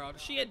grieving, girl.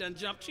 She had done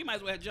jumped. She might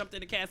as well have jumped in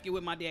the casket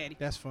with my daddy.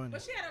 That's funny.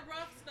 But she had a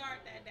rough start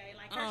that day.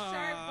 Like her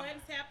shirt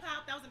buttons had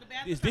popped. I was in the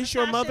bathroom. Is trying this to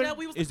your tie mother? shit up.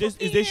 We was Is supposed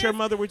this to your be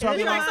mother we're here. talking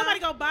We like about? somebody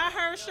go buy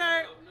her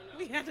shirt.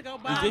 We had to go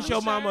buy. Is a this new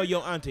your mama or shirt.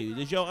 your auntie? Is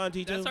this your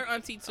auntie too? That's her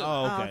auntie too.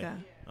 Oh, okay.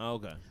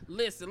 Okay.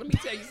 Listen, let me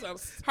tell you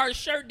something. Her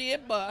shirt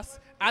did bust.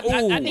 I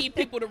Ooh. need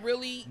people to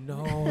really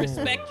No.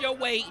 respect your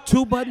weight.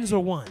 2 buttons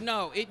or 1?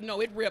 No, it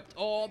ripped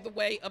all the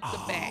way up the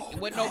back. It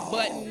wasn't no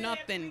button,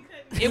 nothing.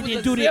 It was didn't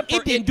a do the- zipper.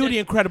 it didn't do the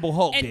Incredible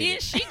Hulk, And did then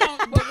it? she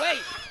don't. But wait.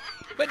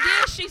 But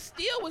then she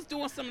still was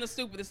doing some of the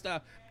stupidest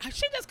stuff.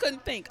 She just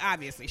couldn't think.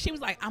 Obviously, she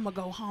was like, "I'm gonna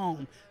go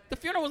home." The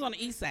funeral was on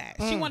the east side.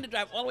 She wanted to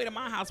drive all the way to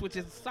my house, which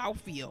is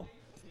Southfield.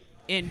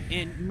 In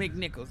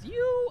McNichols,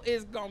 you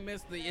is gonna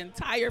miss the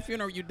entire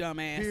funeral, you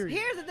dumbass.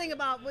 Here's the thing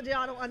about what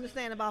y'all don't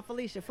understand about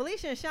Felicia.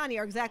 Felicia and Shawnee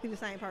are exactly the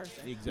same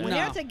person. Exactly. When No.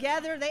 they're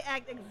together, they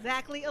act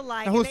exactly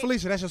alike. Now, and who's they-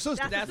 Felicia? That's your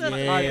sister. That's That's her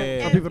sister. Yeah.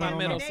 Okay, And people my don't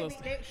middle know.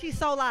 sister. she's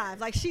so live.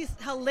 Like, she's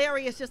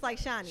hilarious just like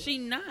Shawnee. She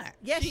not.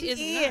 Yes, she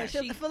is.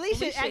 Not.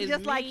 Felicia act is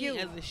just like mean you.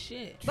 As a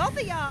shit. Both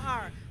of y'all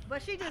are.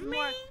 But she just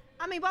more.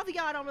 I mean, both of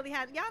y'all don't really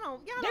have. Y'all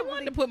don't They really.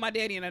 wanted to put my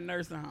daddy in a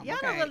nursing home. Y'all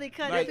okay? don't really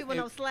cut Like, people if-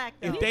 no slack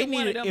though. If they Neither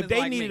one of needed, them if is they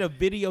like needed me. a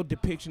video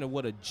depiction of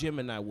what a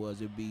Gemini was,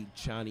 it'd be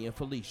Shawnee and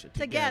Felicia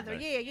Together,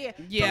 yeah.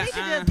 Yeah, Felicia just,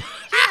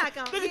 she not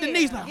gonna. Look at yeah,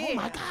 Denise like, yeah. oh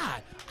my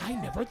God, I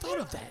never thought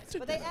of that.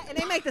 But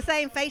they make the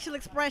same facial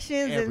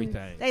expressions Everything.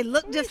 and they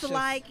look just Felicia.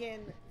 alike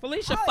and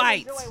Felicia I always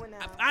fights. enjoy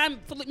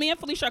when Me and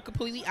Felicia are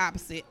completely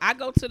opposite. I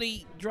go to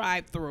the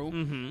drive-through,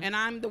 Mhm. and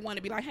I'm the one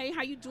to be like, "Hey,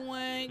 how you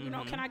doing? You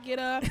know, can I get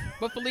up?"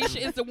 But Felicia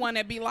is the one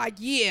that be like,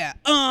 "Yeah,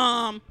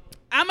 I'm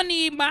gonna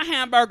need my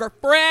hamburger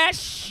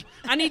fresh.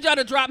 I need y'all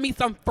to drop me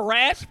some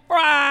fresh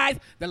fries.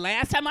 The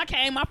last time I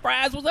came, my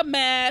fries was a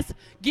mess.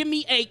 Give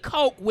me a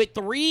Coke with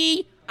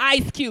 3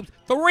 ice cubes.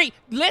 3.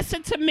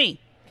 Listen to me,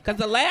 because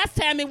the last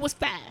time it was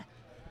 5.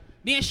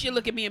 Then she'll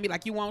look at me and be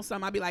like, "You want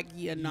some?" I'll be like,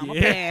 "Yeah, no, I'm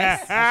going to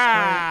pass.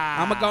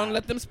 I'm going to go and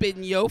let them spit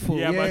in your food."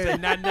 Yeah,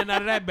 but not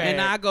of that bad.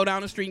 And I go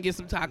down the street and get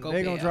some Taco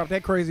They gonna Bell. drop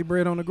that crazy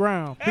bread on the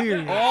ground.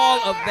 Period.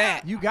 All of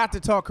that. You got to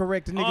talk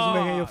correct to niggas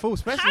making your food,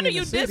 especially How do in you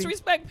the city.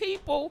 disrespect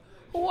people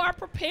who are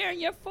preparing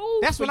your food?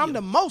 That's for when I'm you?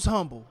 the most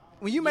humble.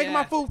 When you make my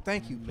Yes. food,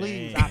 thank you,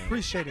 please. Man. I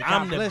appreciate it.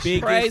 I'm God the bless biggest.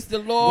 you. Praise the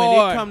When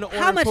Lord. it come to order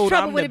how much food,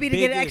 trouble I'm would the it be to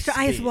get biggest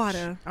extra ice bitch.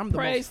 water? I'm the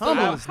Praise most the Lord.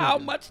 humblest How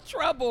nigga. much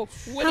trouble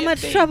would How it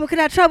much be? trouble could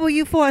I trouble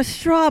you for a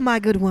straw, my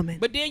good woman?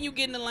 But then you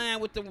get in the line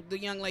with the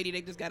young lady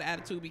that just got an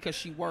attitude because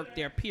she worked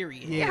there,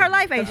 period. Yeah, her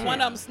life ain't shit. One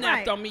of them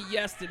snapped Right. on me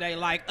yesterday,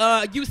 like,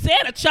 you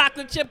said a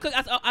chocolate chip cookie.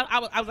 I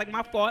was like,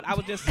 my fault. I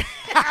was just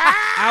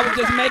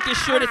making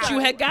sure that you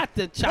had got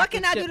the chocolate What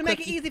can I chip do to make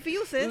it cookie. easy for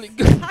you, sis?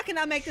 How can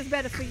I make this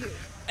better for you?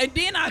 And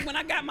then when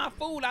I got my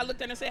food, I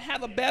looked at her and said,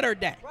 "Have a better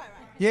day."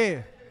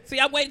 Yeah. See,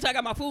 I waited till I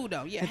got my food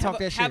though. Yeah, And have talk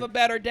a, that have shit. a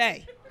better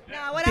day.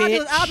 No, what I'll do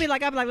is I'll be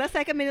like, let's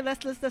take a minute.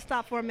 Let's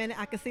stop for a minute.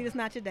 I can see this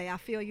not your day. I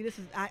feel you. This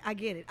is I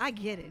get it. I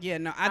get it. Yeah,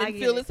 no, I didn't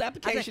fill this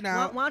application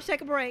out. Why don't you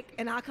take a break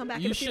and I'll come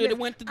back. You should have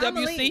went to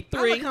WC3.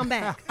 I'm gonna come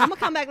back. I'm gonna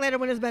come back later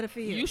when it's better for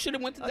you. You should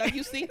have went to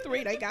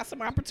WC3. They got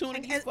some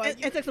opportunities for you.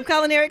 And took some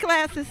culinary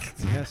classes.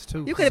 Yes,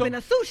 too. You could have been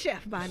a sous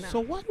chef by now. So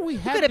why do we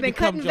have could to have been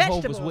become cutting Jehovah's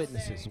vegetables.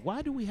 Witnesses?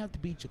 Why do we have to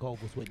be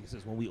Jehovah's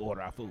Witnesses when we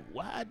order our food?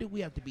 Why do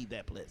we have to be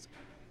that pleasant?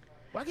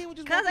 Why can't we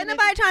just? Because ain't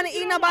nobody trying to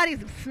eat nobody's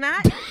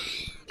snot.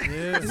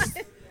 Yes.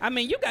 I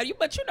mean,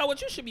 but you know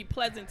what? You should be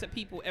pleasant to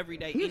people every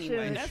day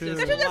anyway. That's Because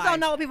just you just life. don't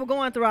know what people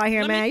going through out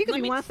here, Let man. me- You could let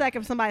be me- 1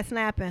 second from somebody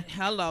snapping.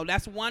 Hello,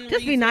 that's one Just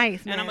reason. be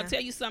nice, And I'm man. gonna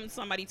tell you something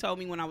somebody told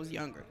me when I was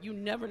younger. You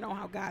never know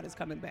how God is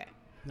coming back.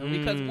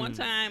 Because one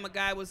time a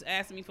guy was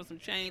asking me for some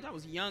change. I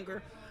was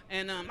younger,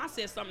 and I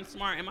said something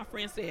smart, and my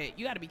friend said,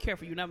 "You got to be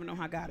careful. You never know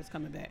how God is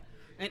coming back."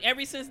 And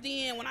ever since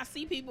then, when I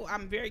see people,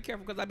 I'm very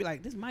careful because I be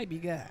like, "This might be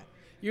God."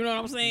 You know what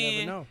I'm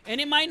saying? know. And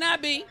it might not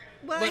be.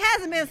 Well, but it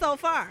hasn't been so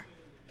far.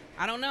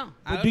 I don't know.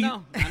 I But don't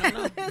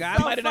know. God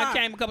So might have done far.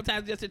 came a couple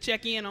times just to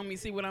check in on me,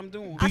 see what I'm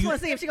doing. I just want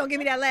to see if she's going to give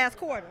me that last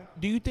quarter.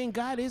 Do you think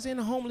God is in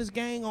a homeless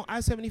gang on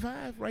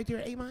I-75 right there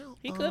at 8 Mile?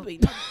 He could be.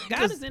 No,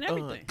 God is in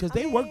everything. Because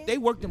they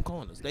work them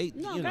corners. They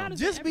No, you know. God is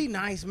Just be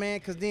nice, man,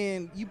 because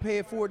then you pay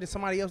it forward to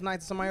somebody else, nice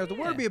to somebody else. The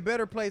world be a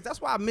better place. That's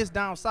why I miss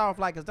down south.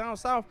 Like, because down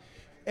south,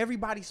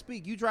 everybody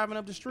speak. You driving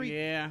up the street,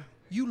 Yeah.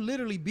 you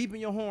literally beeping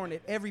your horn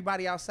at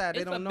everybody outside. They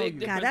It's don't a know big you.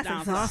 difference God, that's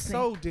down exhausting.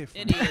 So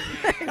different. It is.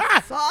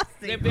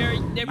 Exhausting. They're very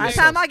By the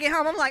time I get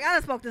home, I'm like, I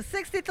done spoke to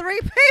 63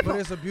 people. But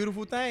it's a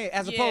beautiful thing,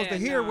 as opposed to Yeah,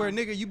 here nah. where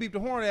nigga you beep the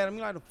horn at him.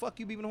 You like, the fuck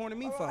you beeping the horn at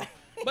me for?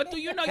 But do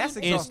you know That's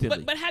you exhausting.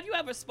 but have you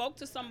ever spoke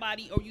to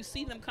somebody or you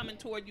see them coming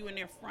toward you and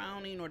they're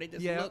frowning or they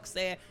just Yeah. look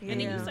sad and then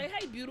Yeah. you say,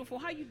 "Hey, beautiful,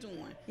 how you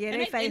doing?" Yeah,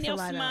 and they face and will they'll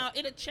light smile. up.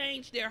 It'll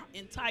change their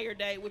entire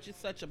day, which is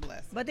such a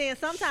blessing. But then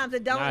sometimes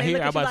it don't. Nah, They here,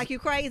 look I at you about like to- you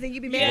crazy and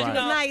you be mad Yeah, you was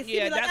no, nice. yeah,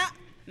 you be like, that's-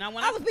 Now,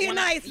 when I was being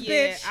nice,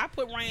 yeah, bitch. I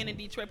put Ryan in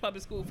Detroit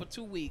Public School for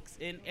 2 weeks,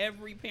 and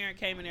every parent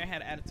came in there and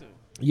had an attitude.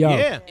 Yo.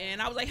 Yeah.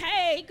 And I was like,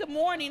 "Hey, good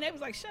morning." They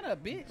was like, "Shut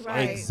up, bitch."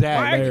 Right.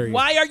 Exactly.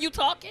 Why are you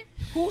talking?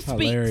 Who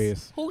speaks?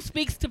 Hilarious. Who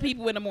speaks to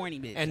people in the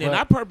morning, bitch? And then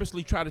I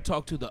purposely try to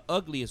talk to the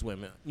ugliest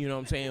women. You know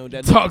what I'm saying?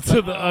 That Talk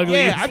to the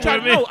ugliest Yeah, I try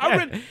to women. know. I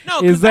really, no,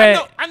 Is 'cause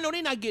that- I know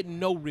they're not getting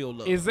no real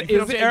love. Is You feel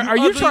what I'm saying? are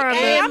you ugly trying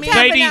Hey, to I'm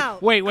tapping JD?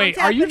 out. Wait,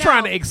 I'm are you tapping trying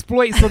out. to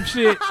exploit some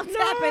shit? I'm No,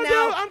 tapping dude,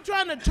 out. I'm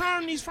trying to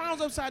turn these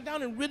frowns upside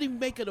down and really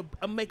make it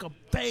make a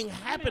thing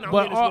happen out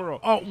But here in this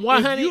world.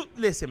 100 If you,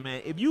 listen,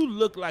 man, if you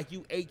look like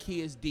you 8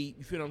 kids deep,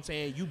 you feel what I'm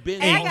saying? You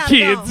been Hey, I on gotta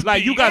kids go.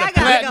 like you got Hey, a I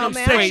gotta platinum go,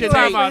 man. I ain't section. doing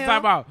Time it out, for time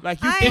him. out.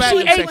 Like you I ain't If platinum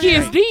she doing it 8 for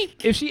kids him.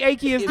 deep, if she 8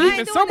 kids I deep, ain't then doing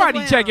it somebody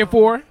for checking him.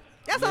 for her.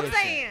 That's what I'm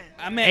saying.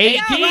 I mean, Eight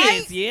 8 She all right?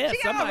 kids. Yeah, She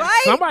all somebody.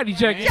 right? Somebody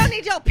checking. She don't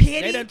need your They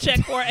pity. done check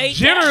for 8.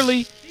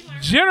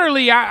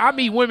 Generally, I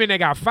meet women that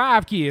got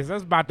 5 kids.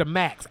 That's about the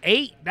max.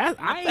 8. I ain't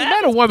Five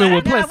met a is woman fine.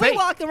 with Now, plus if we 8.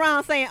 walked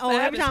around saying, "Oh,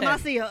 Five every is time I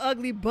heavy. see an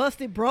ugly,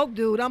 busted, broke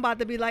dude, I'm about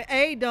to be like,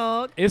 hey,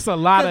 dog," It's a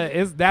lot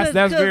of that's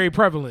very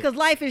prevalent. because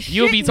life is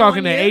You'll be shitting talking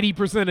on to you.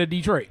 80% of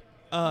Detroit.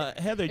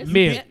 Heather,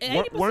 Men.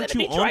 weren't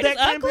you 80% on of that Detroit is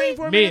campaign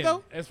for a minute Men,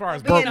 ago? as far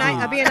as Being broke nice-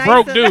 dudes. being nice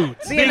Broke to-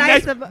 dudes. being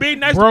nice to- being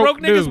nice Broke to broke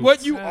niggas. dudes.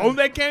 What you on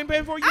that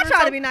campaign for? I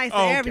try to be nice to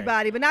Oh, okay.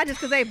 everybody, but not just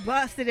because they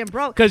busted and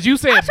broke. Because you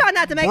said I try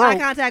not to make eye broke.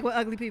 contact with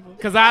ugly people.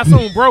 Because I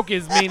assume broke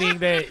is meaning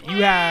that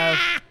you have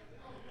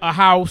a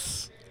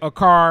house, a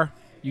car,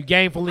 you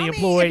gainfully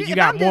employed, you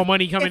got more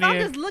money coming if I'm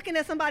in. just looking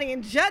at somebody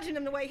and judging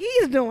them the way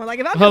he's doing, like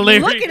if I'm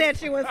Hilarious. just looking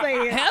at you and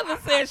saying, Heather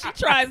says she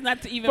tries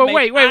not to even But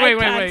make wait, eye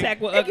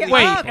contact with ugly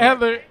Wait, people.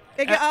 Heather.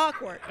 it get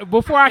awkward.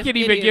 Before I It's- can it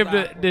even is give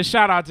awkward. the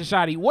shout out to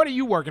Shotty, what are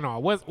you working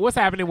on? What's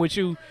happening with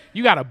you?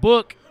 You got a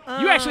book.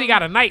 You actually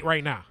got a night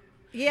right now.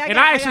 Yeah, And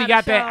I actually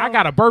got a that. I show.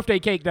 got a birthday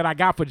cake that I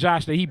got for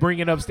Josh that he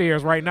bringing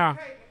upstairs right now.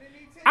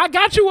 I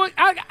got you.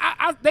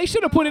 They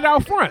should have put it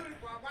out front.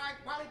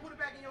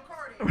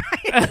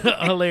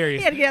 Hilarious.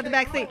 He had to get out the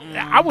back seat.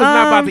 I was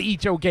not about to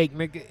eat your cake,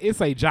 nigga. It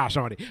say Josh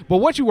on it. But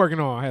what you working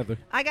on, Heather?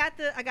 I got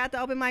the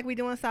open mic we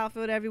do in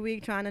Southfield every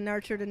week, trying to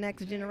nurture the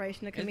next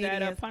generation of Is comedians.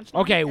 that a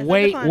punchline? Okay, It's at the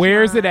wait.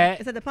 Where is it Punchline. at?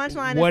 It's at the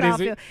Punchline What in is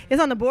Southfield. it?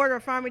 It's on the border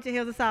of Farmington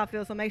Hills and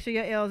Southfield, so make sure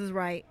your L's is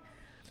right.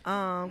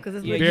 Because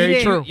it's Yeah, legit.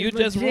 Very true. You It's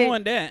just legit.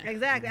 ruined that.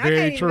 Exactly. Very I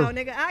can't true. even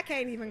go, nigga. I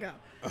can't even go.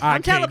 I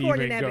I'm can't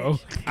teleporting even that go.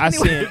 bitch. I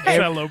send every,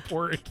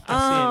 Teleport.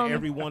 I send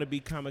every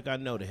wannabe comic I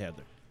know to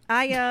Heather.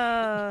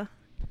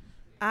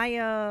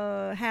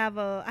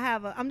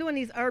 I'm doing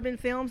these urban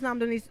films now. I'm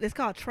doing these. It's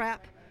called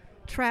trap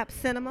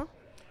cinema.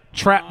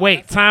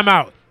 Wait, time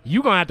out.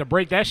 You gonna have to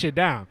break that shit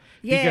down.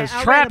 Yeah, because I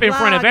read trap a in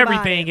front of blog about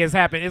everything it. is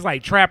happening. It's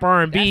like trap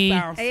R&B.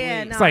 That sounds Yeah,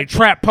 sweet. no. It's like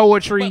trap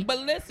poetry. But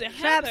listen,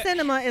 Trap Heather,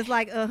 cinema is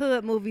like a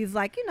hood movies,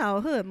 like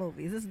hood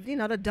movies. It's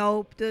the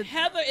dope.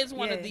 Heather is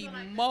one of Yeah.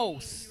 the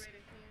most.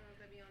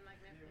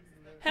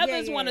 Heather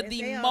is one of it's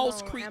the L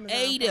most on Amazon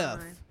creative.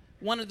 Prime.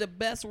 One of the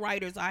best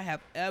writers I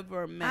have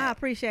ever met. I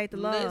appreciate the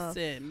love.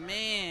 Listen,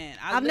 man.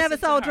 I've never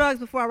listened to sold her. drugs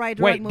before I write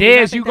drug Wait, movies. I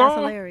Dez, think you that's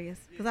gone? hilarious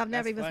because I've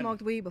never That's even funny.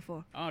 smoked weed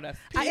before. Oh, that's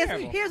Here's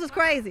terrible. what's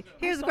crazy.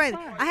 Here's what's crazy.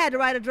 sorry. I had to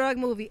write a drug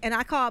movie, and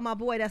I called my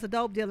boy that's a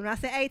dope dealer, and I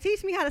said, "Hey,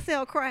 teach me how to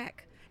sell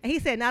crack." And he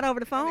said, not over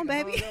the phone,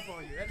 baby.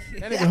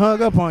 That nigga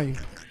hung up on you.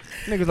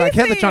 Niggas like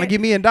Heather trying to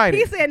get me indicted.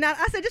 He said,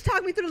 I said, just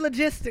talk me through the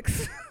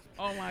logistics.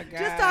 Oh my God.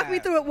 Just talk me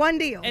through it, one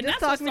deal. And just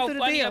that's talk what's me so through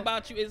funny the deal.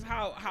 about you is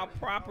how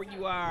proper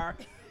you are,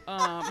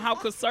 how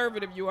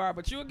conservative you are,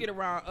 but you'll get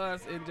around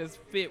us and just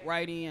fit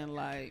right in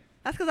like.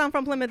 That's because I'm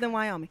from Plymouth in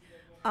Wyoming.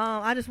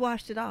 I just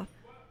washed it off.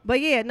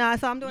 But yeah,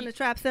 so I'm doing the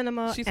Trap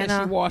Cinema. She said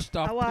and, she washed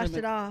off. I washed Plymouth.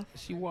 it off.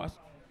 She washed.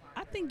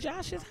 I think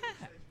Josh is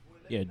hot.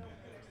 Yeah.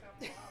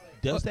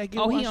 Does that get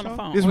he washed on the off?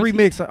 phone. This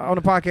Remix on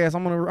the podcast.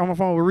 I'm on the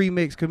phone with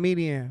Remix,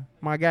 comedian,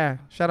 my guy.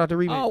 Shout out to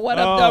Remix. Oh, what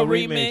up, though,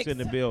 Remix? in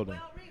the building.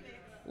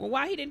 Well,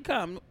 why he didn't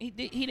come? He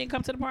didn't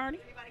come to the party?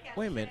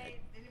 Wait a minute.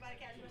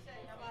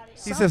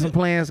 He said some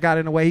plans got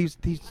in the way. He's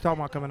talking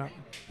about coming out.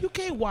 You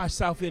can't wash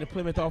South End of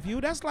Plymouth off you.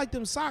 That's like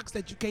them socks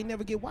that you can't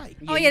never get white.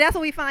 Oh, yeah, that's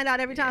what we find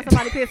out every time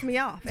somebody pisses me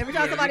off. Every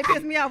time somebody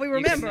pisses me off, we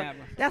remember.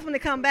 That's when they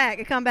come back.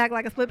 It come back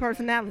like a split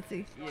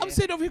personality. I'm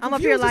sitting over here I'm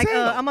up here confused like as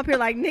hell. I'm up here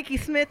like Nikki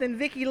Smith and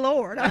Vicky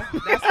Lord.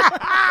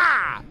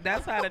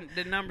 That's how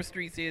the number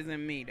streets is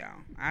in me, though.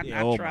 I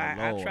oh try.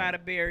 my Lord. I try to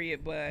bury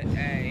it, but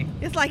hey.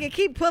 It's like it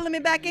keep pulling me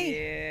back in.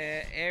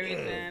 Yeah,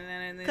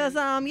 everything. Cause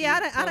I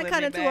done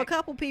cut into a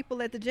couple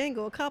people at the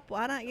Jingle. A couple.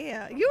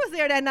 You was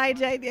there that night,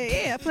 Jay.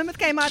 Yeah, Plymouth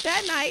came out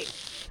that night.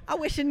 I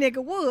wish a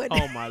nigga would.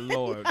 Oh my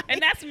Lord.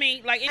 And that's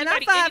me. Like And I'm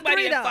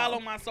anybody 5'3" that though. follow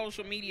my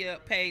social media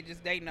pages,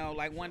 they know.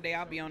 Like one day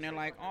I'll be on there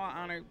like, all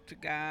honor to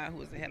God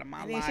who is the head of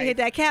my And then life. she hit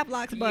that cap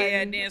locks button.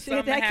 Yeah, and then she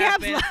hit something that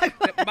caps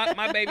happened. lock.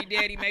 my baby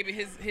daddy, maybe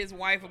his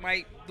wife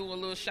might do a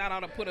little shout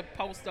out or put a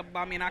post up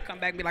about me, and I come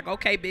back and be like,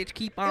 okay, bitch,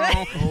 keep on.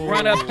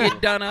 Run up,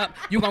 get done up.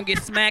 You gonna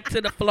get smacked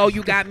to the floor.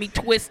 You got me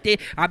twisted.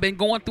 I've been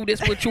going through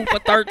this with you for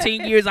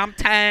 13 years. I'm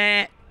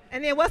tired.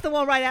 And then what's the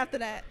one right after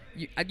that?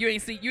 You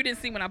didn't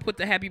see when I put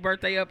the happy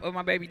birthday up of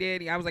my baby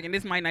daddy. I was like, and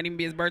this might not even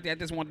be his birthday. I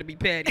just wanted to be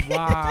petty.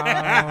 Wow.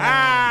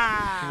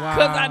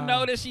 Because I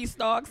know that she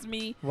stalks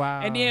me.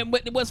 Wow. And then,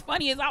 but what's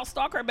funny is I'll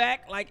stalk her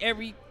back like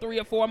every 3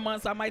 or 4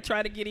 months. I might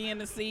try to get in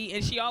to see,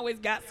 and she always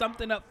got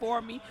something up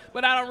for me.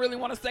 But I don't really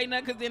want to say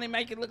nothing because then it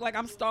make it look like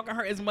I'm stalking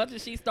her as much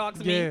as she stalks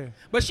Yeah. me.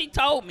 But she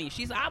told me,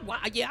 she's like,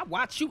 I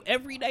watch you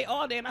every day,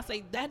 all day. And I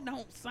say, that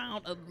don't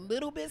sound a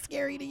little bit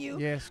scary to you?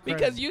 Yeah, it's crazy.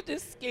 Because you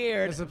just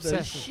scared It's the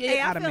obsessive. shit Hey,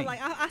 out I of feel me. like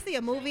I see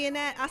a movie in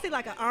that. I see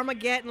like an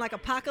Armageddon, like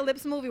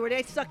apocalypse movie where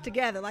they stuck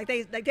together, like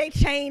they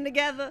chained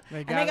together,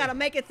 and they gotta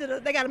make it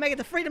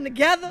to freedom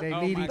together. They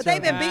Oh need my each But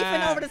they've been other.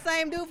 beefing over the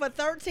same dude for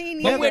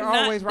 13 But years. we're they're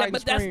not. always writing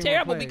But that's screenplays.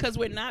 terrible because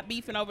we're not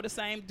beefing over the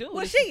same dude.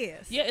 Well, It's- she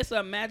is. Yeah, it's an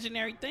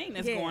imaginary thing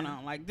that's Yeah. going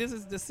on. Like this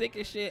is the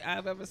sickest shit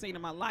I've ever seen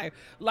in my life.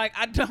 Like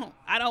I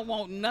don't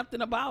want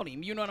nothing about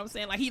him. You know what I'm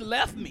saying? Like he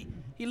left me.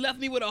 He left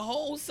me with a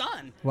whole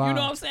son. Wow. You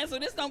know what I'm saying? So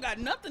this don't got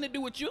nothing to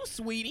do with you,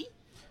 sweetie.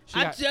 She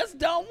I got- just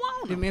don't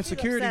want him. Them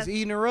insecurities obsessed.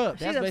 eating her up.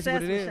 That's She's basically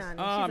what obsessed it with is. Shani.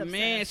 Oh She's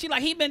man, obsessed. she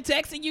like he been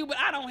texting you, but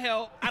I don't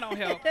help.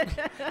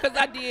 Because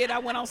I did. I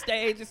went on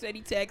stage and said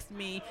he texted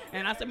me,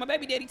 and I said my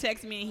baby daddy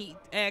texted me, and he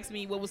asked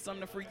me what was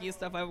some of the freakiest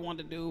stuff I ever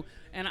wanted to do,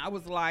 and I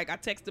was like, I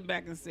texted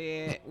back and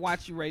said,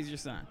 watch you raise your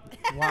son.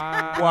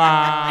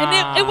 Wow.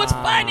 And it was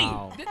funny.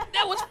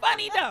 That was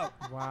funny though.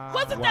 Wow.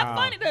 Wasn't that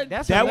funny?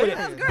 That's That would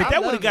hilarious. but I that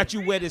love would have got it.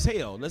 you wet as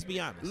hell. Let's be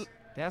honest.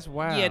 That's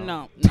wild. Yeah,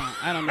 no,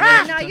 I don't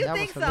know. No, you That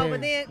think was so, but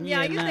hilarious. then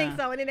Yeah, you nah. think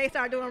so, and then they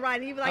start doing right,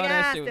 and you be like, Oh, I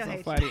that shit was still so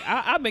hate funny. you.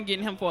 I've been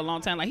getting him for a long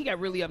time. Like he got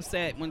really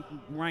upset when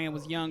Ryan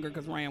was younger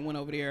because Ryan went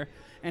over there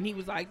and he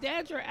was like,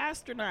 "Dad, you're an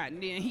astronaut."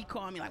 And then he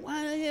called me like,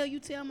 "Why the hell you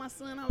tell my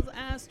son I was an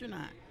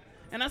astronaut?"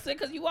 And I said,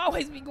 "Cause you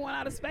always be going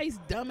out of space,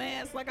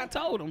 dumbass." Like I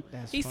told him.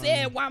 That's He funny.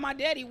 said, "Where my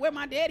daddy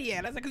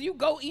at?" I said, "Cause you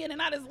go in and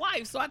out of his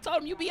life." So I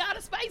told him, "You be out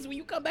of space when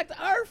you come back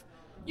to Earth.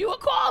 You will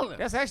call him."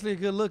 That's actually a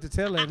good look to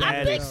tell her.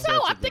 I think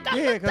so. I think I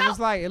Yeah, looked because out. it's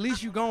like at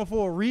least you going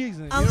for a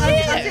reason. You know what I'm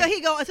saying? Until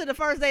he go into the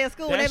first day of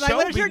school, That and they be like, show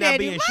what is be your not daddy?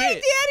 being My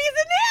shit.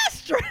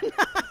 daddy's an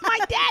astronaut. My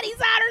daddy's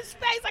outer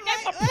space. I gave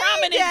him a My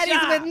prominent daddy's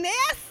job. with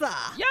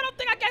NASA. Y'all don't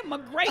think I gave him a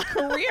great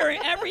career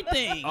and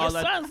everything? All Your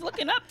that- son's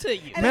looking up to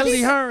you.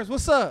 Melody Hearns,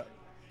 what's up?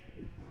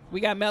 We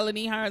got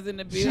Melanie Hearns in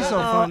the building. She's so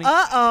funny.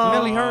 Uh-oh.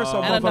 Melly Hearns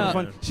so And motherfucking enough.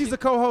 funny. She's the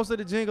co-host of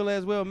the Jingle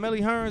as well.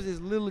 Melly Hearns is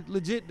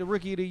legit the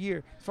rookie of the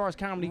year as far as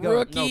comedy goes.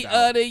 Rookie No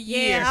doubt. of the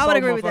year. Yeah, I would So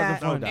agree with motherfucking that.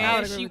 funny. No doubt. I would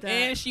and agree she with that.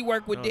 and she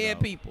worked with No dead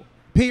doubt. people.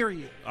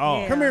 Period. Oh.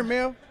 Yeah. Come here,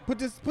 Mel. Put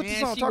this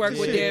And on. she Talk worked this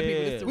with shit. dead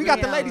people. It's the We got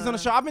the real- ladies on the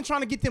show. I've been trying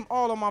to get them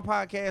all on my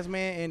podcast,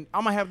 man, and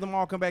I'm gonna have them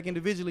all come back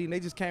individually, and they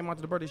just came out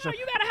to the birthday show. No,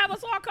 you gotta have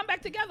us all come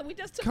back together. We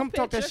just took Come a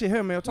picture. talk that shit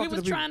here, Mel. Talk we to was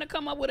the people. trying to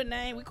come up with a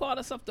name. We called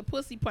ourselves the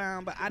Pussy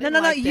Pound, but I No, didn't no,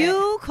 like that.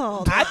 you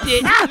called. I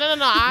did. No,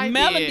 I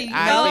Melody. did. Melody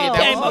I did. That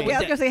came was up me. with Okay, I was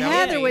that. gonna say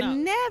Yeah, Heather would no.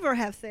 never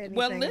have said anything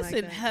Well, like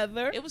listen, that.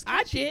 Heather.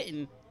 I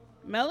didn't.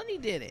 Melanie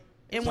did it.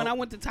 And when I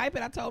went to type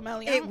it, I told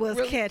Melanie I It don't was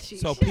really, catchy.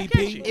 So catchy.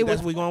 PP, It that's was.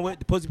 what we going with?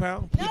 The Pussy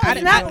Pound? I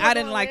didn't. not what I we're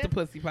didn't going like the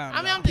with. Pussy Pound. I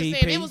mean, though. I'm just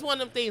saying, PP. it was one of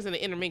them things in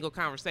the intermingle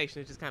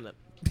conversation. It just kind of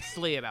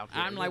slid out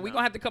there. I'm like, you we're know?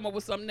 gonna have to come up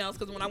with something else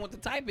because when I went to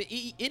type it,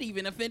 it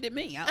even offended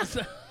me. I was,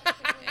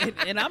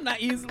 and I'm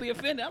not easily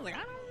offended. I was like,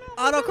 I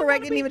don't know.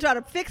 Autocorrect didn't even try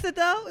to fix it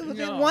though. It was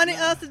No, it wanted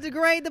no. us to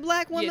degrade the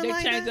black Yeah, woman they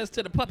like changed that. us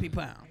to the Puppy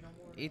Pound.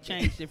 It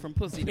changed it from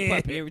pussy to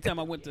puppy every time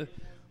I went to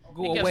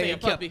go He kept away saying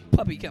and puppy.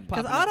 puppy kept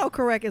Because popping up.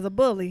 autocorrect is a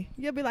bully.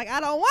 You'll be like, I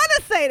don't want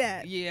to say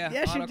that. Yeah,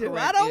 Yes, you do. autocorrect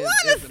I don't is-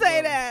 want is to a say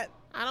bully. that.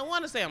 I don't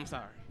want to say I'm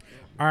sorry.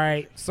 All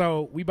right,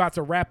 so we about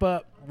to wrap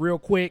up real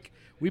quick.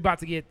 We about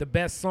to get the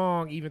best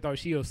song, even though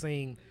she'll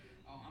sing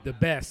the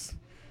best.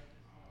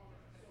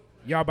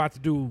 Y'all about to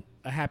do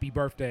a happy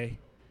birthday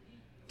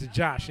to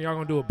Josh. Y'all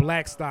gonna do a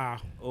black style.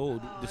 Oh,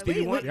 the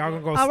Stevie Wonder. Y'all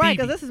gonna go All right, Stevie.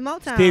 because this is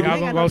Motown. Stevie. We Y'all ain't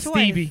gonna got no go choice.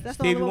 Stevie. That's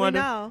the Stevie only one Wonder?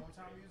 we know.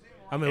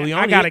 I mean, we I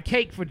only got a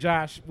cake for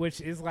Josh,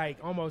 which is like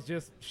almost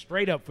just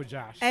straight up for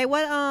Josh. Hey,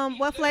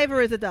 what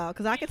flavor is it though?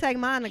 Because I can take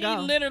mine to He go.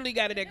 literally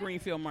got it at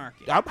Greenfield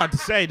Market. I'm about to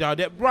say, dog.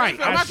 That right.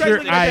 Greenfield I'm Market sure-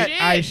 is the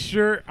shit. I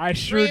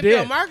sure Greenfield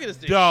did. Market is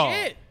the Dog.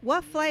 shit.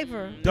 What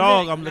flavor?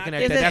 Dog, I'm looking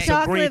at Is that. it That's a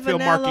chocolate,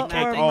 Greenfield vanilla, Market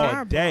cake or all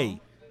marble?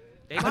 day.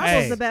 Marble Hey.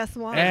 was the best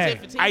one. Hey.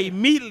 I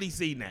immediately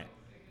seen that.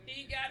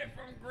 He got it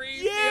from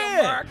Greenfield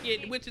Yeah.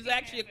 Market, which is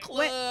actually a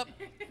club.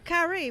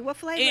 Kyrie, what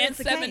flavor In is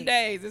the 7 cake?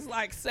 days. It's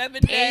like 7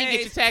 And you days. get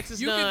your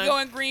taxes You done. can go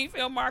in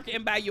Greenfield Market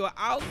and buy you an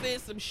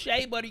outfit, some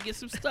shea butter, get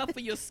some stuff for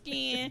your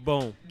skin.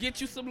 Boom.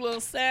 Get you some little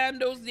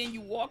sandals. Then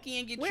you walk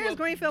in, Where's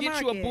Greenfield get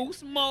you Market? a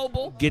Boost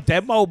Mobile. Get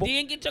that mobile.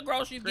 Then get your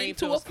groceries. Get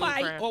into a Greenfield School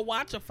fight Crab. or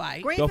watch a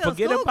fight. Don't Greenfield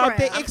forget School about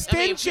the Crab.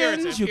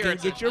 extensions. You can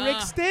Puritan. get your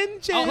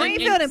extensions. oh,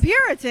 Greenfield and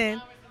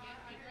Puritan.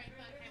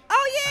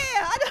 Oh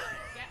yeah. I know.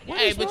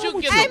 Hey, but you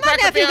can get Hey, some my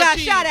Cracker nephew Barrel got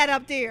cheese. shot at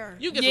up there.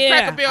 You get Yeah. some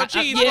Cracker Barrel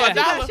cheese yeah. for He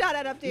got $1. shot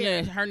at up there.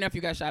 Yeah, her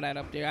nephew got shot at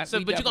up there. So,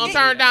 We but you gonna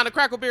definitely- turn down the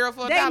Cracker Barrel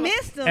for $1? They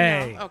missed him.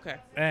 Hey, though. Okay.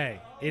 hey,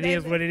 it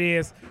is what it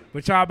is.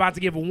 But y'all about to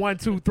give a 1,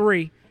 2,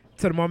 3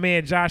 to my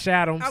man Josh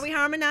Adams. Are we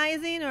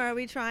harmonizing or are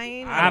we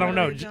trying? I don't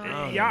know. What are we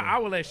doing? Y'all, I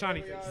will let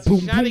Shawnee.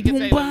 Shawty can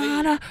say the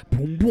lead.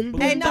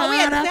 Hey, no, we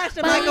had to snatch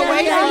the mic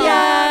away.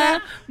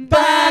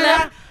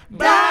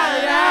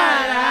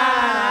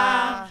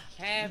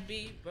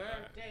 Happy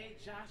birthday,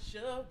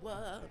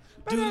 Joshua.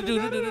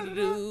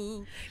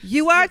 Do-do-do-do-do-do.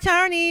 You are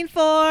turning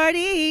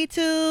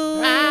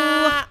 42.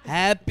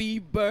 Happy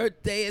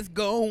birthday is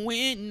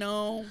going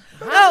on.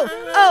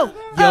 Oh.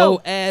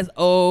 Yo ass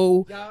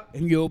old,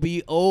 and you'll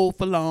be old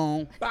for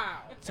long.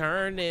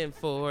 Turning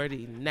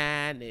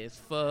 49 is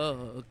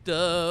fucked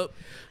up.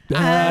 Shit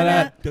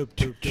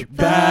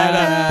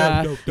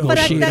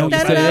on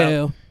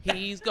yourself.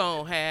 He's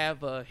gonna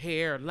have a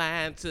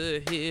hairline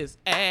to his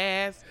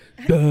ass.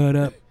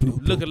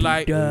 Looking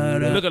like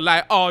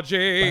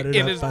RJ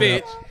in his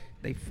bitch.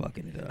 They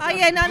fucking it up. Oh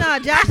yeah, no.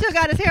 Josh still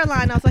got his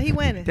hairline on, so he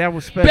winning. That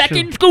was special. Back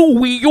in school,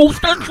 we used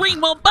to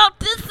dream about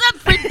this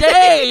every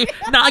day.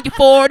 Now you're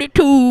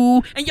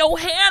 42, and your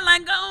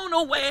hairline gone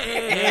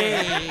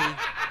away.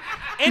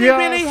 And it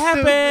really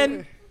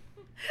happened.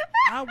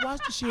 I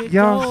watched the shit.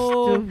 Y'all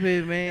go.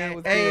 stupid,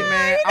 man. Hey, good.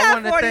 man, He I not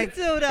want to thank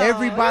 42 though.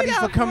 everybody He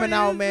for not coming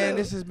out, man. 42.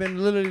 This has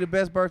been literally the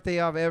best birthday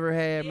I've ever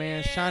had,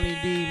 man. Shawnee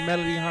D,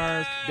 Melody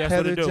Hearns, That's what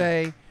Heather it do.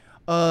 J,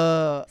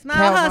 Smile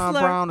Calvin Hustler.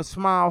 Brown, the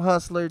Smile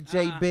Hustler,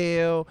 J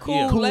Bell,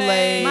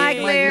 Kool-Aid, Mike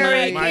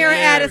Larry, Mike Karen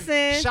Larry.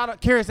 Addison. Shout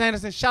out Karis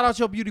Anderson. Shout out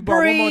your beauty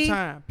bar one more Bree.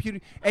 time.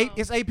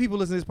 It's 8 people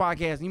listening to this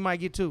podcast. You might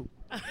get 2.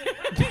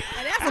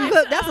 And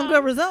that's some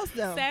good results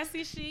though.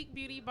 Sassy Chic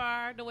Beauty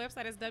Bar. The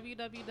website is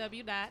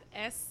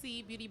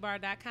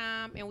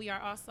www.scbeautybar.com, and we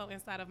are also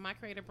inside of My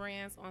Creative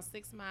Brands on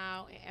 6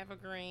 Mile and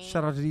Evergreen.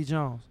 Shout out to D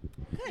Jones.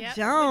 Yep,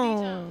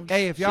 Jones.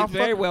 Hey, if y'all She's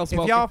very well if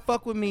spoken. y'all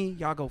fuck with me,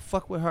 y'all go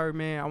fuck with her,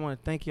 man. I want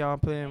to thank y'all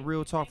playing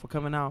Real Talk for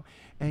coming out.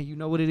 And you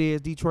know what it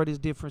is, Detroit is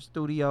different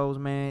studios,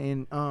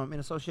 man, and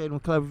associated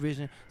with Clever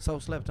Vision. So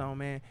slept on,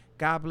 man.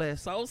 God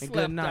bless So and slept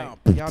good night.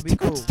 on. Y'all be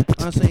cool.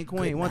 Unseen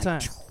Queen, one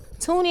time.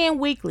 Tune in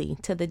weekly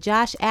to the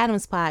Josh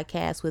Adams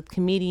podcast with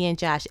comedian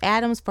Josh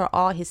Adams for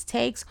all his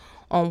takes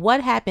on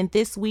what happened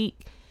this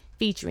week,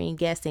 featuring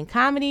guests in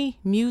comedy,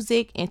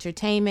 music,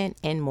 entertainment,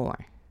 and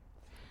more.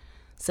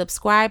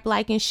 Subscribe,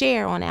 like, and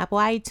share on Apple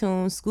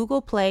iTunes,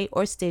 Google Play,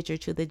 or Stitcher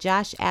to the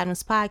Josh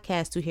Adams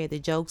podcast to hear the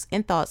jokes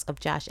and thoughts of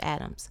Josh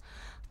Adams.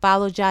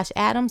 Follow Josh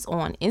Adams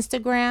on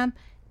Instagram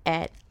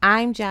at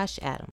I'm Josh Adams.